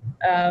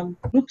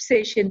 group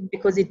session,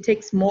 because it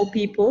takes more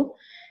people,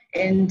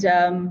 and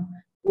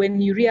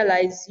when you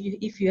realize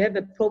if you have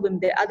a problem,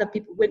 there are other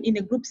people. When in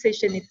a group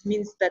session, it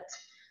means that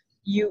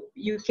you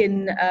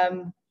can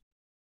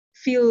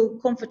feel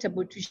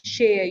comfortable to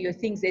share your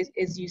things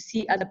as you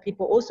see other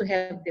people also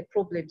have their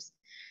problems,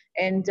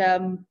 and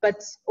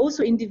but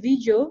also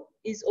individual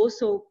is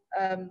also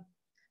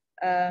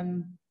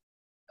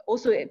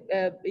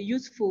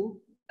useful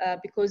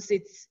because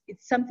it's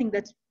something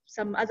that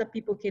some other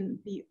people can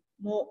be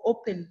more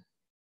open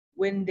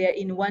when they're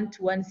in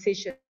one-to-one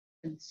session.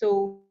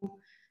 So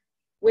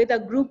whether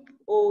group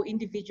or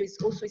individual is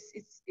also,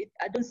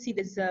 I don't see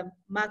there's a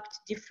marked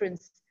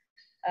difference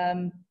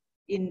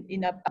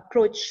in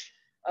approach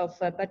of,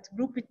 but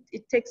group,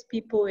 it takes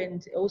people,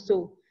 and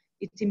also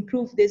it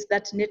improves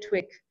that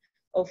network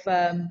of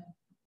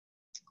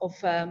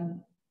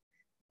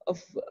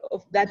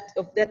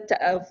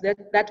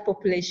that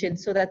population,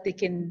 so that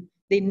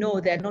they know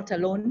they're not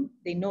alone.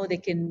 They know they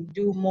can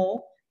do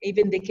more.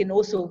 Even they can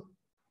also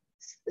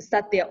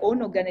start their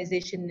own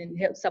organization and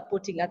help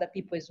supporting other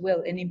people as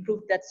well, and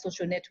improve that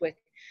social network.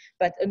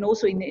 And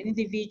also in the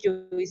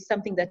individual is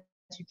something that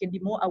you can be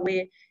more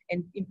aware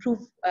and improve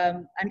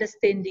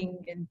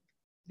understanding, and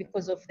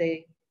because of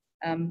it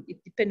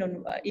depends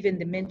on even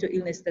the mental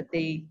illness that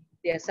they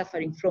are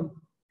suffering from.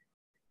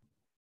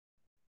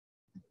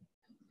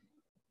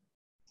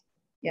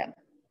 Yeah.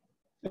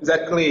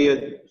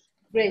 Exactly.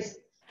 Grace.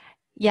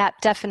 Yeah,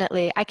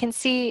 definitely. I can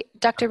see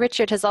Dr.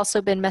 Richard has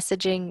also been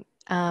messaging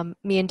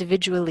me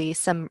individually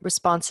some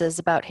responses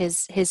about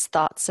his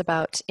thoughts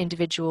about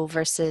individual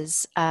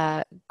versus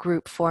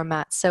group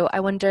format. So I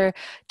wonder,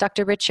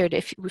 Dr. Richard,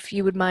 if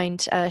you would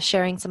mind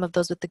sharing some of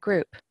those with the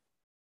group.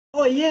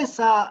 Oh yes,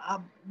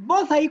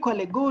 both are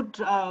equally good.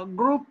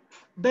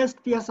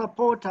 Group-based peer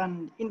support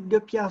and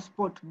individual peer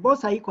support,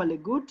 both are equally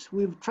good.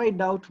 We've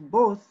tried out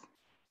both,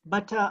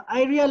 but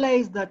I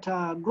realized that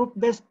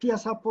group-based peer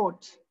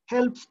support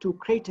helps to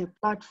create a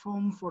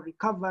platform for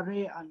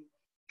recovery and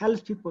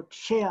helps people to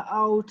share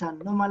out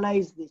and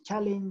normalize the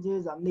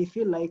challenges, and they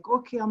feel like,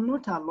 okay, I'm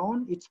not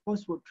alone. It's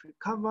possible to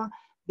recover.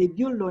 They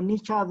build on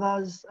each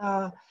other's,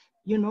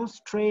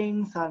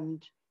 strengths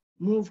and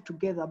move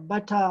together.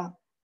 But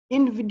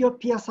individual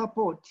peer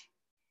support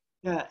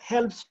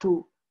helps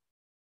to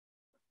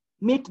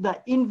meet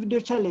the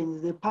individual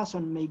challenge the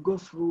person may go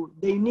through,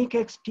 the unique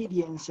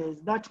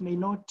experiences that may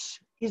not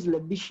easily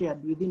be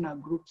shared within a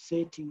group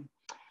setting.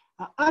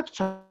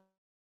 Actually,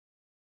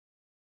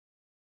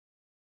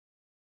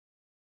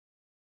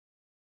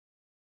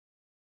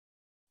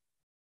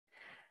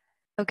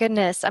 Oh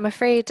goodness, I'm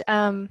afraid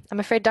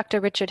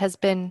Dr. Richard has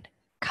been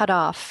cut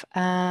off.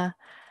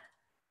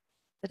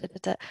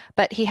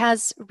 But he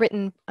has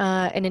written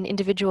in an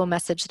individual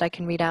message that I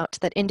can read out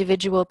that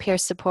individual peer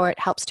support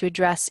helps to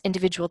address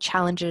individual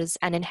challenges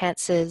and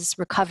enhances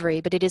recovery,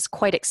 but it is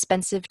quite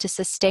expensive to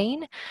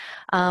sustain,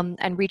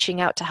 and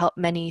reaching out to help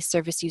many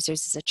service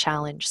users is a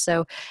challenge.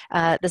 So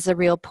there's a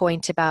real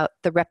point about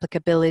the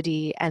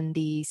replicability and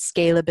the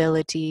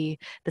scalability,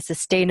 the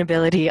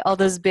sustainability, all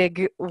those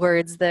big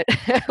words that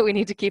we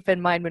need to keep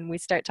in mind when we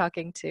start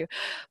talking to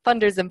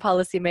funders and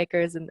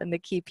policymakers and the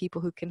key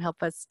people who can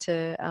help us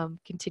to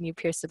continue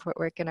peer support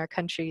work in our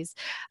countries.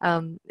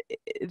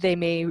 They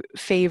may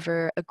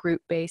favor a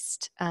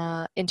group-based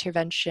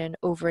intervention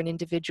over an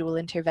individual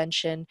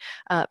intervention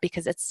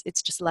because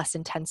it's just less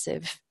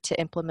intensive to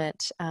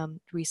implement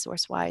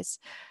resource-wise.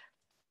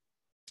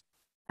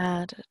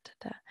 I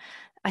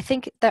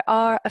think there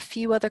are a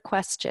few other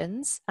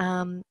questions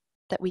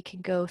that we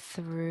can go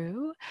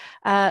through,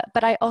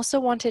 but I also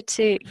wanted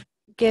to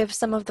give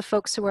some of the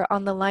folks who are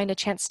on the line a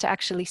chance to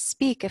actually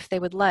speak if they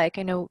would like.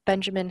 I know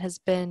Benjamin has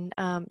been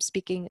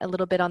speaking a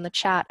little bit on the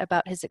chat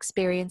about his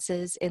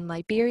experiences in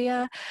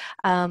Liberia.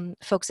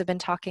 Folks have been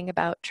talking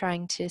about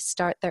trying to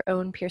start their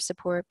own peer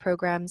support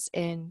programs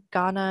in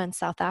Ghana and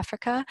South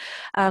Africa.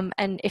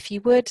 And if you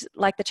would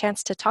like the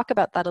chance to talk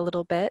about that a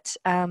little bit,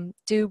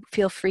 do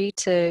feel free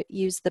to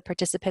use the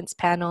participants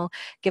panel,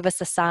 give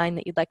us a sign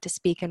that you'd like to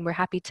speak, and we're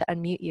happy to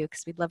unmute you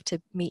because we'd love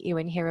to meet you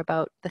and hear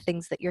about the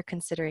things that you're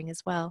considering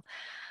as well.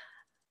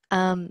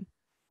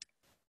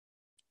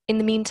 In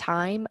the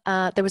meantime,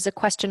 there was a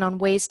question on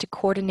ways to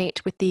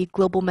coordinate with the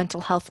Global Mental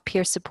Health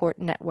Peer Support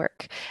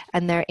Network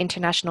and their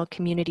international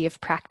community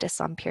of practice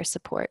on peer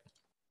support.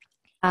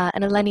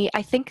 And Eleni,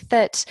 I think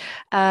that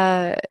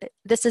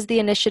this is the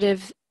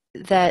initiative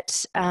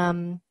that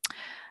Charlene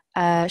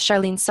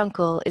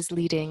Sunkel is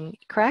leading,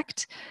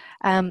 correct?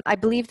 I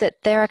believe that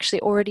they're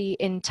actually already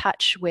in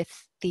touch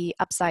with the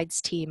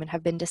Upsides team and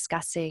have been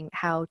discussing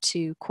how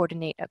to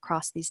coordinate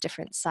across these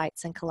different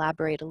sites and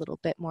collaborate a little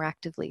bit more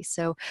actively.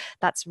 So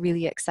that's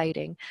really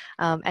exciting.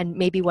 And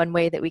maybe one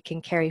way that we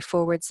can carry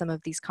forward some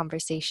of these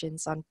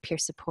conversations on peer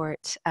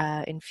support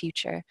in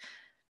future.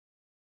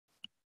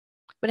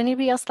 Would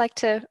anybody else like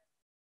to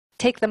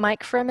take the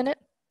mic for a minute?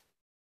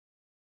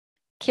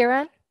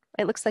 Kieran,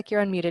 it looks like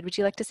you're unmuted. Would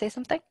you like to say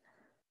something?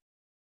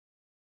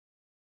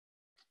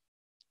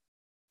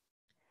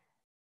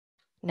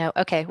 No,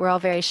 okay, we're all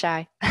very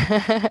shy.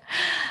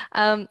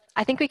 I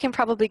think we can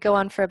probably go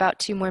on for about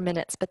 2 more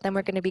minutes, but then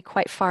we're going to be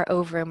quite far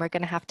over and we're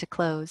going to have to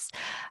close.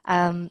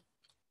 Are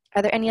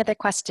there any other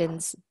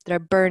questions that are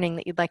burning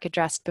that you'd like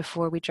addressed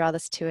before we draw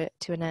this to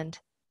an end?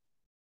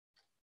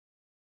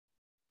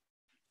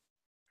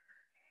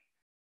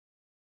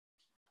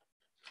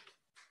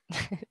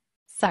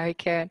 Sorry,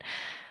 Karen.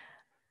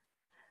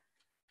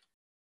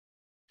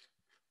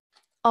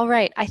 All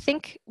right, I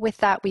think with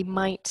that we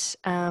might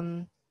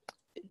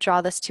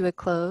draw this to a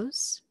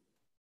close.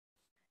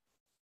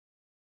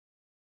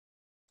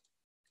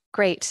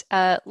 Great.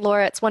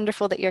 Laura, it's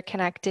wonderful that you're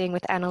connecting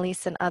with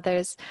Annalise and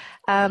others.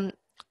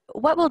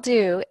 What we'll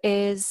do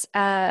is,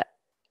 I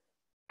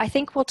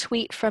think we'll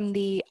tweet from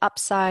the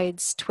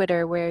Upsides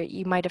Twitter, where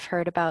you might have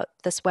heard about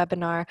this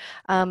webinar,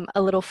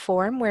 a little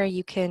form where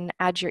you can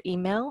add your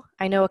email.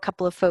 I know a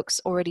couple of folks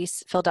already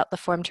filled out the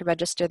form to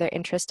register their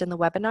interest in the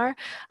webinar,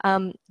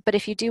 but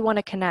if you do want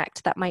to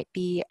connect, that might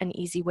be an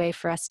easy way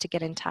for us to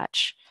get in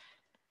touch.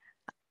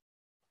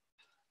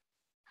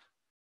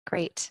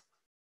 Great.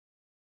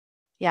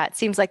 Yeah, it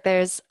seems like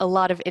there's a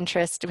lot of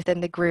interest within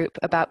the group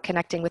about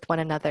connecting with one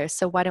another.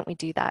 So why don't we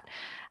do that?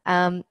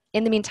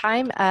 In the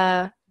meantime,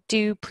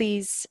 do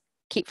please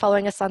keep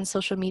following us on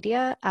social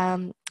media,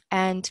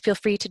 and feel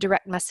free to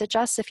direct message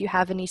us if you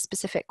have any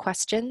specific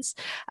questions,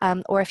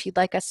 or if you'd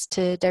like us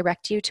to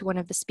direct you to one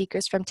of the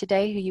speakers from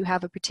today who you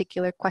have a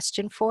particular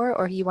question for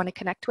or who you want to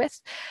connect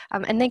with.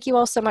 And thank you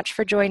all so much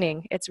for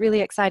joining. It's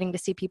really exciting to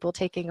see people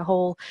taking a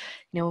whole,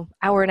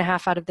 hour and a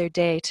half out of their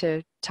day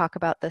to talk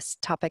about this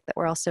topic that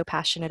we're all so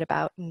passionate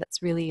about, and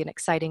that's really an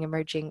exciting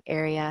emerging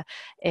area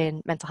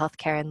in mental health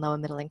care in low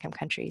and middle income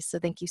countries. So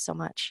thank you so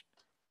much.